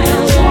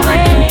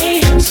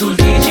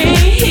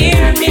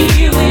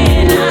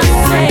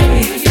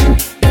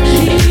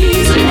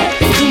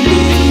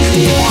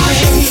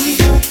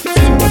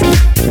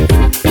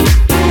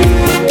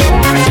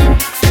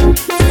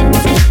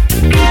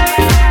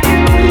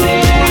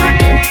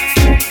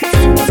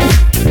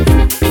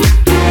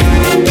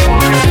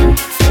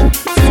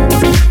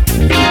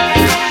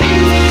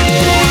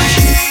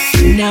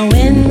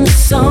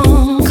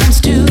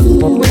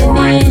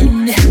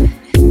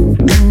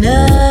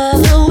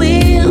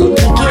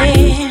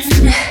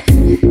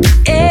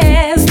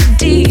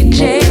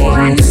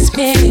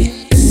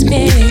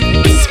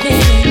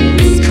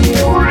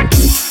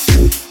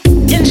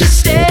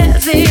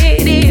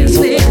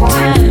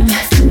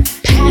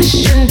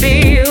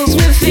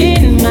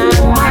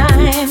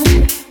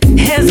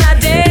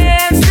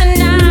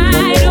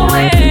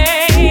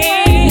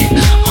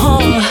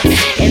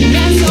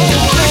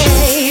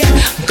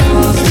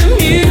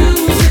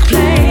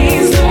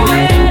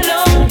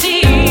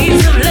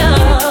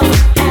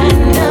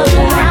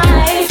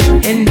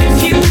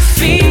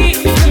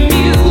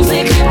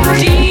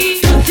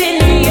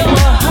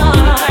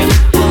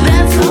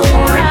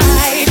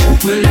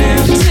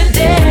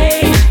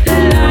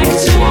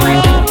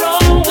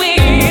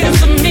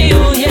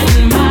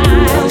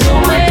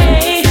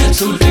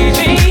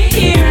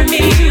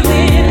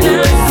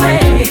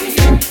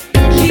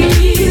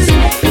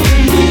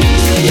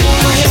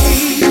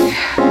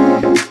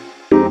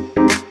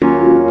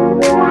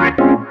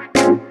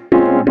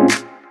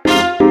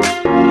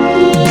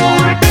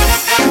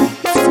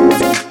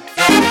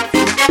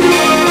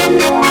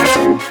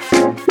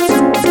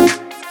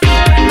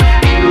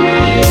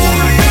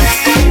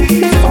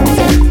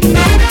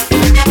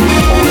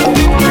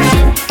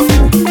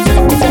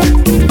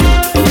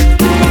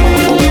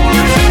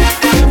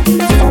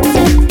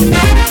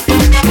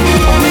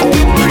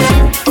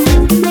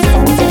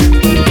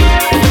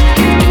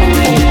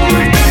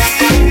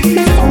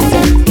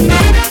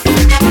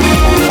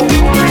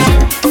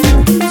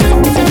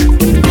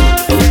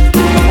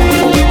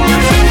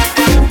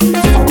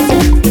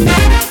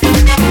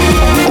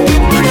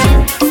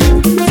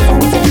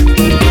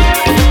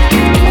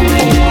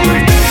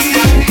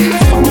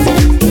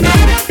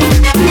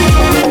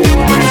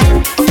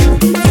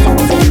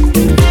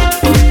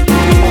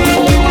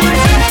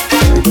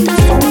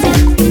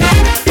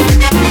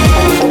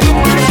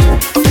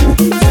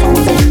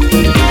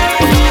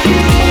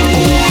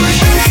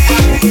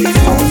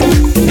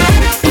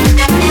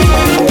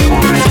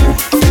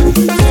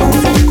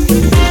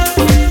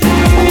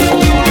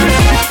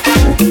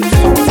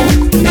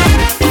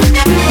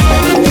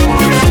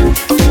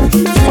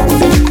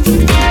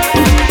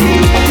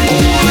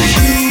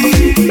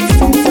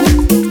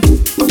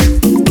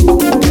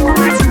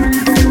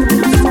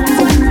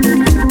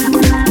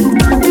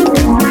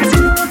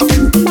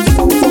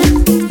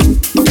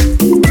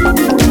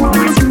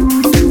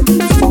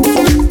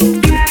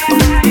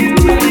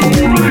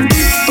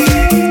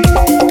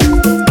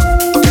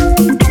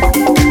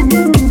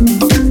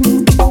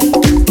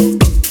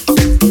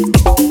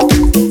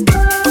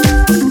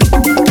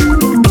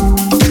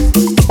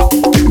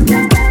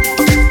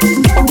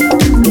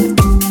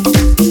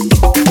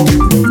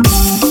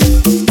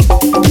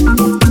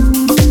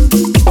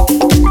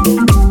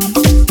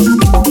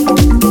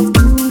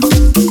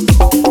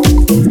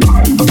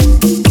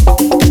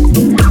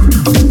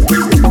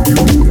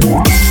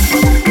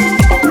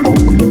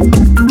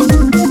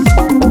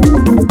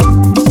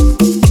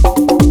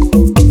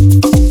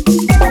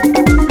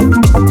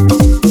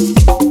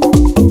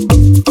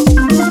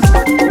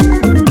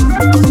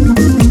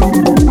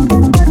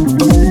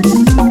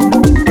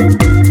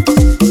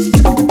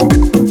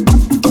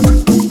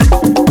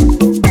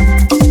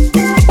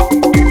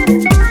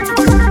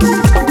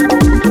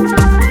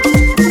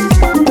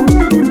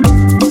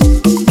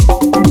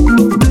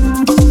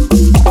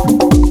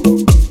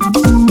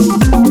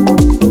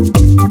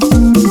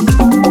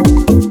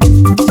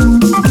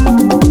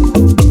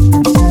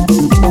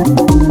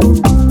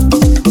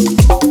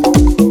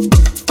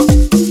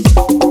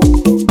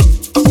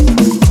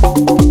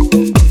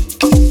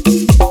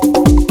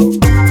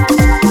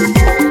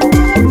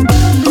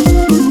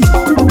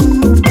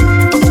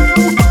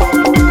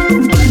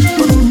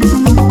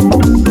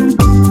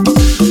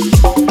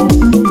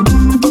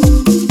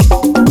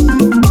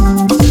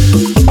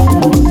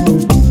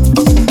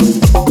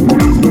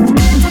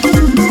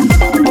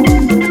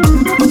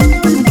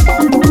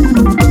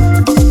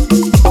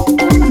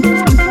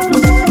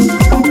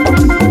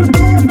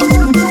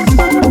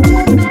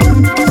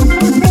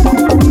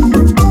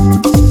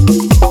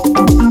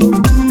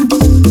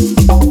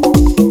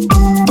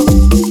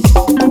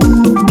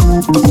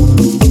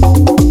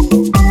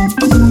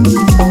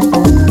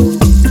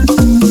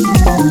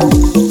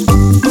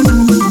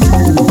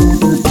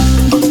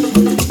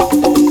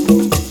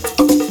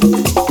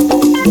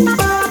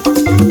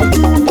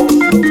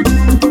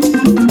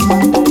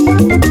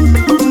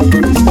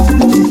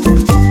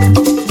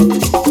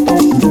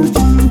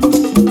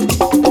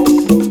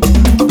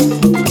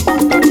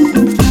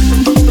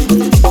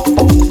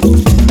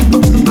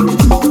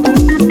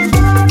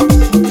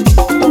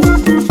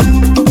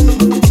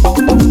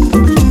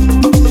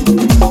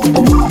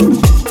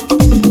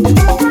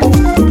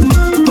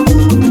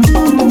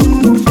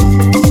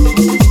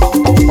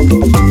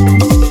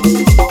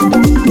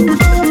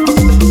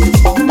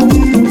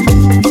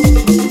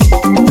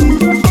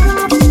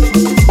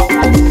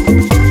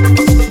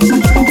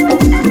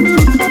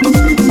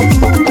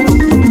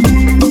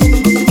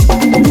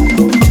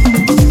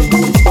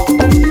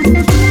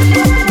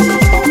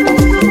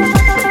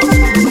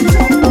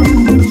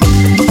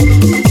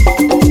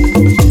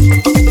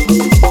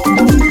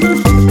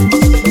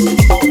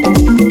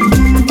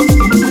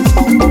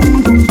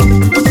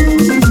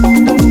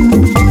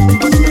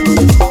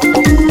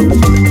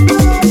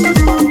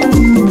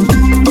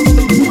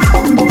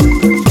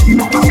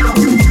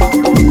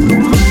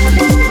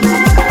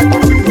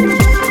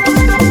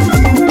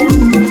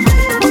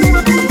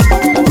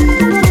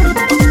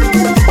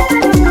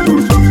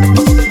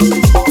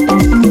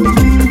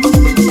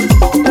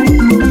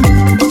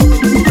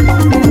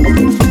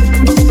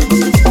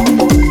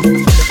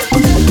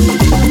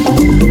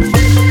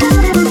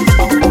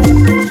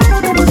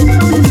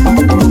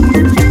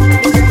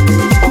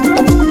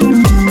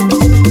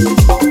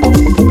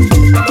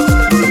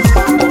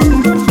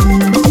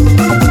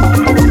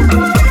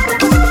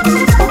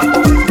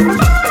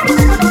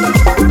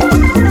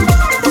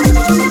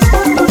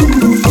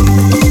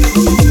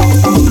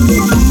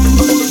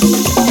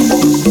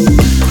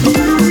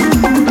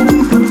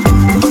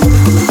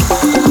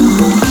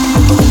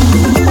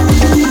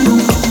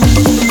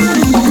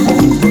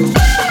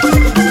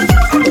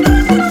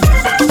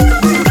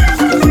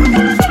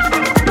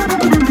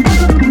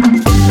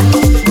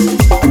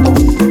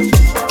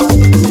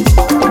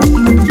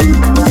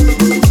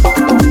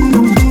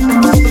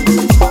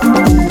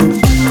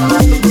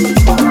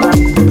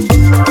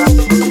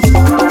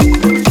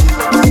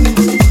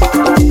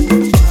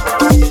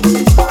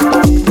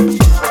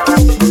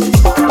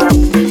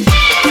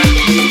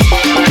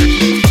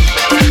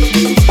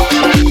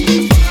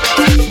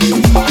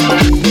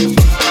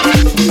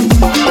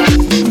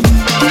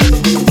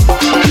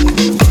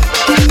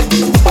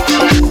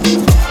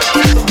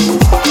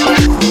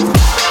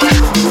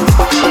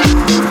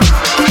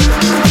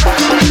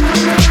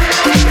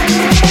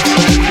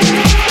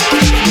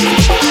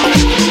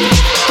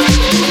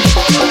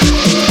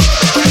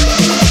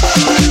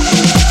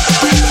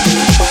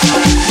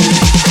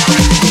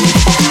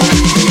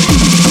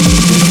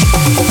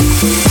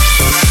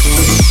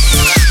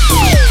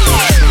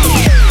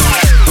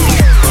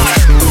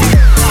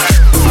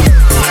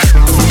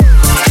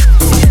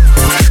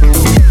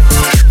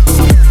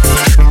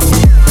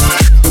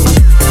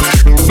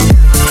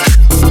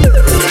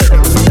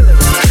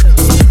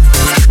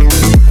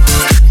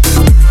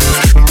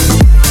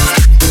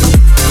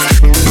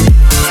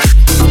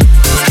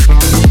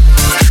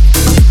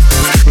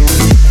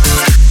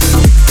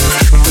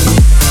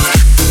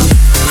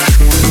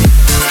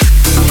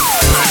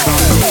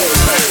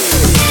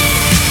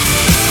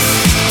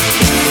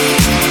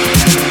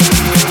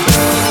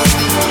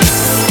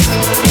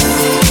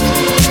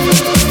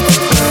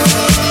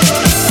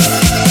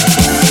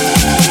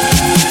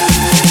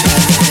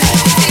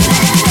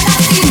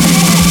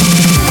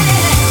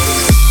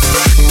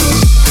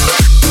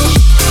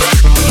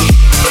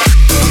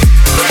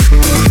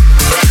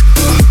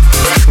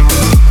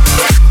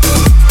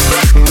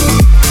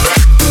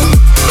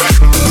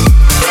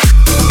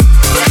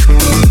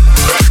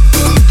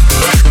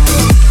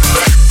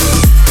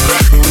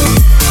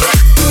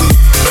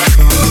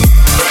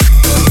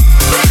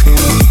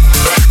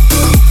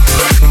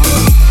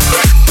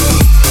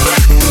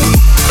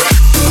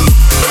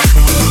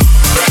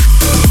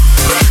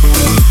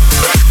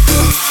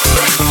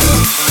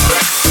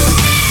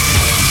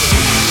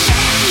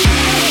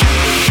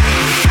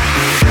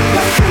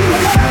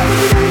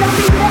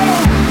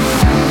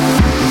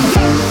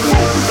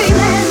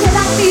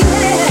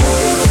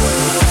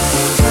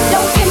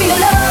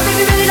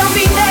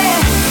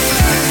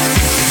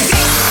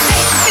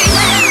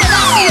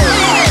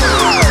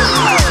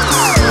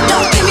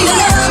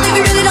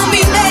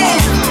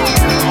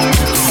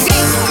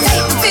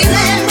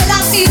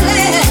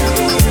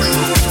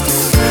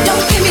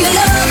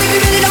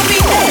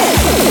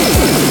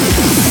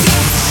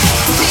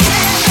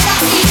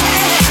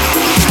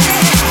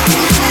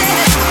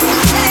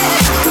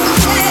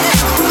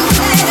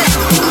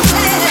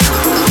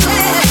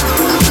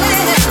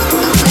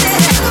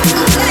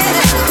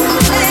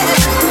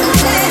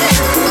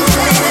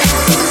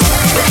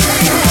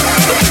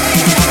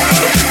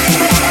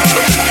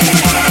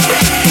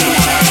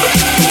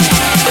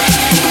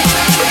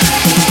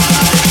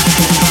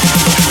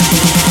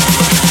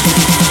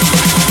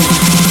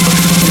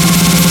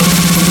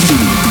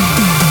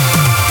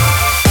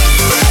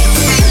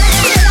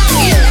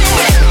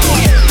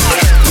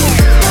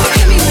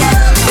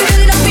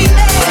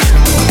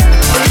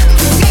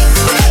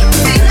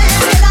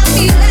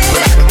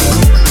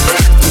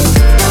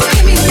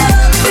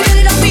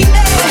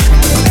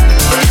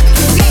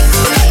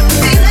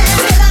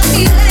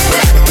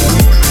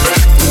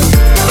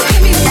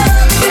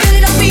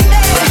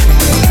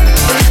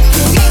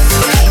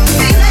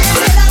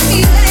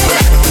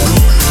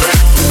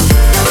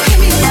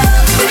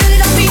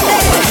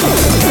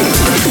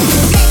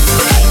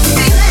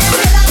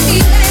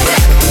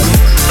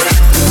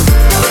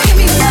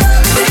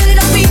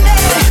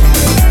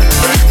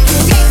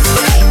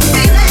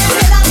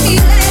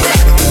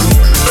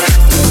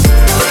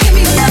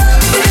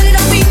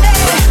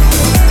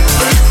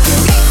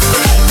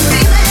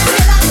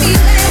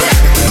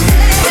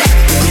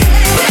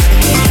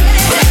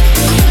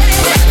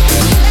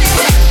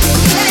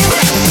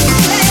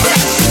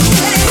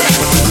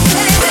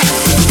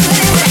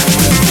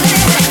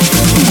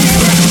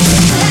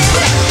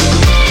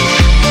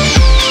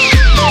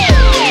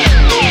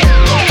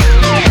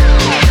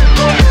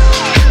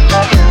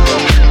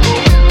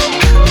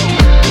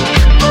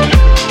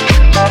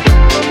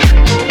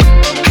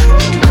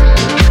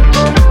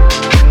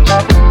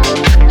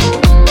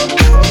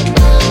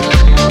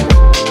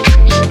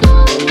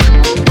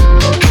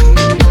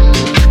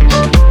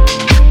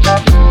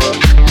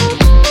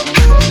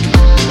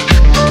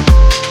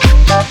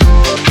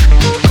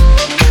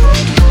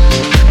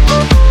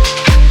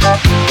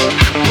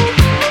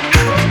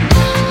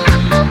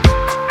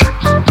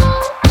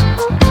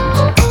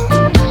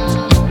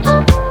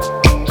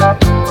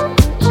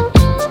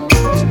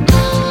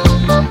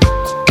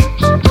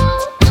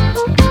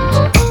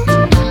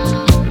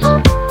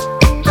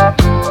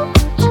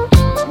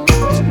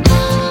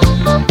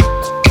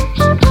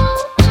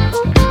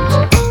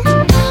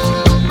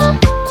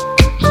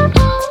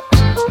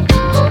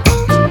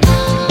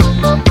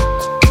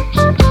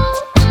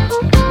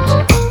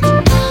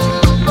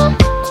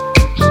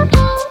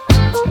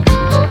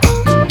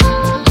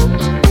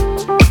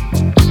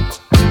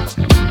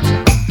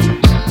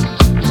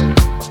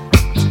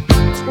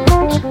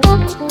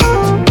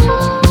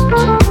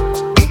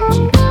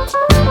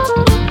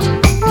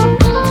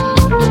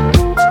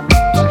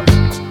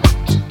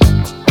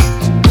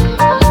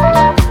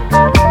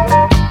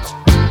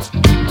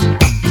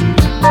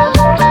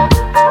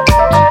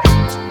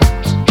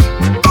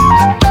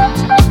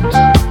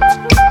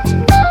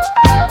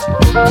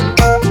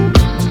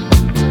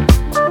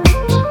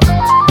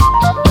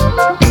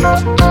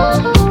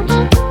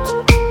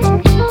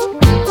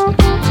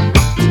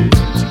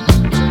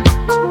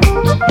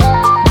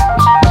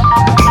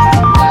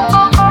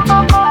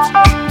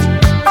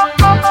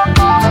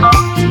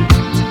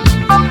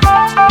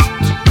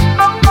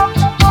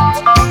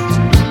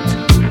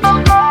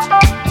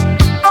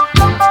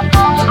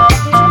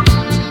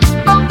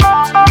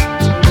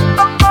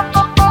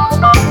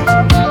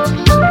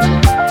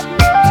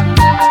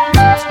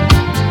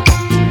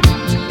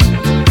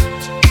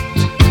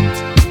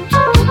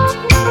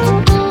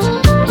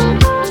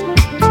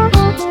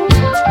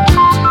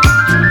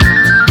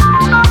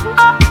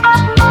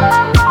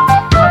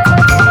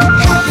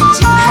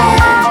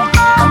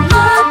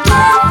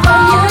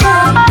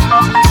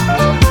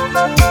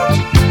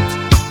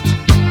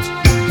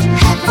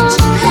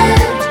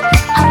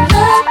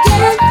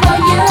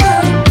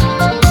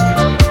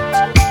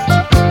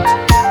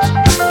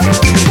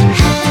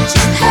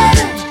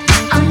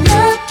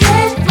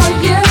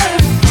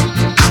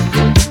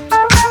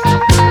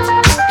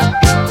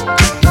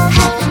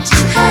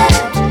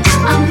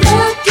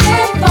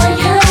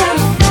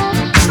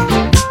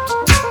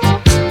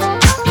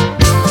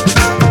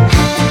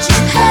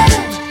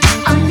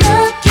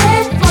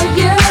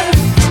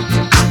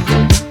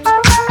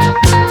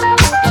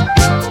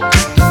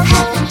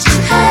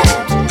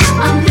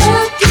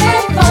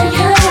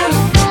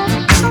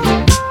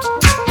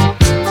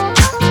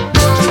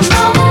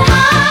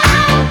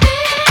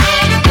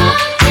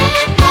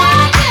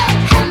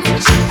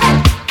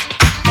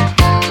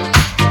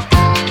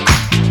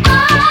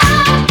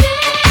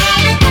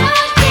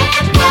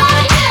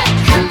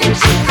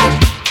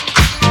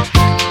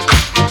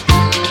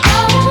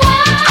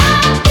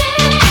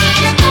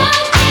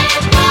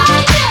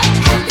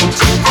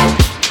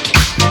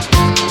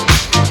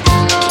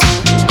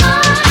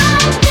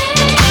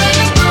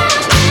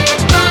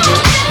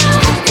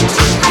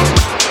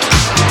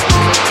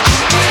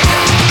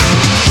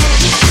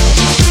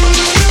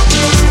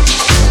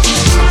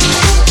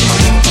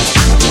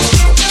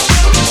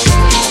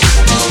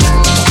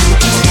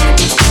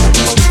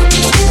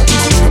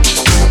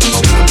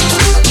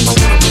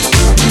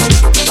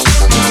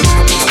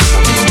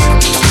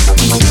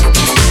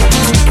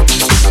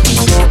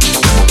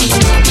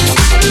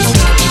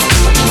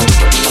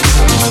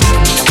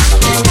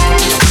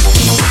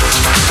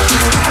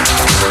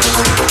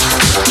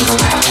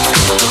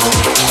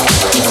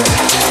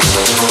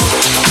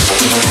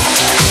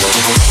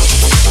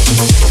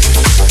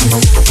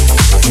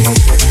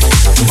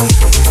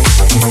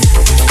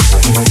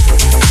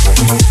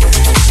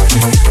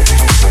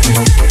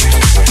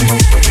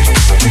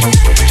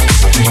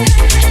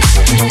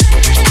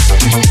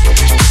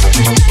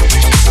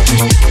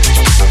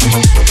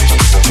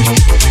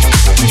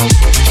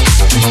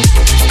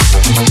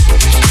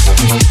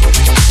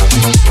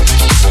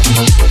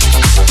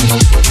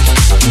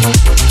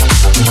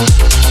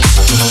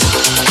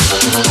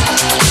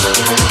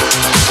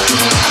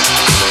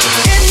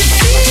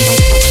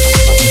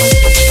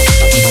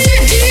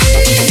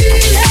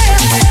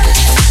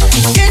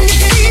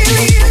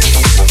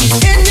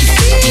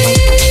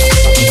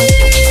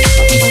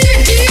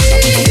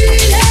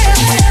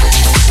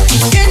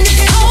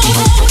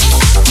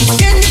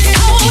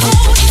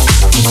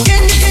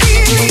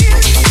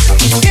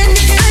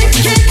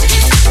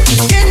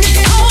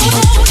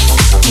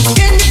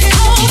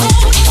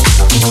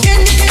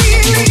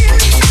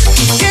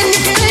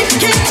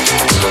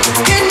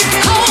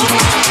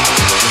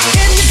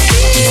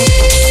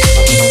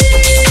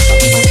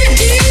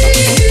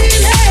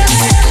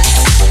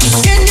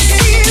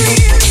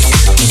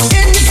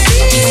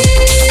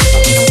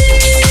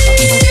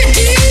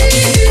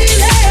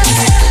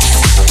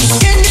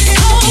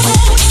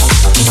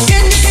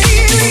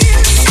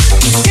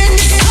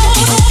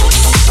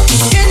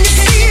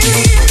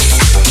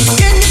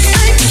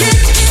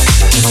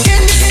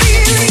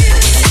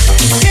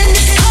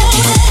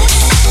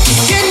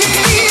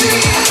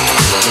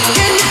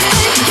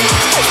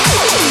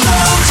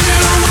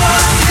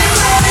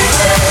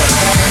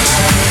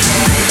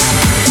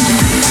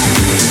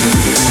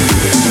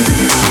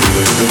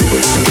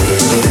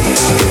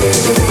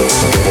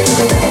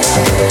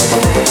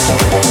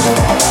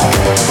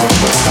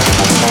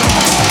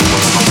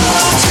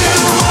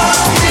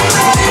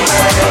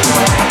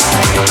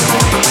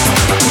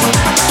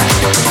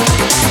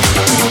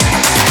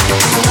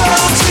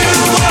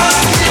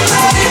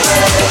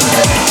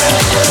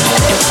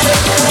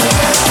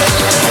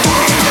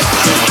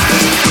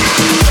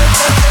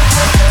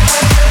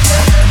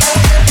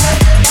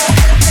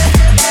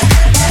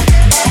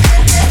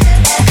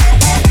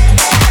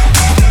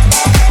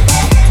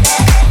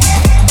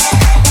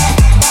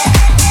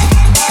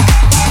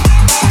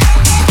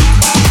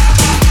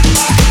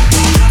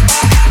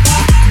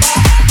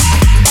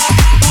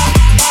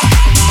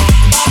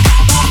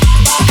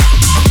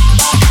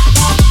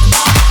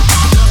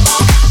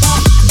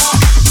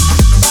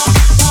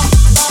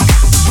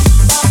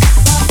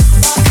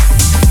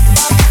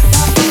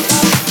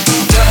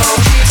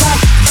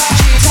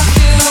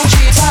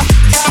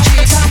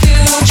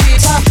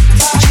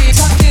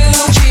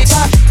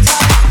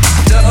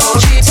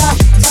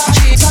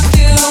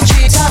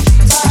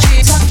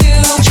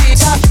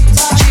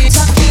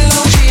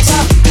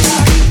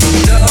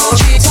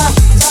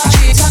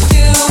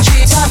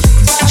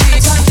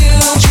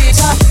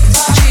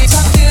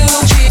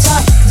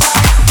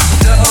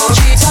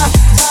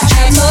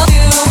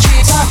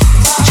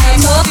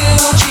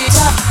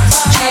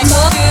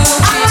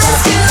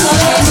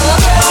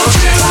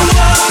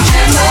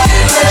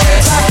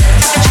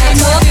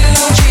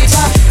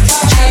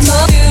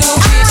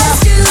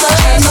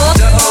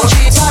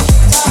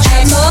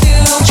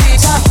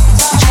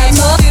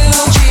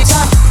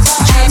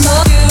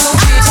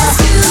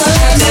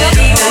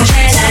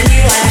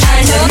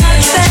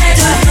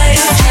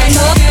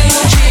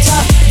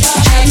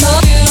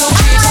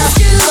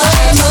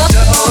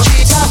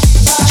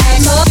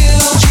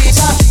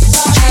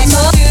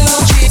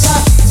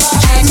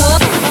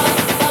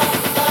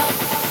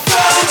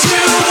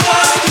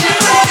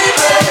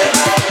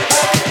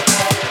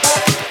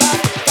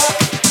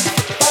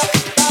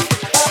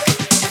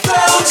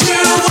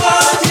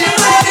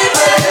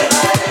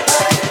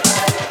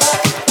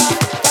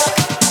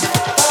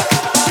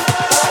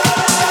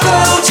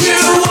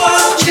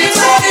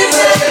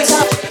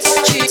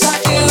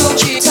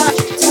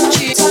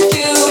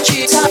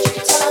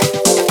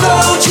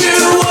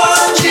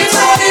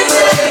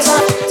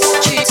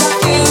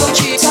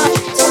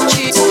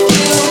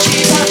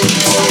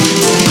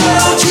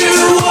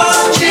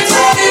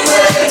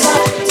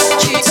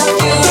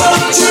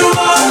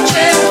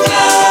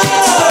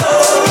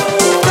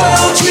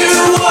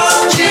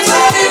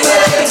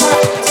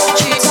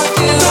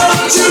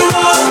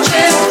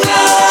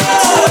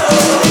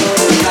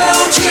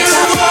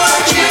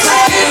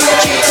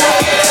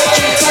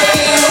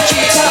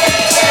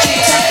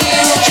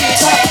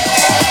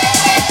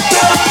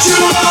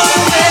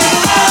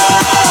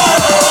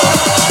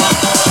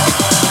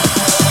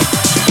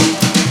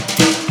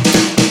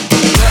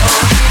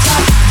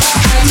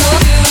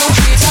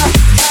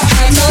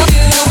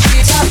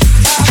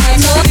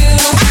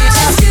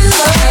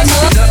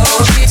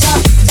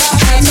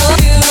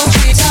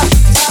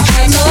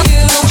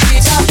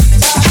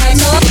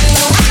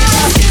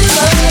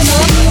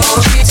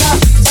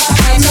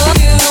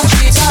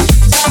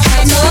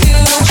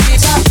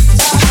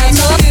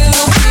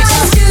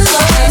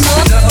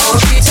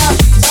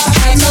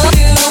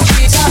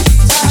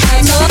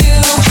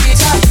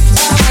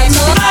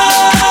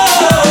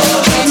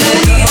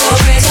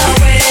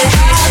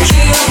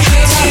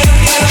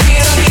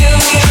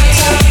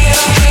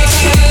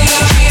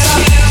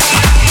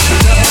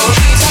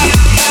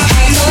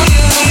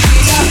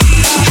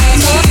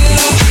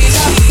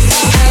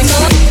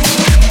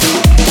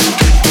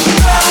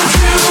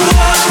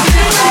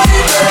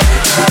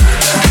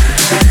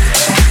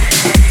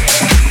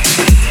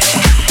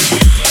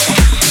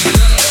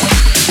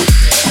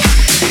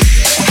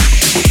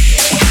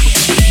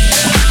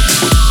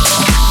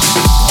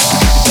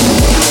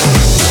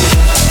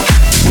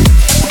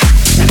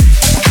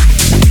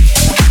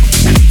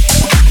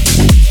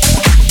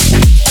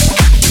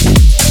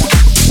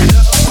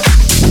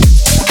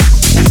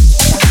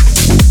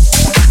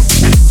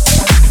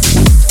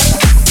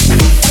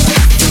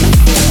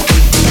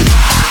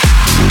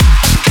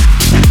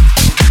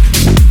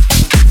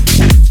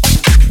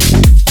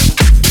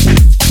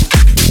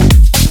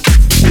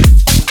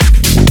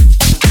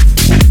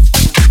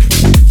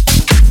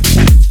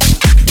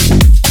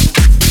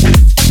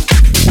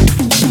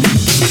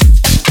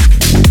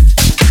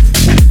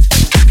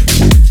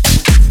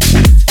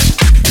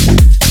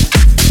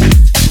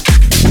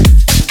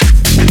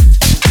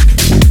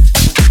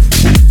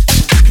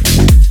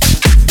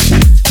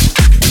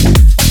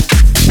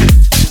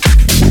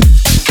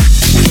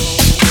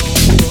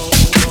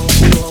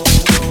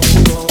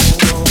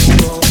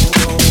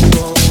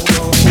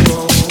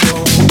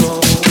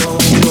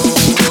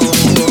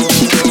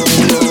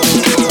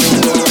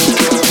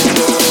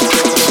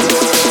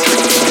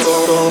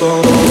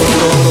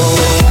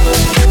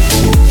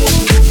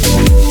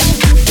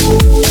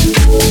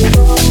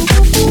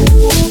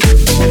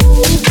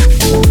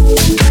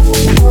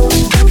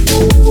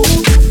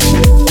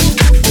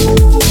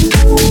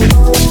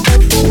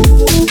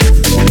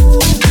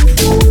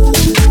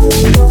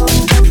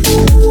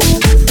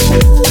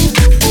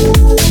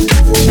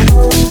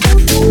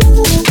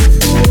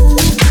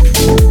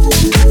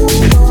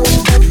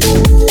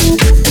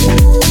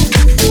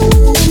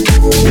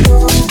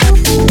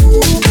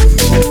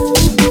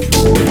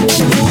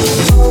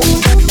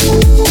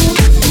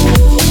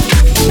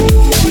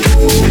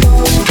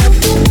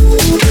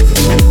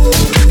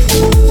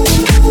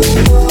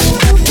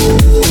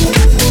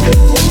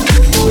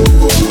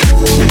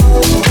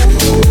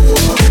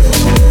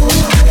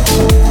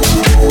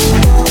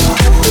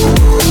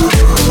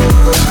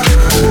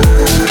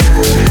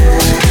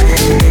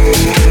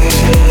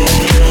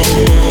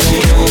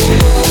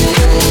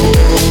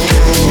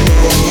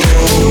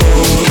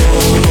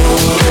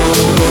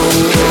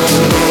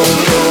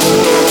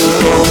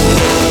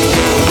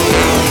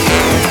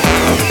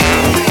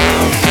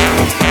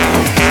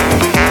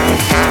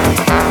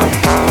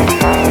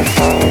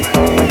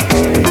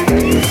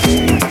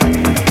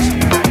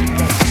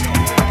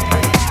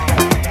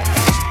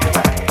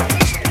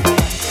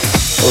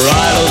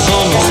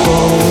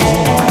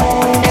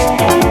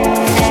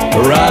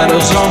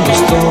 us on the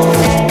stone.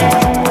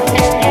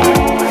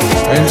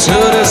 Into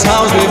this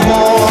house we've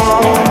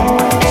born,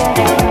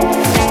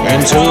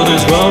 into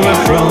this world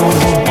we're from.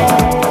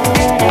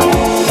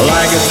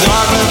 Like a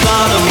dog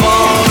without a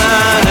bone,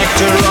 an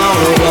actor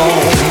all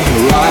alone,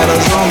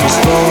 riders on the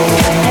stone.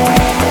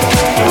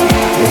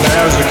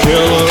 There's a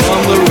killer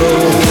on the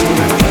road,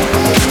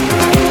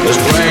 his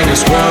brain is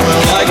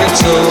squirming like a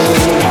toad.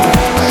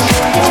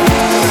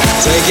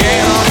 Take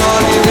aim on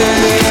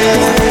holiday,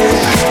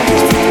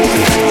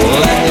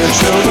 let your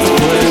children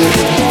play.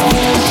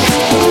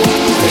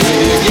 If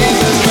you give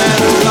this man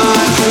a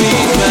life,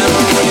 sweet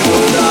memory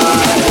will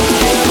die.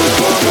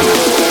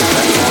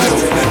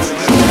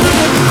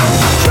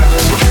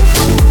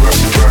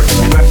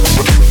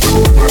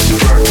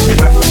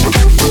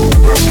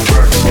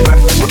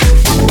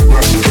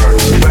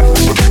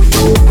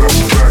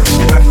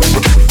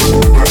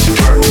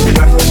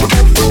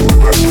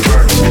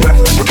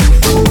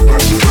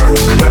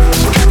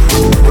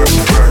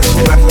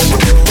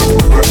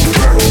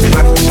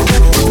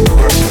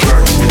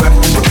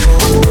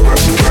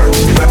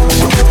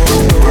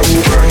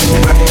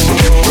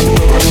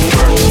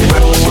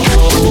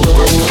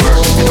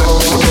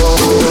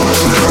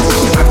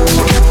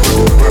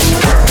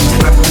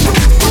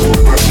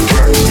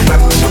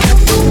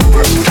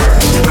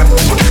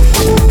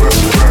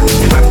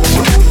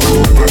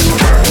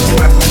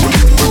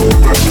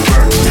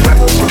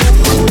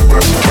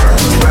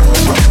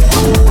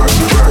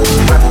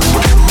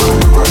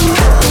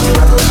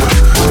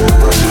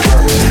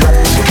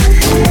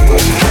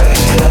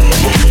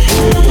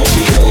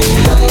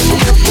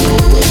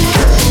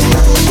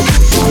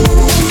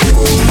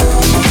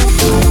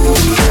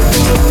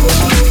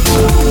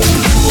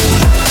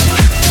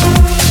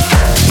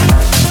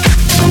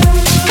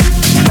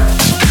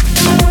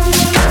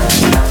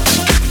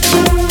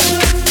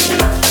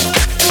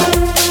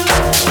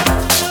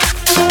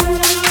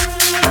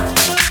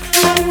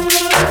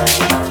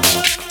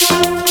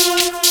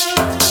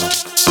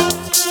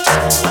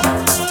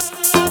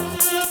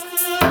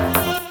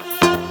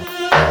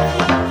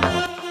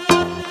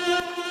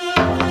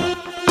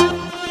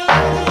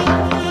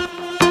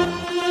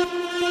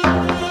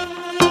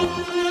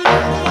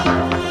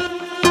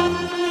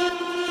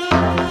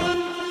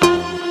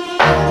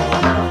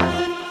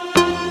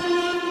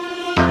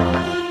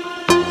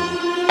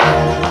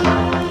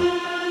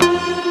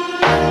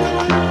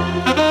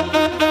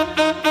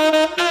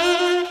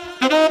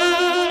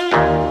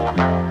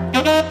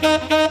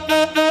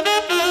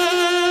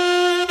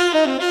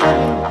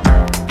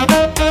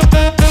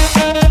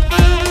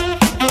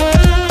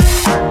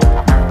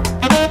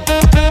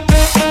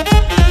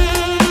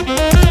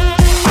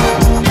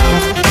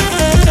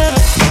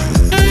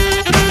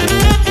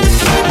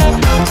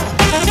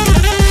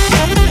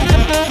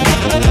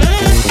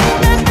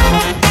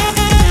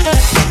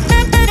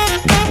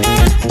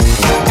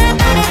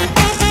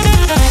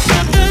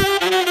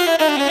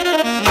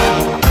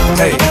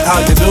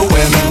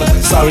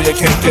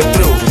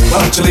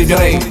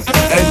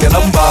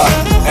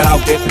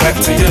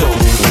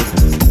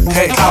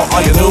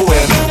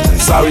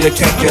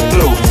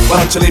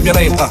 Leave your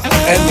name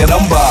and your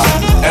number,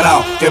 and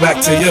I'll get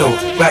back to you,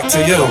 back to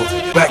you,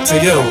 back to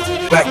you,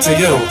 back to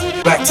you,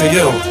 back to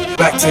you,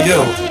 back to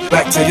you,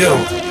 back to you,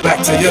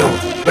 back to you,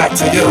 back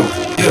to you,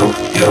 you,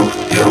 you,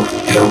 you,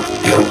 you,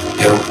 you, you,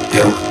 you, you,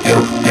 you,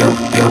 you,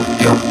 you,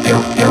 you,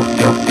 you, you,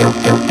 you, you,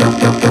 you,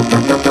 you, you.